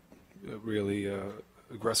allow really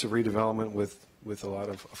aggressive redevelopment with a lot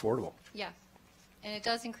of affordable. Yeah, and it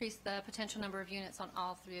does increase the potential number of units on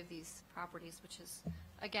all three of these properties, which is,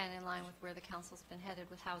 again, in line with where the council's been headed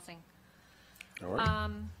with housing. All right.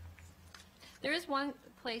 There is one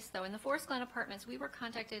place, though, in the Forest Glen apartments, we were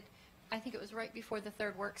contacted, I think it was right before the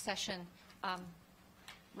third work session, by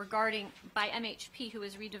MHP, who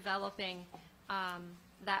is redeveloping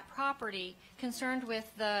that property, concerned with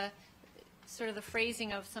the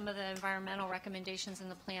phrasing of some of the environmental recommendations in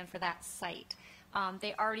the plan for that site.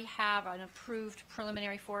 They already have an approved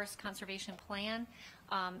preliminary forest conservation plan,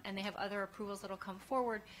 and they have other approvals that will come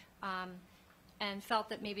forward, and felt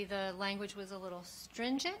that maybe the language was a little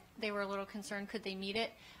stringent. They were a little concerned, could they meet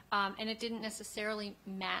it? And it didn't necessarily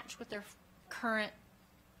match with their current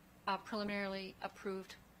preliminarily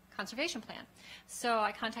approved conservation plan. So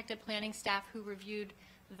I contacted planning staff, who reviewed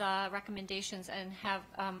the recommendations and have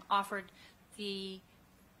offered the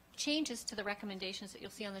changes to the recommendations that you'll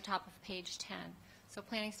see on the top of page 10. So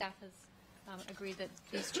planning staff has agreed that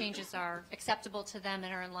these changes are acceptable to them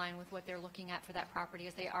and are in line with what they're looking at for that property,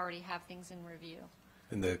 as they already have things in review.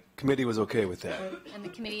 And the committee was okay with that? And the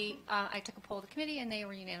committee, I took a poll of the committee, and they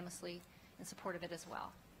were unanimously in support of it as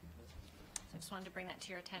well. So I just wanted to bring that to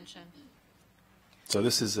your attention. So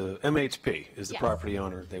this is MHP is the Yes. property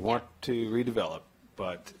owner. They want to redevelop,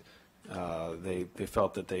 but they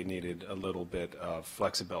felt that they needed a little bit of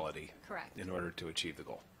flexibility. Correct. In order to achieve the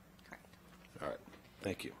goal. Correct. All right.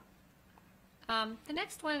 Thank you. The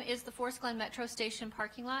next one is the Forest Glen Metro Station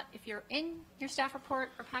parking lot. If you're in your staff report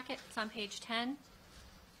or packet, it's on page 10.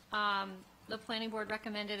 The planning board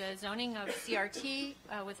recommended a zoning of CRT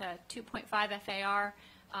with a 2.5 FAR,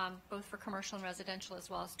 both for commercial and residential as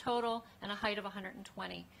well as total, and a height of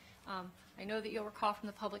 120. I know that you'll recall from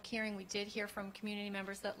the public hearing, we did hear from community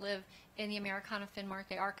members that live in the Americana Finnmark.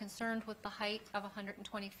 They are concerned with the height of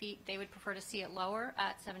 120 feet. They would prefer to see it lower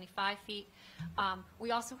at 75 feet.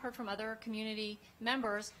 We also heard from other community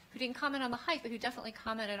members who didn't comment on the height, but who definitely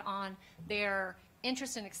commented on their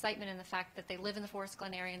interest and excitement in the fact that they live in the Forest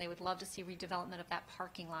Glen area and they would love to see redevelopment of that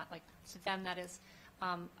parking lot. Like, to them, that is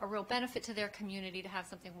a real benefit to their community to have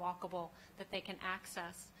something walkable that they can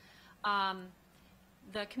access.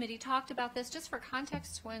 The committee talked about this. Just for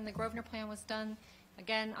context, when the Grosvenor plan was done,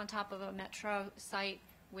 again, on top of a metro site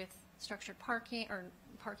with structured parking, or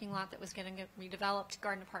parking lot that was getting redeveloped,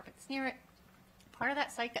 garden apartments near it, part of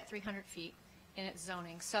that site got 300 feet in its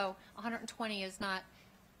zoning. So 120 is not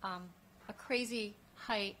a crazy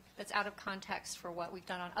height that's out of context for what we've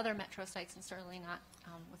done on other metro sites, and certainly not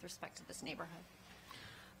with respect to this neighborhood.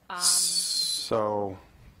 So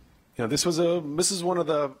this is one of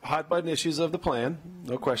the hot button issues of the plan,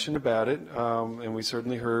 no question about it, and we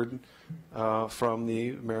certainly heard from the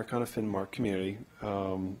Americana Finnmark community,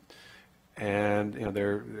 and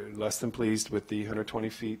they're less than pleased with the 120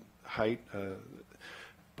 feet height,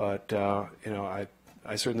 but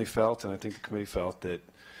I certainly felt, and I think the committee felt, that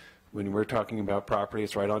when we're talking about property,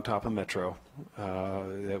 it's right on top of Metro,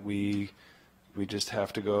 that we just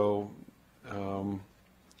have to go,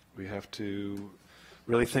 we have to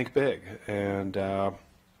really think big, and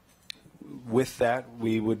with that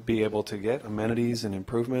we would be able to get amenities and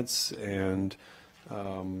improvements, and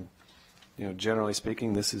generally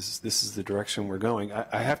speaking, this is the direction we're going.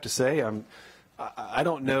 I have to say, I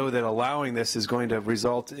don't know that allowing this is going to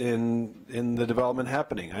result in the development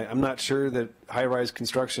happening. I'm not sure that high-rise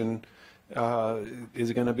construction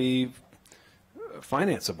is going to be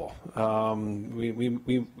financeable.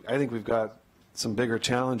 I think we've got some bigger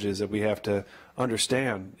challenges that we have to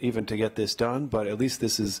understand even to get this done, but at least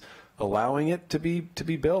this is allowing it to be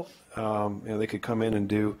built. They could come in and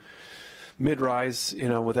do mid-rise,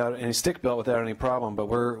 without any stick built without any problem, but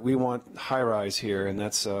we want high-rise here, and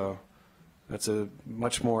that's a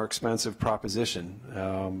much more expensive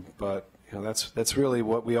proposition. But that's really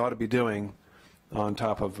what we ought to be doing on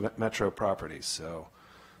top of Metro properties. So.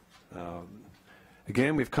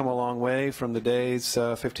 Again, we've come a long way from the days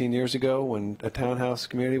 15 years ago when a townhouse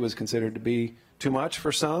community was considered to be too much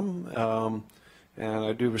for some. And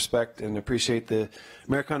I do respect and appreciate the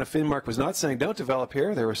Americana Finnmark was not saying don't develop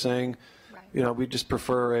here. They were saying, we just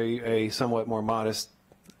prefer a somewhat more modest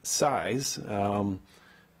size.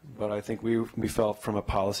 But I think we felt from a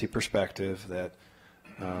policy perspective that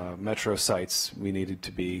Metro sites, we needed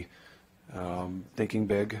to be thinking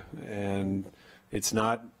big. And it's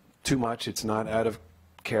not too much, it's not out of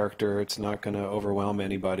character, it's not going to overwhelm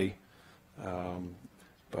anybody,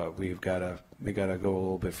 but we got to go a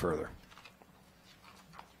little bit further.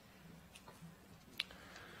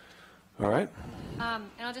 All right.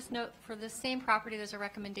 And I'll just note, for the same property, there's a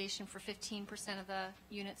recommendation for 15% of the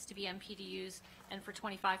units to be MPDUs and for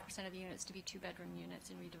 25% of the units to be two-bedroom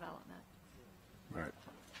units in redevelopment. Right.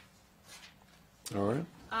 All right.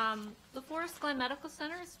 The Forest Glen Medical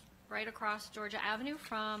Center is right across Georgia Avenue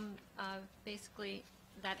from basically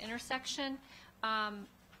that intersection.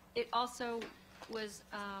 It also was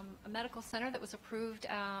a medical center that was approved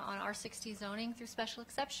on R60 zoning through special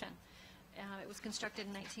exception. It was constructed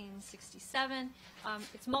in 1967.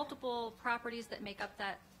 It's multiple properties that make up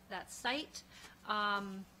that site.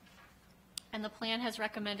 And the plan has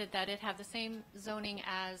recommended that it have the same zoning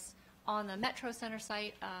as on the Metro Center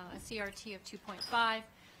site, a CRT of 2.5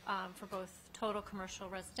 for both total commercial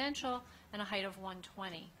residential and a height of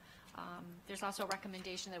 120. There's also a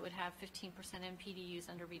recommendation that would have 15% MPDUs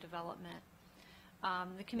under redevelopment.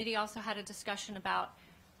 The committee also had a discussion about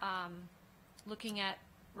looking at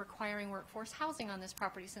requiring workforce housing on this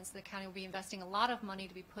property, since the county will be investing a lot of money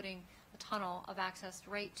to be putting a tunnel of access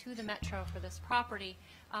right to the Metro for this property.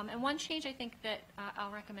 And one change I think that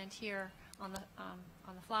I'll recommend here on the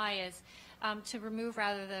fly is to remove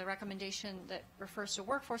rather the recommendation that refers to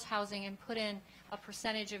workforce housing and put in a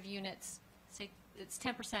percentage of units, say it's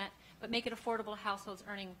 10%, but make it affordable to households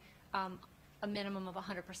earning a minimum of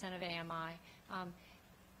 100% of AMI.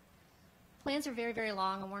 Plans are very, very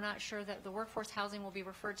long, and we're not sure that the workforce housing will be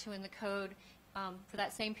referred to in the code for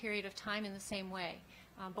that same period of time in the same way.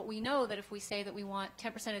 But we know that if we say that we want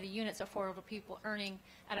 10% of the units affordable to people earning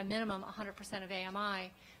at a minimum 100% of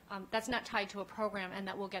AMI, that's not tied to a program, and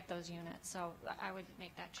that will get those units. So I would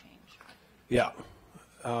make that change. Yeah,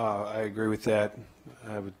 I agree with that.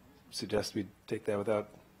 I would suggest we take that without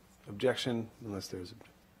objection, unless there's.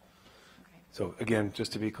 So again,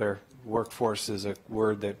 just to be clear, workforce is a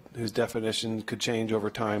word whose definition could change over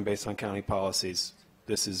time based on county policies.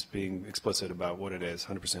 This is being explicit about what it is,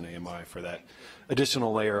 100% AMI for that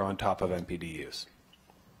additional layer on top of MPDUs.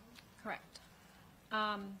 Correct.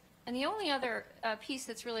 And the only other piece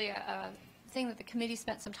that's really a thing that the committee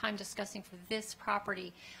spent some time discussing for this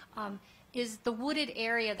property is the wooded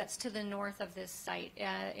area that's to the north of this site,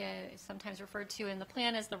 sometimes referred to in the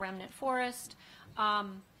plan as the remnant forest.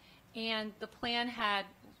 And the plan had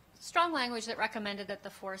strong language that recommended that the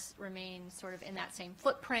forest remain sort of in that same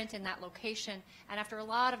footprint, in that location. And after a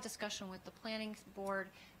lot of discussion with the planning board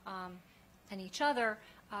and each other,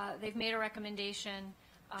 they've made a recommendation,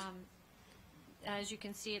 as you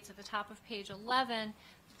can see, it's at the top of page 11,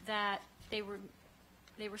 that they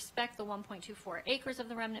respect the 1.24 acres of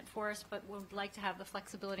the remnant forest, but would like to have the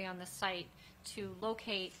flexibility on the site to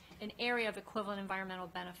locate an area of equivalent environmental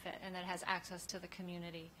benefit and that has access to the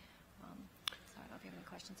community. So I don't know if you have any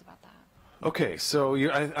questions about that. Okay, so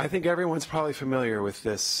I think everyone's probably familiar with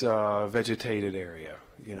this vegetated area.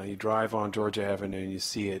 You know, you drive on Georgia Avenue and you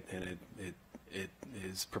see it, and it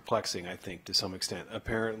is perplexing, I think, to some extent.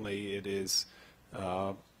 Apparently, it is,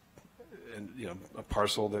 a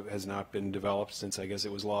parcel that has not been developed since, I guess,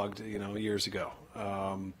 it was logged, years ago.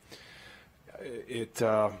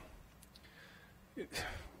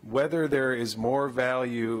 Whether there is more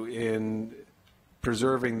value in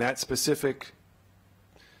preserving that specific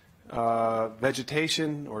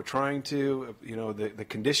vegetation or trying to, the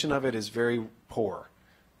condition of it is very poor.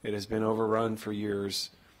 It has been overrun for years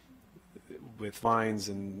with vines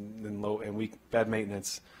and bad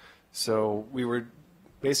maintenance. So we were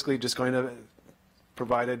basically just going to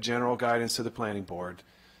provide a general guidance to the planning board.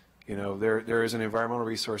 There is an environmental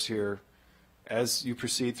resource here. As you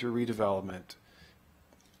proceed through redevelopment,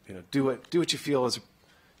 do what you feel is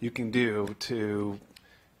you can do to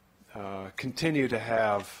continue to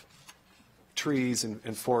have trees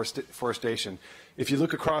and forestation. If you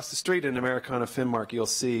look across the street in Americana Finmark, you'll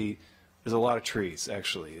see there's a lot of trees,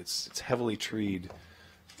 actually. It's heavily treed.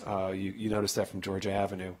 You notice that from Georgia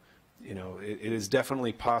Avenue. It is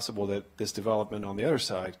definitely possible that this development on the other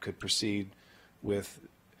side could proceed with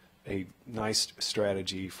a nice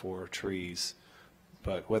strategy for trees.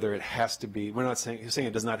 But whether it has to be, we're saying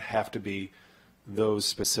it does not have to be those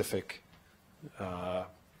specific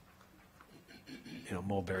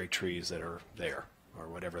mulberry trees that are there, or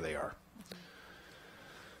whatever they are.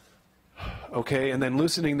 Okay, and then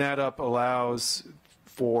loosening that up allows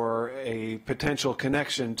for a potential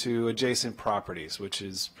connection to adjacent properties, which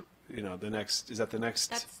is, the next, is that the next?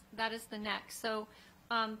 That is the next. So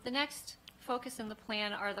the next focus in the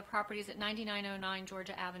plan are the properties at 9909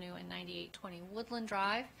 Georgia Avenue and 9820 Woodland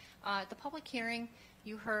Drive. At the public hearing,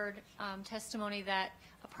 you heard testimony that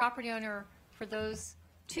a property owner for those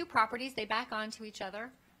two properties, they back onto each other.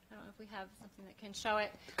 I don't know if we have something that can show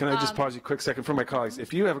it. Can I just pause you a quick second for my colleagues?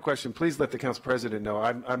 If you have a question, please let the council president know.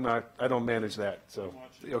 I don't manage that. So,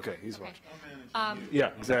 okay, he's watching.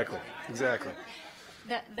 Yeah, exactly.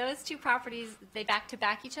 Those two properties, they back to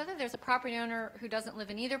back each other. There's a property owner who doesn't live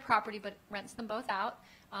in either property but rents them both out.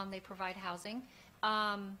 They provide housing.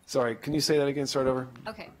 Sorry, can you say that again? Start over.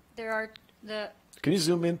 Okay. There are Can you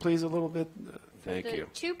zoom in, please, a little bit? Thank you.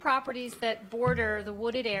 Two properties that border the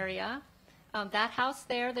wooded area. That house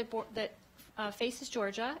there that faces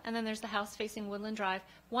Georgia, and then there's the house facing Woodland Drive.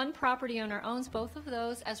 One property owner owns both of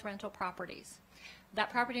those as rental properties. That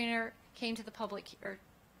property owner came to the public, or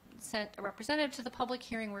sent a representative to the public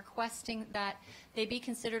hearing requesting that they be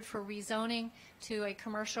considered for rezoning to a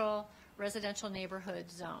commercial residential neighborhood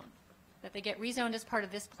zone, that they get rezoned as part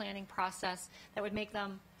of this planning process that would make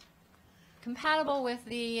them compatible with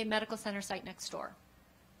the medical center site next door.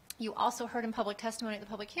 You also heard in public testimony at the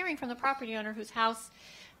public hearing from the property owner whose house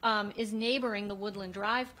is neighboring the Woodland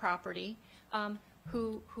Drive property,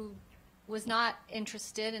 who was not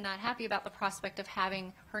interested and not happy about the prospect of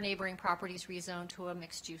having her neighboring properties rezoned to a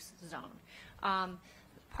mixed-use zone.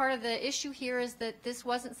 Part of the issue here is that this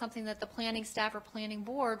wasn't something that the planning staff or planning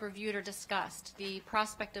board reviewed or discussed. The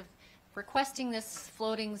prospect of requesting this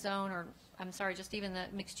floating zone, or I'm sorry, just even the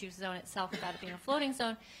mixed-use zone itself without it being a floating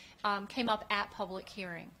zone, came up at public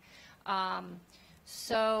hearing.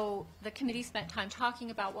 So the committee spent time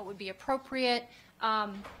talking about what would be appropriate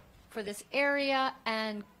for this area,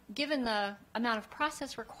 and given the amount of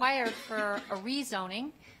process required for a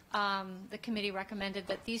rezoning, the committee recommended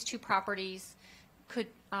that these two properties could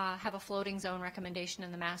have a floating zone recommendation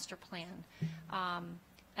in the master plan.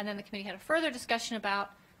 And then the committee had a further discussion about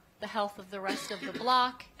the health of the rest of the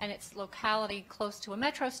block and its locality close to a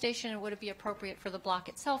metro station, and would it be appropriate for the block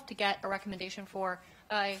itself to get a recommendation for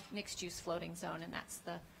a mixed-use floating zone, and that's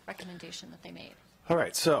the recommendation that they made. All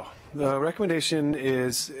right, so the recommendation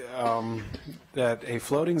is that a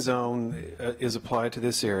floating zone is applied to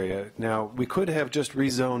this area. Now, we could have just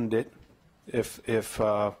rezoned it if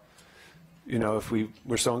we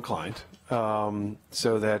were so inclined,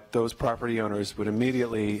 so that those property owners would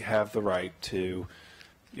immediately have the right to,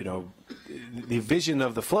 the vision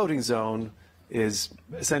of the floating zone is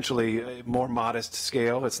essentially a more modest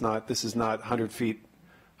scale. This is not 100 feet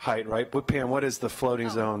height, right? But Pam, what is the floating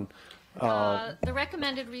zone? The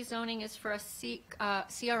recommended rezoning is for a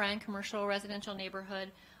CRN, commercial residential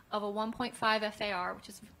neighborhood, of a 1.5 FAR, which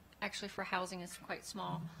is actually for housing is quite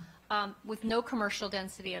small, with no commercial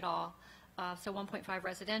density at all. So 1.5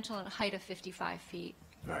 residential and a height of 55 feet.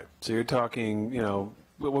 All right. So you're talking,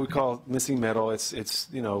 what we call missing middle.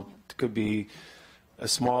 It could be a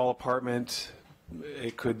small apartment.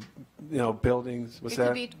 It could, buildings. What's that? It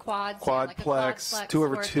could be quads. Quadplex, like 2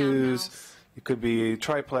 over 2s. It could be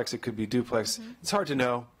triplex. It could be duplex. It's hard to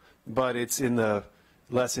know. but it's in the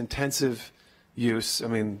less intensive use. I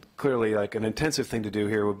mean, clearly, like an intensive thing to do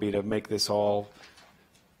here would be to make this all,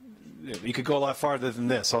 you could go a lot farther than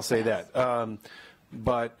this, I'll say that.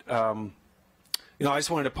 You know, I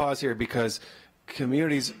just wanted to pause here because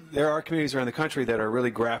there are communities around the country that are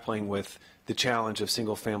really grappling with the challenge of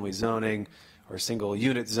single-family zoning or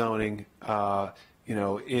single-unit zoning. You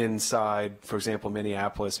know, inside, for example,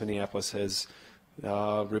 Minneapolis. Minneapolis has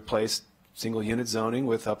replaced single-unit zoning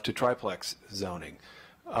with up to triplex zoning.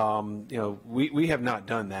 You know, we have not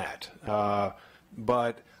done that.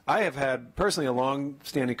 But I have had personally a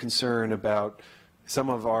long-standing concern about some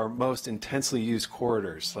of our most intensely used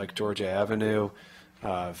corridors, like Georgia Avenue,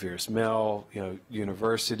 Veers Mill, you know,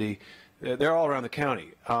 University. They're all around the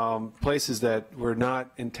county. Places that were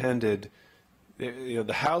not intended, you know,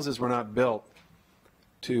 the houses were not built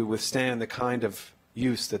to withstand the kind of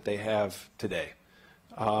use that they have today.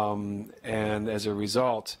 And as a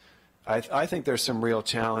result, I think there's some real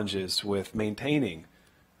challenges with maintaining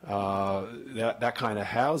that kind of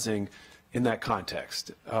housing in that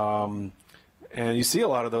context. And you see a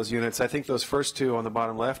lot of those units. I think those first two on the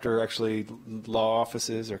bottom left are actually law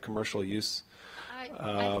offices or commercial use.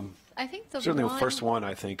 I think the certainly one, the first one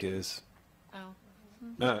I think is. Oh.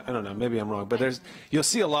 I don't know. Maybe I'm wrong, but you'll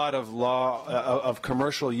see a lot of of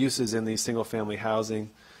commercial uses in these single-family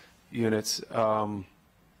housing units, and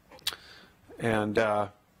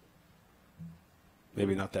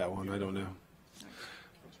maybe not that one. I don't know.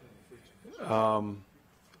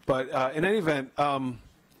 But in any event,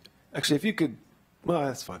 actually, if you could, well,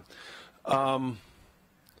 that's fine.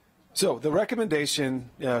 So the recommendation,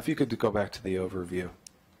 if you could go back to the overview.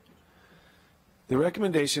 The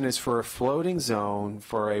recommendation is for a floating zone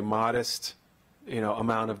for a modest, you know,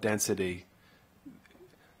 amount of density.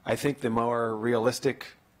 I think the more realistic,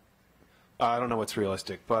 I don't know what's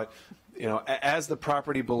realistic, but, you know, as the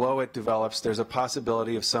property below it develops, there's a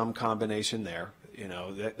possibility of some combination there. You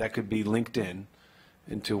know, that could be linked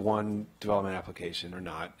into one development application or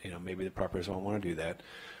not. You know, maybe the properties won't want to do that.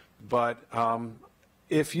 But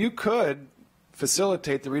if you could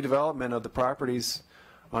facilitate the redevelopment of the properties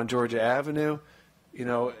on Georgia Avenue, you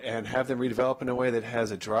know, and have them redevelop in a way that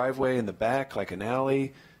has a driveway in the back, like an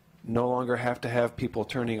alley, no longer have to have people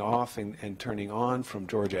turning off and turning on from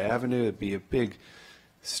Georgia Avenue. It'd be a big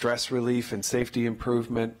stress relief and safety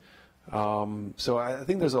improvement. So I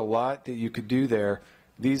think there's a lot that you could do there.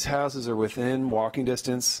 These houses are within walking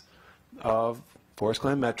distance of Forest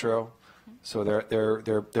Glen Metro, so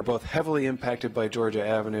they're both heavily impacted by Georgia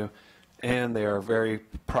Avenue, and they are very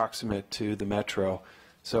proximate to the Metro.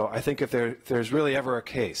 So I think if there's really ever a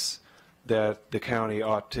case that the county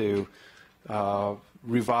ought to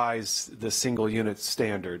revise the single unit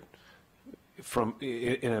standard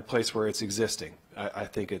in a place where it's existing, I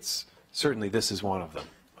think it's certainly this is one of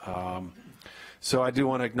them. So I do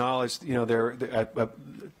want to acknowledge, you know,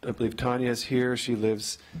 I believe Tanya is here. She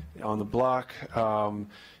lives on the block.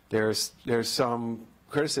 There's some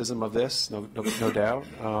criticism of this, no doubt.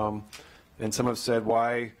 And some have said,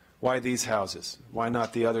 why these houses? Why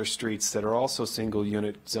not the other streets that are also single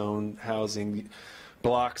unit zone housing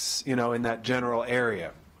blocks, you know, in that general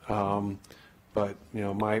area? But, you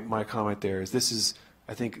know, my comment there is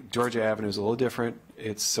I think Georgia Avenue is a little different.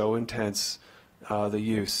 It's so intense, the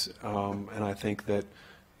use, and I think that,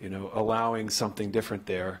 you know, allowing something different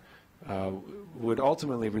there would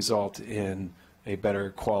ultimately result in a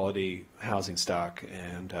better quality housing stock,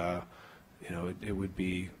 and, you know, it would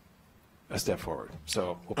be a step forward.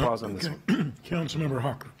 So we'll pause on this one. Councilmember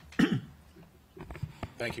Hawker.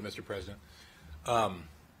 Thank you, Mr. President.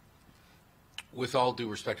 With all due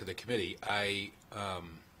respect to the committee, I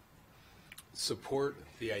support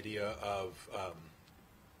the idea of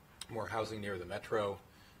more housing near the Metro.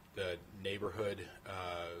 The neighborhood,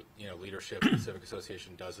 you know, leadership of the Civic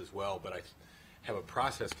Association does as well, but I have a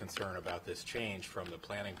process concern about this change from the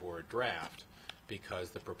Planning Board draft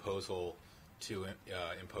because the proposal to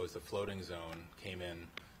impose the floating zone came in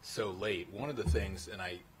so late. One of the things, and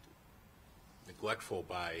I neglectful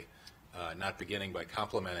by not beginning by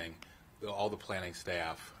complimenting all the planning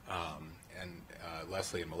staff and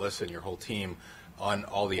Leslie and Melissa and your whole team on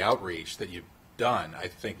all the outreach that you've done. I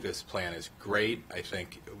think this plan is great. I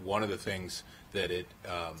think one of the things that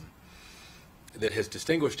that has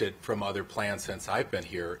distinguished it from other plans since I've been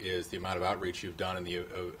here is the amount of outreach you've done and the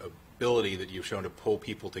ability that you've shown to pull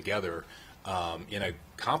people together in a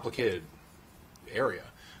complicated area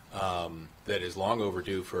that is long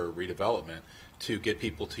overdue for redevelopment, to get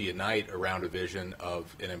people to unite around a vision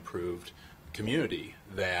of an improved community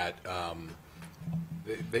that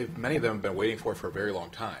many of them have been waiting for it for a very long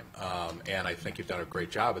time, and I think you've done a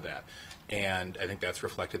great job of that. And I think that's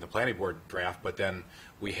reflected in the planning board draft. But then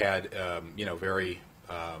we had, very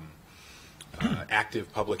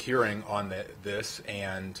active public hearing on this,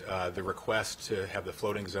 and the request to have the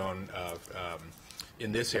floating zone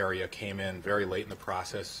in this area came in very late in the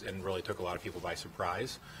process and really took a lot of people by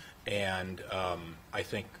surprise. And I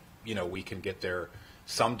think, we can get there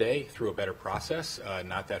someday through a better process,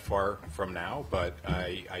 not that far from now, but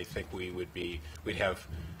I think we'd have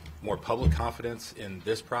more public confidence in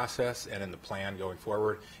this process and in the plan going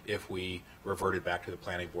forward if we reverted back to the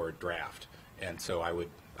planning board draft. And so I would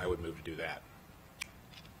move to do that.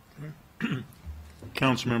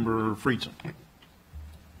 Councilmember Friedson.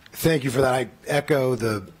 Thank you for that. I echo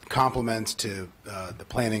the compliments to the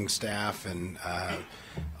planning staff and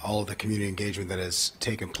all of the community engagement that has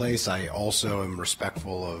taken place. I also am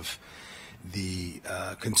respectful of the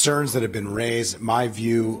concerns that have been raised. My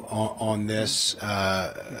view on this,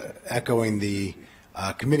 echoing the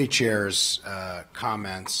committee chair's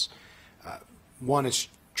comments, one is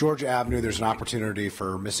Georgia Avenue. There's an opportunity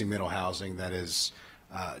for missing middle housing that is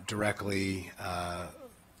directly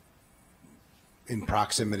in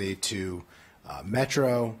proximity to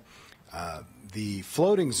Metro. The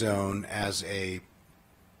floating zone as the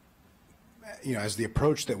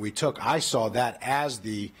approach that we took, I saw that as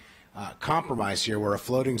the compromise here, where a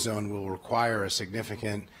floating zone will require a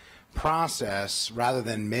significant process rather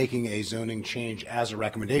than making a zoning change as a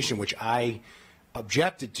recommendation, which I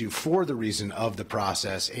objected to for the reason of the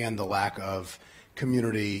process and the lack of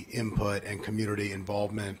community input and community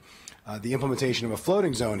involvement. The implementation of a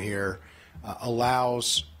floating zone here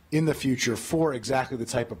allows in the future for exactly the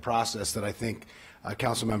type of process that I think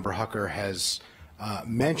Councilmember Hucker has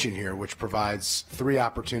mentioned here, which provides 3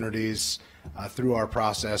 opportunities through our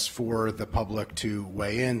process for the public to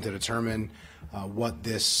weigh in to determine what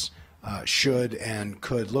this should and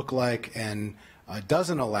could look like, and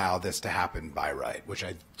doesn't allow this to happen by right, which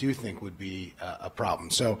I do think would be a problem.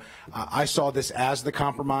 So I saw this as the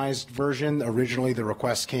compromised version. Originally, the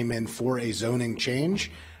request came in for a zoning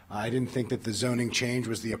change. I didn't think that the zoning change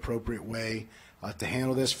was the appropriate way to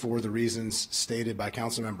handle this for the reasons stated by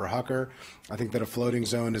Councilmember Hucker. I think that a floating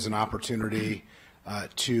zone is an opportunity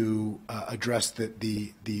to address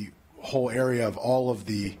the whole area of all of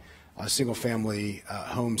the single-family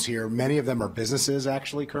homes here. Many of them are businesses,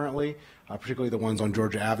 actually, currently, particularly the ones on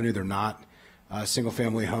Georgia Avenue. They're not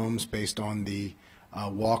single-family homes based on the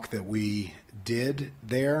walk that we did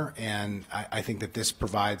there, and I think that this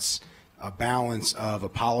provides a balance of a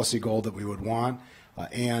policy goal that we would want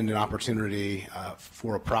and an opportunity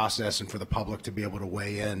for a process and for the public to be able to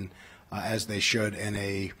weigh in as they should in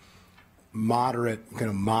a moderate, kind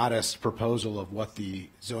of modest proposal of what the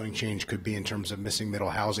zoning change could be in terms of missing middle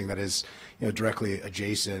housing that is, directly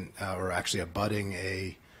adjacent or actually abutting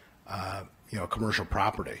a commercial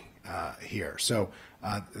property here. So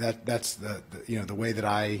that's the way that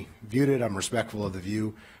I viewed it. I'm respectful of the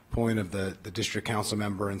viewpoint of the district council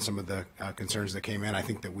member and some of the concerns that came in. I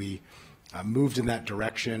think that we moved in that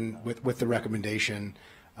direction with the recommendation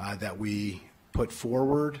that we put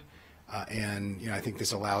forward. And I think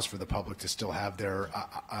this allows for the public to still have their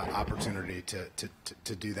opportunity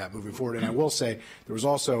to do that moving forward. And I will say there was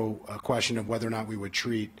also a question of whether or not we would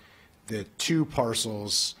treat the 2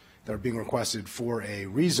 parcels that are being requested for a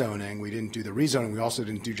rezoning. We didn't do the rezoning. We also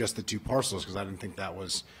didn't do just the 2 parcels because I didn't think that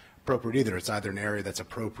was appropriate either. It's either an area that's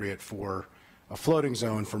appropriate for a floating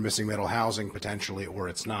zone for missing middle housing potentially, or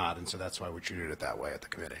it's not. And so that's why we treated it that way at the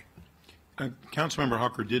committee. Councilmember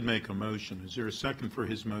Hucker did make a motion. Is there a second for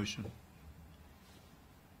his motion?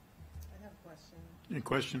 I have a question. Any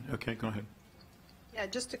question? Okay, go ahead. Yeah,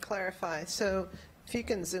 just to clarify, so if you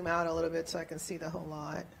can zoom out a little bit so I can see the whole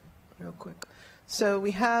lot real quick. So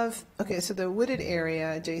we have, so the wooded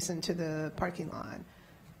area adjacent to the parking lot.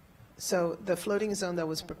 So the floating zone that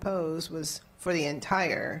was proposed was for the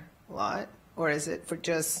entire lot, or is it for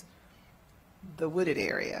just the wooded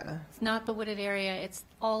area? It's not the wooded area, it's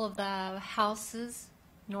all of the houses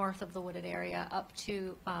north of the wooded area up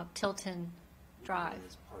to Tilton Drive.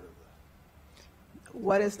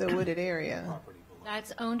 What is the wooded area?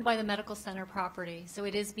 That's owned by the medical center property, so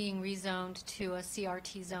it is being rezoned to a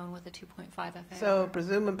CRT zone with a 2.5 FAR. So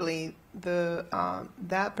presumably the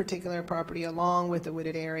that particular property along with the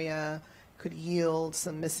wooded area could yield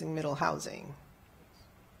some missing middle housing,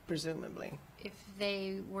 presumably. If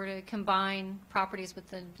they were to combine properties with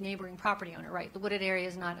the neighboring property owner, right? The wooded area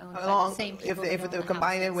is not owned by the same people. If they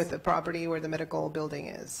combine it with the property where the medical building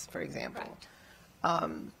is, for example.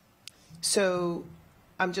 So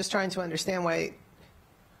I'm just trying to understand why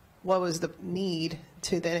what was the need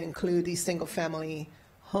to then include these single-family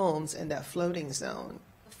homes in that floating zone?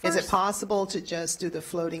 Is it possible to just do the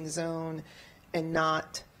floating zone and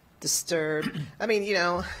not disturb? I mean, you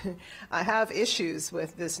know, I have issues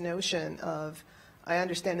with this notion of, I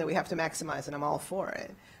understand that we have to maximize, and I'm all for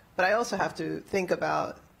it. But I also have to think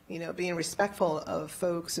about, you know, being respectful of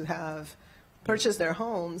folks who have purchased their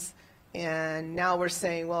homes, and now we're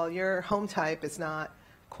saying, well, your home type is not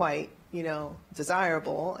quite, you know,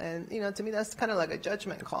 desirable. And, you know, to me, that's kind of like a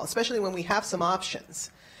judgment call, especially when we have some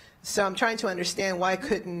options. So I'm trying to understand, why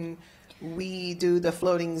couldn't we do the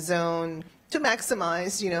floating zone to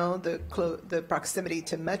maximize, you know, the proximity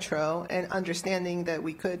to Metro, and understanding that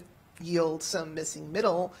we could yield some missing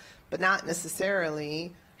middle, but not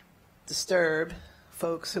necessarily disturb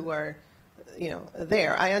folks who are, you know,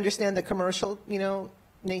 there. I understand the commercial, you know,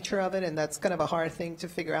 nature of it, and that's kind of a hard thing to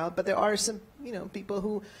figure out. But there are some, you know, people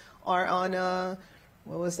who are on,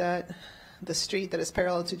 what was that? The street that is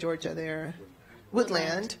parallel to Georgia there,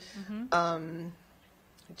 Woodland.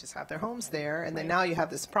 Just have their homes there, and then now you have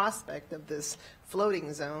this prospect of this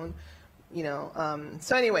floating zone, you know.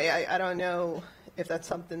 So anyway, I don't know if that's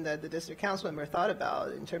something that the district council member thought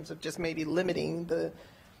about in terms of just maybe limiting the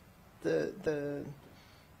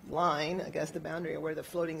line, I guess, the boundary of where the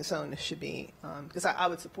floating zone should be, because I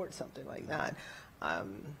would support something like that.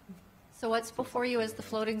 So what's before you is the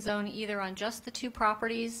floating zone, either on just the two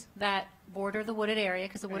properties that border the wooded area,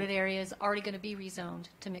 because the wooded area is already going to be rezoned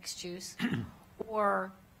to mixed use,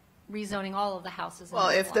 or rezoning all of the houses. Well,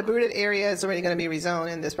 if the wooded area is already going to be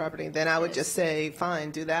rezoned in this property, then I would just say,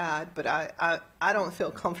 fine, do that. But I don't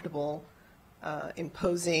feel comfortable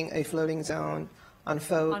imposing a floating zone on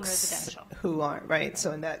folks who aren't, right?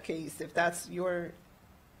 So in that case, if that's your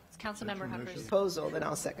Councilmember Humphries proposal, then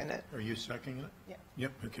I'll second it. Are you seconding it? Yeah.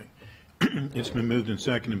 Yep, okay. It's been moved and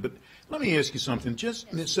seconded, but let me ask you something. Just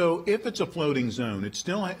so if it's a floating zone, it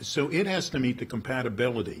still so it has to meet the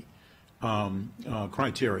compatibility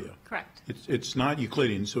criteria. Correct. It's not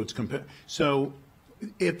Euclidean, so it's so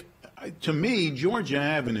if to me Georgia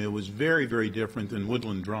Avenue was very, very different than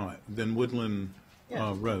Woodland Drive,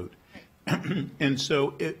 Road. And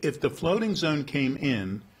so if the floating zone came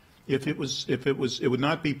in, it would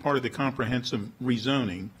not be part of the comprehensive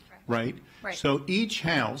rezoning, right? Right. So each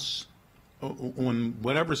house on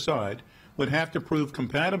whatever side would have to prove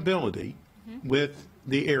compatibility with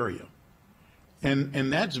the area.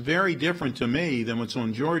 And that's very different to me than what's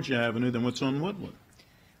on Georgia Avenue than what's on Woodland.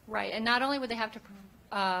 Right, and not only would they have to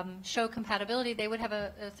show compatibility, they would have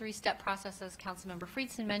a three-step process, as Councilmember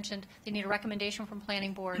Friedson mentioned. They need a recommendation from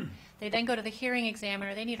Planning Board. They then go to the hearing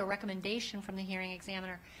examiner. They need a recommendation from the hearing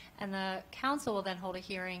examiner. And the council will then hold a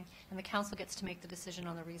hearing, and the council gets to make the decision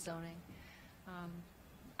on the rezoning.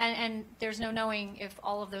 And there's no knowing if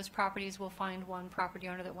all of those properties will find one property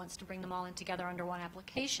owner that wants to bring them all in together under one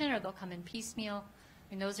application, or they'll come in piecemeal. I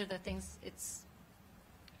mean, those are the things. It's,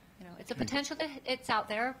 you know, it's a potential that it's out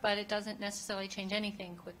there, but it doesn't necessarily change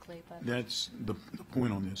anything quickly. But that's the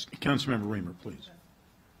point on this. Councilmember Reamer, please.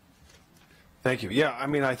 Thank you. Yeah, I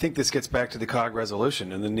mean, I think this gets back to the COG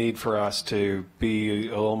resolution and the need for us to be a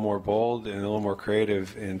little more bold and a little more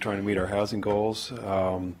creative in trying to meet our housing goals.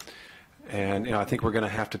 And, you know, I think we're going to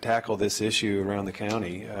have to tackle this issue around the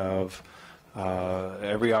county of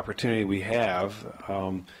every opportunity we have.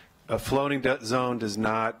 A floating zone does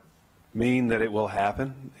not mean that it will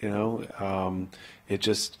happen, you know. It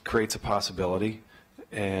just creates a possibility,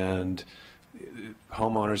 and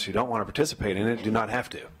homeowners who don't want to participate in it do not have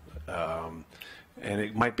to. And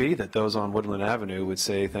it might be that those on Woodland Avenue would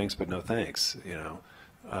say thanks but no thanks, you know.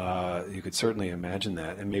 You could certainly imagine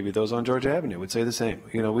that, and maybe those on Georgia Avenue would say the same.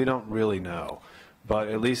 You know, we don't really know, but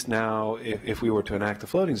at least now, if we were to enact the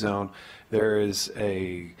floating zone, there is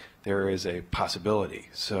a possibility.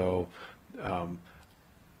 So,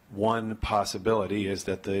 one possibility is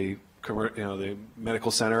that the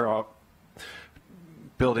medical center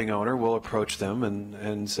building owner will approach them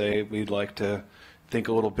and say, we'd like to think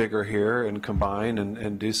a little bigger here and combine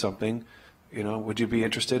and do something. You know, would you be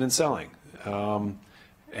interested in selling?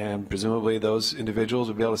 And presumably those individuals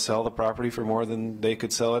would be able to sell the property for more than they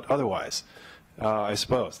could sell it otherwise. I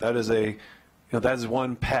suppose that is that is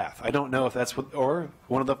one path. I don't know if that's what, or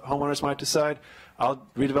one of the homeowners might decide, I'll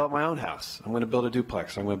redevelop my own house. I'm going to build a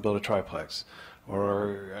duplex. I'm going to build a triplex.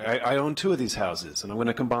 Or I own two of these houses and I'm going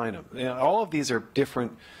to combine them. You know, all of these are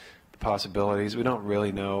different possibilities. We don't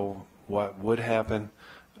really know what would happen.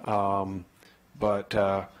 But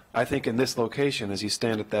I think in this location, as you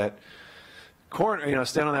stand at that corner, you know,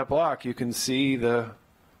 stand on that block, you can see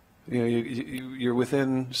you're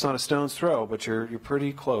within, it's not a stone's throw, but you're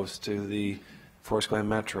pretty close to the Forest Glen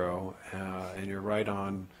Metro, and you're right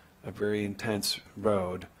on a very intense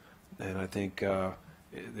road, and I think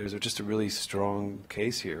there's just a really strong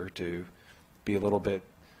case here to be a little bit,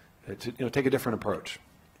 to take a different approach.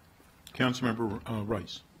 Councilmember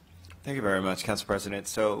Rice. Thank you very much, Council President.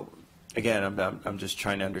 So, again, I'm just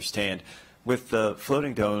trying to understand. With the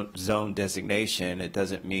floating zone designation, it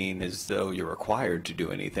doesn't mean as though you're required to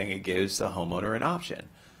do anything. It gives the homeowner an option.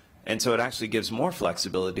 And so it actually gives more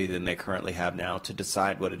flexibility than they currently have now to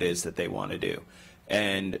decide what it is that they want to do.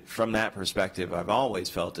 And from that perspective, I've always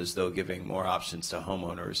felt as though giving more options to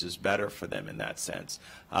homeowners is better for them in that sense,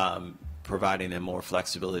 providing them more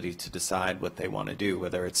flexibility to decide what they want to do,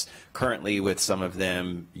 whether it's currently with some of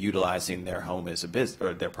them utilizing their home as a business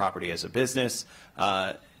or their property as a business,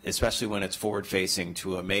 especially when it's forward-facing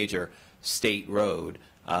to a major state road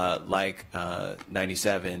like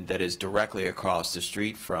 97 that is directly across the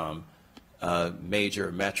street from a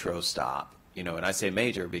major metro stop. And I say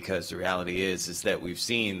major because the reality is that we've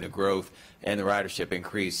seen the growth and the ridership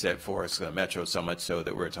increase at Forest Metro so much so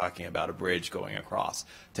that we're talking about a bridge going across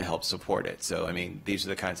to help support it. So, I mean, these are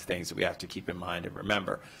the kinds of things that we have to keep in mind and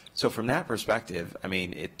remember. So from that perspective, I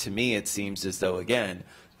mean, to me, it seems as though, again,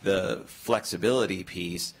 the flexibility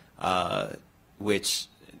piece, which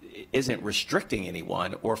isn't restricting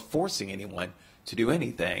anyone or forcing anyone to do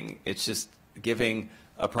anything, it's just giving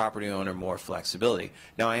a property owner more flexibility.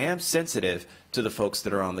 Now, I am sensitive to the folks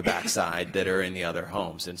that are on the backside that are in the other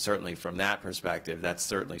homes, and certainly from that perspective, that's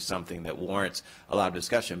certainly something that warrants a lot of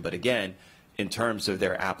discussion. But again, in terms of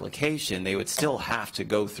their application, they would still have to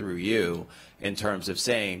go through you in terms of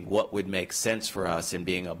saying what would make sense for us in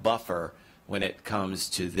being a buffer when it comes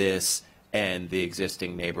to this and the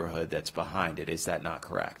existing neighborhood that's behind it. Is that not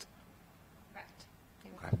correct?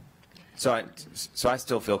 Okay. So I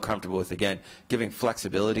still feel comfortable with, again, giving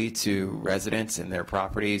flexibility to residents and their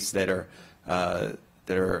properties that are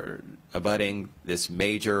abutting this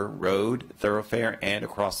major road thoroughfare and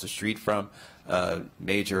across the street from a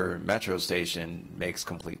major metro station makes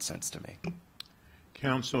complete sense to me.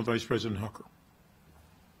 Council Vice President Hooker.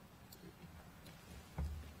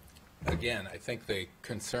 Again, I think the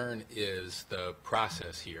concern is the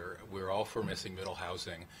process here. We're all for missing middle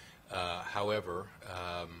housing. However,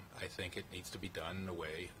 I think it needs to be done in a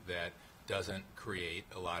way that doesn't create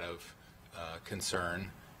a lot of concern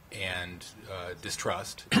and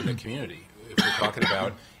distrust in the community. If we're talking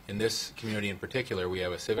about, in this community in particular, we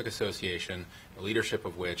have a civic association, the leadership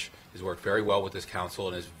of which has worked very well with this council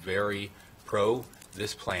and is very pro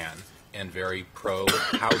this plan and very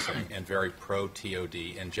pro-housing and very pro-TOD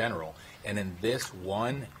in general. And in this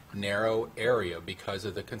one narrow area, because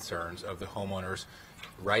of the concerns of the homeowners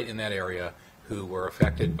right in that area who were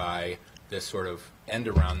affected by this sort of end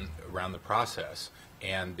around the process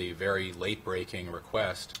and the very late-breaking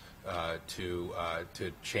request to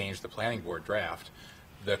change the planning board draft,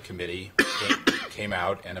 the committee came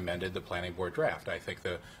out and amended the planning board draft. I think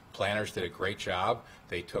the planners did a great job.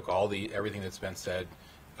 They took everything that's been said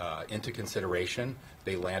into consideration.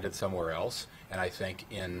 They landed somewhere else, and I think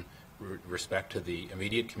in respect to the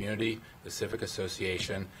immediate community, the civic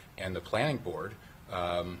association, and the planning board,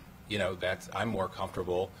 I'm more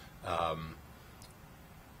comfortable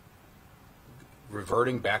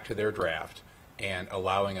reverting back to their draft and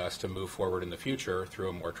allowing us to move forward in the future through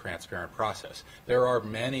a more transparent process. There are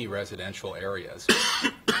many residential areas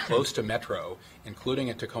close to Metro, including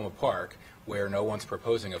in Tacoma Park, where no one's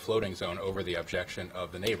proposing a floating zone over the objection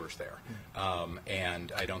of the neighbors there.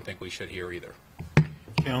 And I don't think we should here either.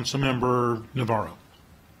 Councilmember Navarro.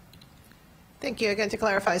 Thank you. Again, to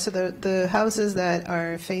clarify, so the houses that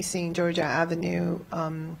are facing Georgia Avenue,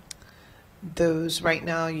 those right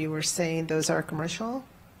now, you were saying those are commercial?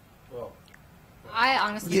 I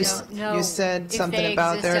honestly don't know. You said if something they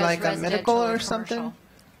about exist they're as like a medical residential or something?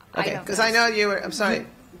 commercial. Okay, because I know you were, I'm sorry,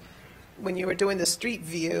 when you were doing the street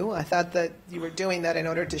view, I thought that you were doing that in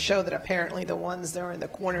order to show that apparently the ones that were in the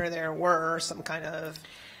corner there were some kind of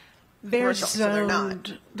They're commercial, so they're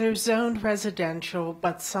not. they're zoned residential,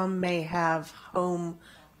 but some may have home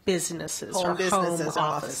businesses Home or businesses, home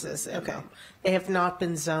offices, in okay. them. They have not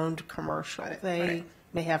been zoned commercial. They right.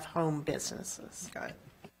 may have home businesses. Got it.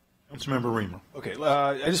 Councilmember Reamer. Okay,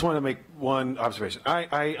 I just want to make one observation.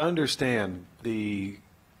 I understand the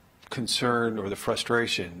concern or the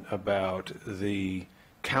frustration about the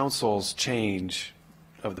council's change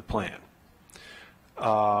of the plan.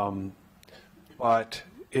 But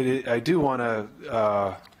I do want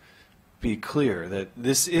to be clear that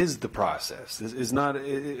this is the process. This is not,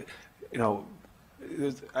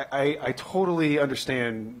 I totally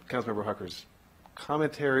understand Councilmember Hucker's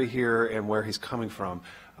commentary here and where he's coming from.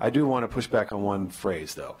 I do want to push back on one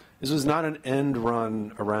phrase, though. This was not an end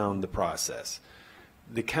run around the process.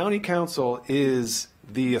 the county council is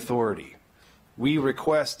the authority. We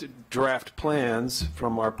request draft plans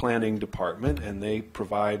from our planning department, and they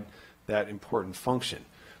provide that important function.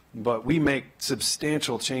 But we make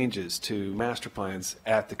substantial changes to master plans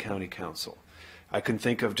at the county council. I can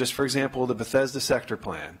think of, just for example, the Bethesda sector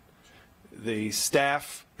plan. The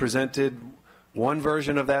staff presented one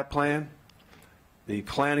version of that plan. The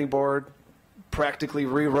planning board practically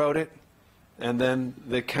rewrote it, and then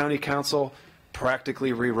the county council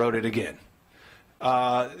practically rewrote it again.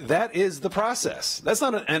 That is the process. That's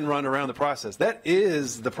not an end run around the process. That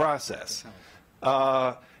is the process.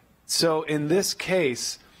 So in this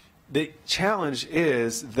case, the challenge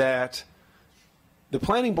is that the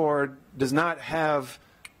planning board does not have,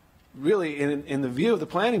 really, in the view of the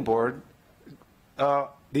planning board,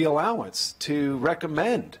 the allowance to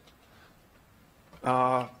recommend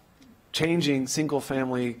changing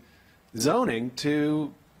single-family zoning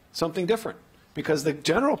to something different, because the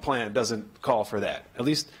general plan doesn't call for that. At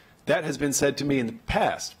least that has been said to me in the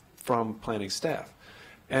past from planning staff.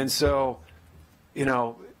 And so, you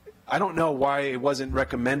know, I don't know why it wasn't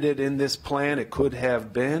recommended in this plan. It could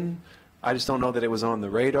have been. I just don't know that it was on the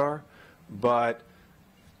radar. But,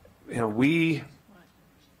 you know, we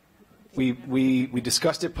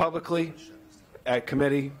discussed it publicly at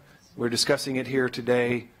committee. We're discussing it here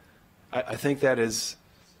today. I think that is,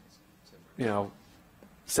 you know,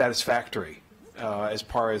 satisfactory as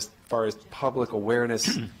far as public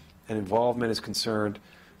awareness and involvement is concerned.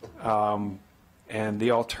 And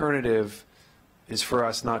the alternative is for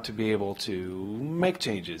us not to be able to make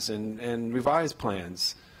changes and revise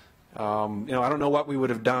plans. You know, I don't know what we would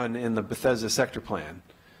have done in the Bethesda sector plan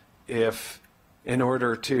if, in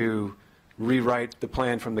order to rewrite the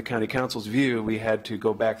plan from the county council's view, we had to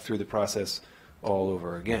go back through the process all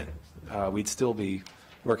over again. We'd still be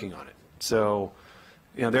working on it. So,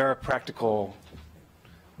 you know, there are practical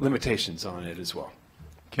limitations on it as well.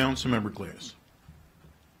 Councilmember Glass.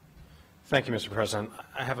 Thank you, Mr. President.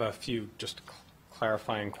 I have a few just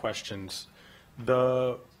clarifying questions.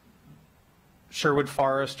 The Sherwood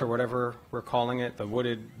Forest, or whatever we're calling it, the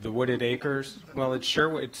wooded acres, well,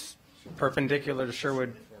 it's perpendicular to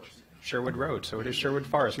Sherwood Road, so it is Sherwood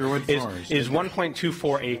Forest. Sherwood Forest is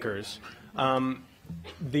 1.24 acres.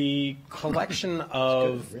 The collection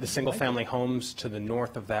of the single-family homes to the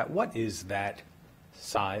north of that, what is that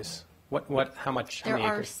size? How much? There how many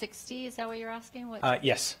are acres? 60, is that what you're asking? What?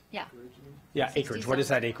 Yes. Yeah. Yeah, 60 acreage. What is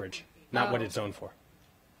that acreage? Not what Oh. it's zoned for.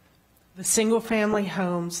 The single-family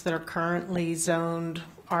homes that are currently zoned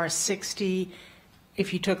are 60.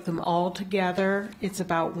 If you took them all together, it's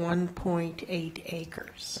about 1.8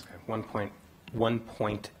 acres. Okay,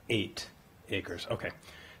 1.8 acres. Okay,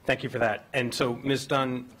 thank you for that. And so, Ms.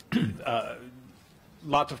 Dunn,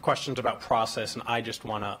 lots of questions about process, and I just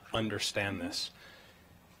want to understand this.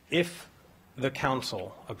 If the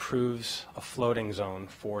council approves a floating zone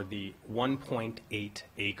for the 1.8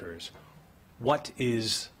 acres, what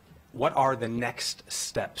are the next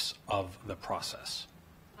steps of the process?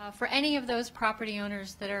 For any of those property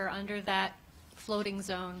owners that are under that floating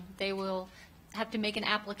zone, they will have to make an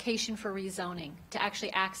application for rezoning to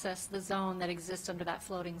actually access the zone that exists under that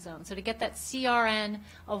floating zone. So to get that CRN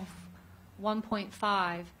of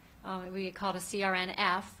 1.5, we call it a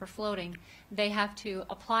CRN-F for floating, they have to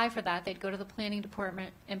apply for that. They'd go to the planning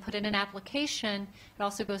department and put in an application. It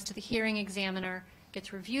also goes to the hearing examiner,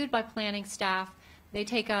 gets reviewed by planning staff. They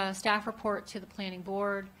take a staff report to the planning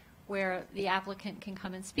board where the applicant can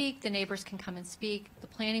come and speak, the neighbors can come and speak. The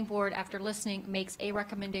planning board, after listening, makes a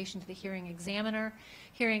recommendation to the hearing examiner.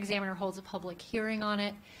 Hearing examiner holds a public hearing on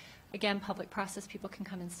it. Again, public process, people can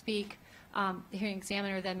come and speak. The hearing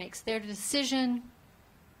examiner then makes their decision,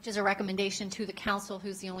 which is a recommendation to the council,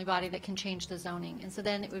 who's the only body that can change the zoning. And so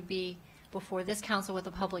then it would be before this council with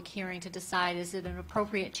a public hearing to decide, is it an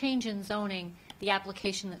appropriate change in zoning, the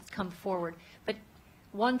application that's come forward. But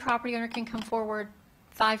one property owner can come forward,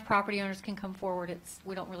 5 property owners can come forward.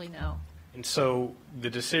 We don't really know. And so the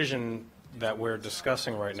decision that we're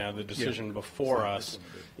discussing right now, the decision before us,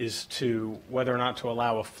 is to whether or not to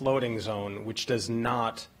allow a floating zone, which does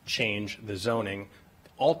not change the zoning.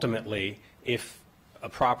 Ultimately, if a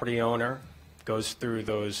property owner goes through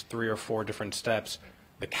those 3 or 4 different steps,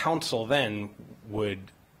 the council then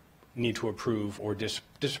would need to approve or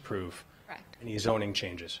disapprove any zoning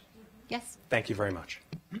changes. Yes. Thank you very much.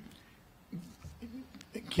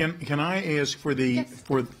 Can I ask for the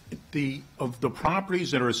of the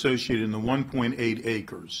properties that are associated in the 1.8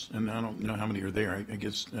 acres, and I don't know how many are there, I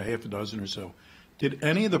guess a half a dozen or so, Did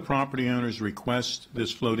any of the property owners request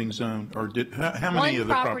this floating zone, or how many of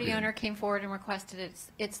the One property owner came forward and requested it.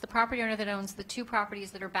 It's the property owner that owns the two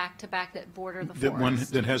properties that are back-to-back that border the That one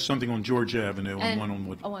forest. that has something on George Avenue and one on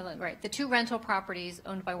Wood. Oh, right. The two rental properties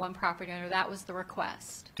owned by one property owner, that was the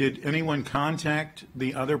request. Did anyone contact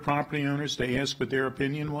the other property owners to ask what their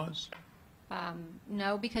opinion was?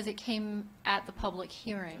 No, because it came at the public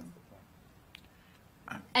hearing.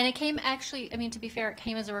 And it came actually, I mean, to be fair, it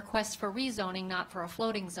came as a request for rezoning, not for a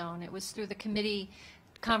floating zone. It was through the committee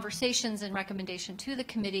conversations and recommendation to the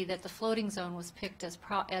committee that the floating zone was picked as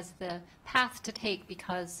the path to take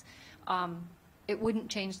because it wouldn't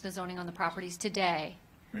change the zoning on the properties today.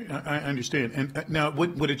 I understand. And now,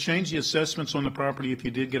 would it change the assessments on the property if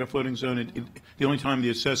you did get a floating zone? The only time the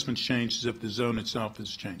assessments change is if the zone itself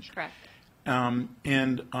has changed. Correct.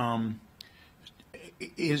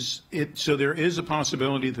 So there is a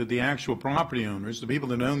possibility that the actual property owners, the people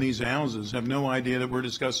that own these houses, have no idea that we're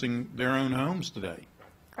discussing their own homes today?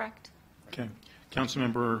 Correct. Okay.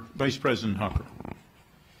 Councilmember Vice President Hucker.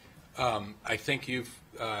 I think you've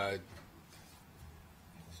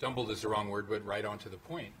stumbled is the wrong word, but right on to the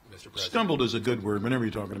point, Mr. President. Stumbled is a good word whenever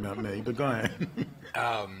you're talking about me, but go ahead.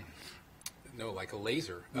 No, like a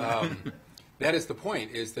laser. That is the point,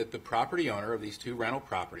 is that the property owner of these two rental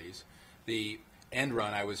properties, the end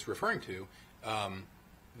run I was referring to,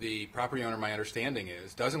 the property owner, my understanding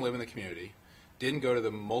is, doesn't live in the community, didn't go to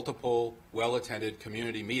the multiple well-attended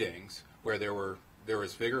community meetings where there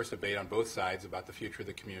was vigorous debate on both sides about the future of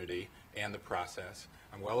the community and the process.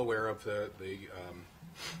 I'm well aware of the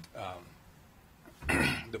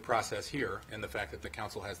process here and the fact that the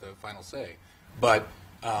council has the final say. But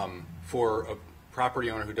for a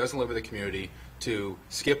property owner who doesn't live in the community to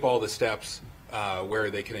skip all the steps where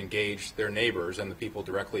they can engage their neighbors and the people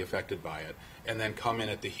directly affected by it, and then come in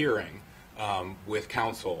at the hearing with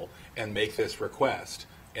council and make this request,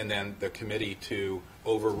 and then the committee to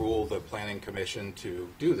overrule the planning commission to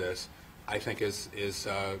do this, I think is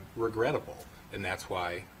regrettable, and that's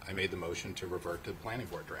why I made the motion to revert to the planning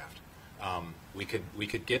board draft. We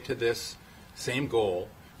could get to this same goal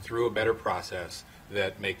through a better process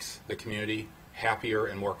that makes the community happier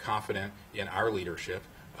and more confident in our leadership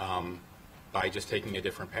by just taking a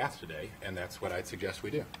different path today, and that's what I'd suggest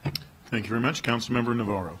we do. Thank you very much. Councilmember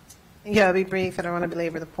Navarro. Yeah, I'll be brief. I don't want to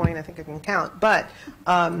belabor the point. I think I can count. But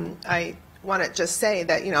I want to just say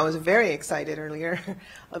that, I was very excited earlier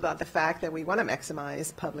about the fact that we want to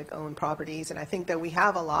maximize public-owned properties, and I think that we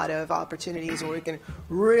have a lot of opportunities where we can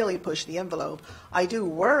really push the envelope. I do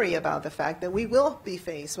worry about the fact that we will be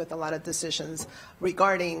faced with a lot of decisions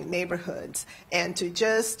regarding neighborhoods, and to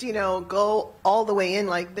just, go all the way in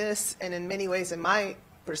like this, and in many ways, in my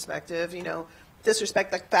perspective,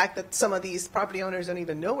 disrespect the fact that some of these property owners don't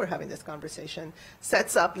even know we're having this conversation,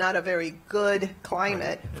 sets up not a very good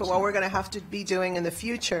climate for what we're going to have to be doing in the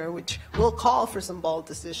future, which will call for some bold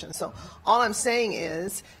decisions. So all I'm saying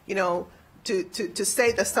is, to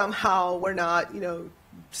say that somehow we're not,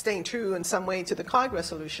 staying true in some way to the COG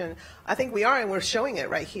resolution, I think we are, and we're showing it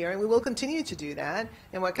right here, and we will continue to do that.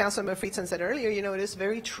 And what Councilmember Friedson said earlier, it is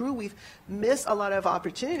very true. We've missed a lot of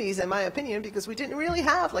opportunities, in my opinion, because we didn't really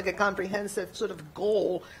have like a comprehensive sort of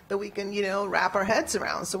goal that we can, wrap our heads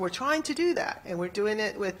around. So we're trying to do that, and we're doing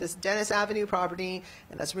it with this Dennis Avenue property,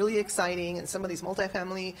 and that's really exciting, and some of these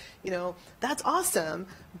multifamily, that's awesome.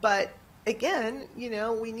 But again,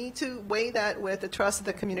 we need to weigh that with the trust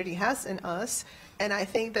that the community has in us. And I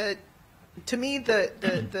think that, to me,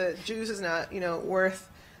 the juice is not,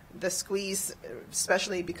 worth the squeeze,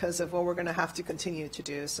 especially because of what we're going to have to continue to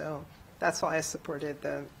do. So that's why I supported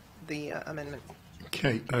the amendment.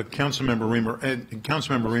 Okay, Councilmember Reamer,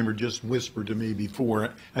 Councilmember Reamer just whispered to me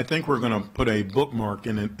before, I think we're going to put a bookmark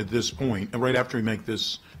in it at this point, right after we make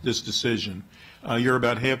this decision. You're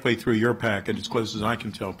about halfway through your packet, as close as I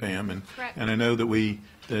can tell, Pam, and I know that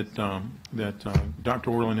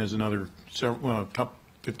Dr. Orland has another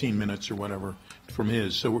 15 minutes or whatever from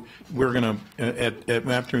his. So we're going to,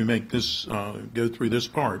 after we make this, go through this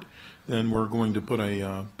part, then we're going to put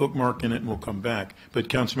a bookmark in it and we'll come back. But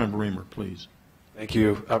Councilmember Reamer, please. Thank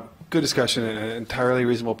you. Good discussion and entirely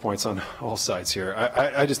reasonable points on all sides here.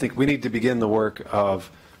 I just think we need to begin the work of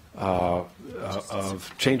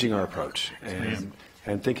changing our approach and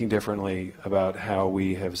thinking differently about how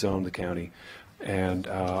we have zoned the county. And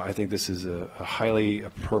I think this is a highly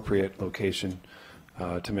appropriate location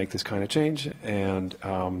to make this kind of change. And,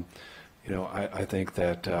 I think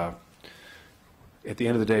that at the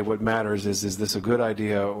end of the day, what matters is this a good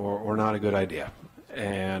idea or not a good idea?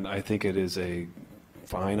 And I think it is a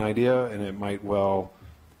fine idea, and it might well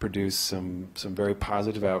produce some very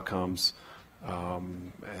positive outcomes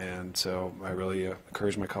And so I really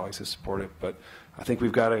encourage my colleagues to support it. But I think we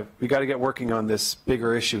got to get working on this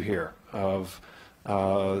bigger issue here of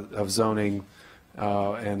zoning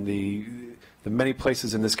and the many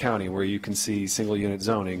places in this county where you can see single unit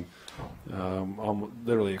zoning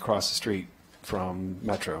literally across the street from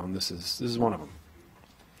Metro, and this is one of them.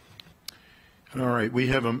 All right, we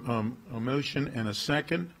have a motion and a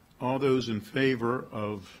second. All those in favor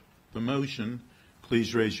of the motion,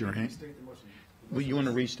 please raise your hand. Well, you want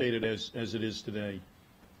to restate it as it is today?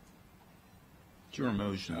 It's your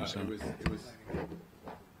motion. So. It was,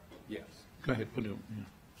 yes. Go ahead, put it.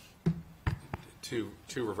 Yeah.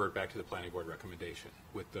 To revert back to the planning board recommendation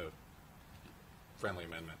with the friendly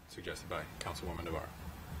amendment suggested by Councilwoman Navarro.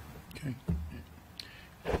 Okay.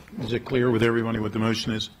 Is it clear with everybody what the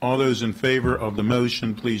motion is? All those in favor of the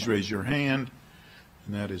motion, please raise your hand.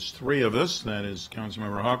 And that is 3 of us. That is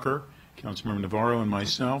Councilmember Hucker, Councilmember Navarro, and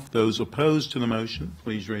myself. Those opposed to the motion,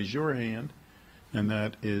 please raise your hand. And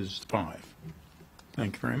that is 5.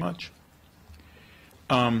 Thank you very much.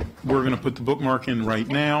 We're going to put the bookmark in right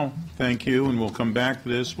now. Thank you, and we'll come back to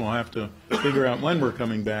this. We'll have to figure out when we're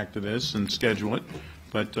coming back to this and schedule it.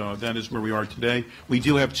 But that is where we are today. We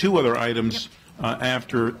do have 2 other items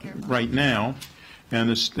after right now. And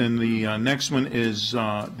the next one is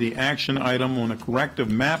the action item on a corrective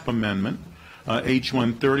map amendment,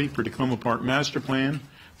 H-130 for Tacoma Park Master Plan.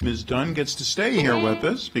 Ms. Dunn gets to stay here with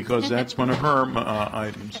us because that's one of her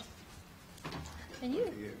items. And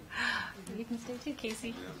you can stay too,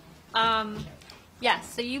 Casey.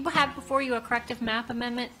 Yes, so you have before you a corrective map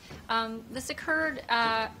amendment. This occurred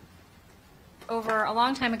over a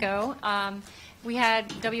long time ago. We had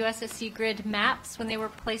WSSC grid maps when they were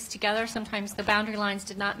placed together. Sometimes the boundary lines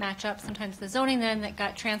did not match up. Sometimes the zoning then that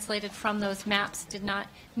got translated from those maps did not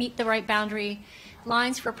meet the right boundary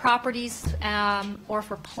lines for properties or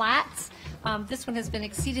for plats. This one has been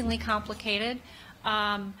exceedingly complicated,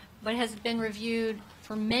 but has been reviewed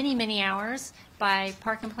for many, many hours by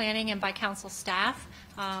Park and Planning and by council staff.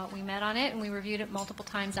 We met on it and we reviewed it multiple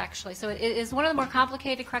times actually. So it is one of the more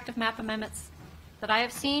complicated corrective map amendments that I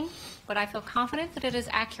have seen, but I feel confident that it is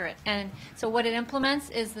accurate. And so what it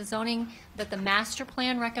implements is the zoning that the master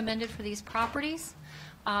plan recommended for these properties.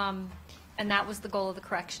 And that was the goal of the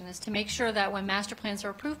correction, is to make sure that when master plans are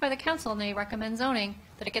approved by the council and they recommend zoning,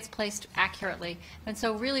 that it gets placed accurately. And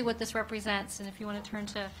so really what this represents, and if you want to turn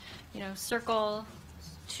to, circle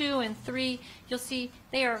 2 and 3, you'll see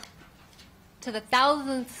they are to the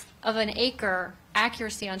thousandth of an acre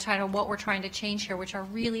accuracy on what we're trying to change here, which are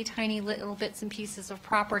really tiny little bits and pieces of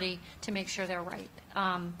property to make sure they're right.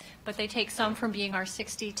 But they take some from being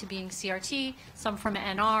R60 to being CRT, some from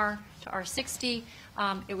NR to R60.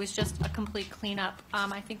 It was just a complete cleanup.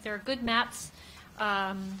 I think there are good maps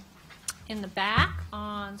in the back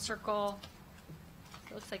on circle,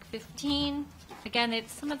 it looks like 15. Again,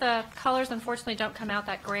 some of the colors unfortunately don't come out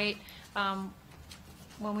that great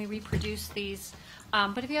when we reproduce these.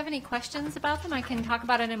 But if you have any questions about them, I can talk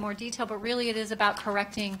about it in more detail, but really it is about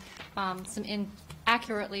correcting some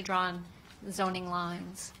inaccurately drawn zoning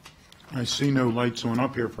lines. I see no lights on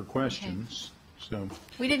up here for questions. Okay. So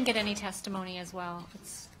we didn't get any testimony as well.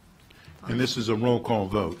 And this is a roll call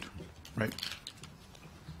vote, right?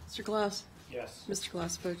 Mr. Glass? Yes. Mr.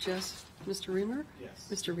 Glass votes yes. Mr. Reamer? Yes.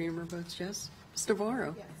 Mr. Reamer votes yes. Mr.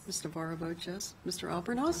 Navarro? Yes. Mr. Navarro votes yes. Mr.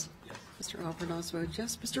 Albornoz? Yes. Mr. Albornoz votes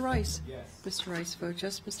yes. Mr. Rice? Yes. Mr. Rice votes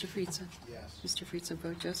yes. Mr. Friedson? Yes. Mr. Friedson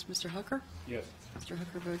votes yes. Mr. Hucker? Yes. Mr.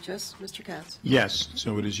 Hucker votes yes. Mr. Katz? Yes,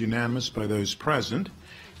 so it is unanimous by those present.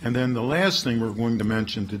 And then the last thing we're going to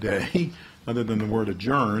mention today, other than the word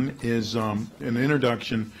adjourn, is an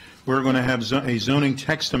introduction. We're going to have a zoning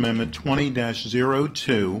text amendment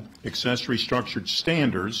 20-02, accessory structured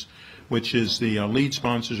standards, which is the lead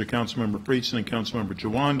sponsors are Councilmember Friedson and Councilmember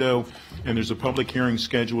Jawando, and there's a public hearing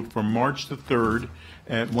scheduled for March the 3rd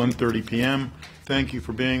at 1:30 p.m. Thank you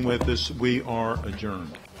for being with us. We are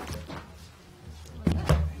adjourned.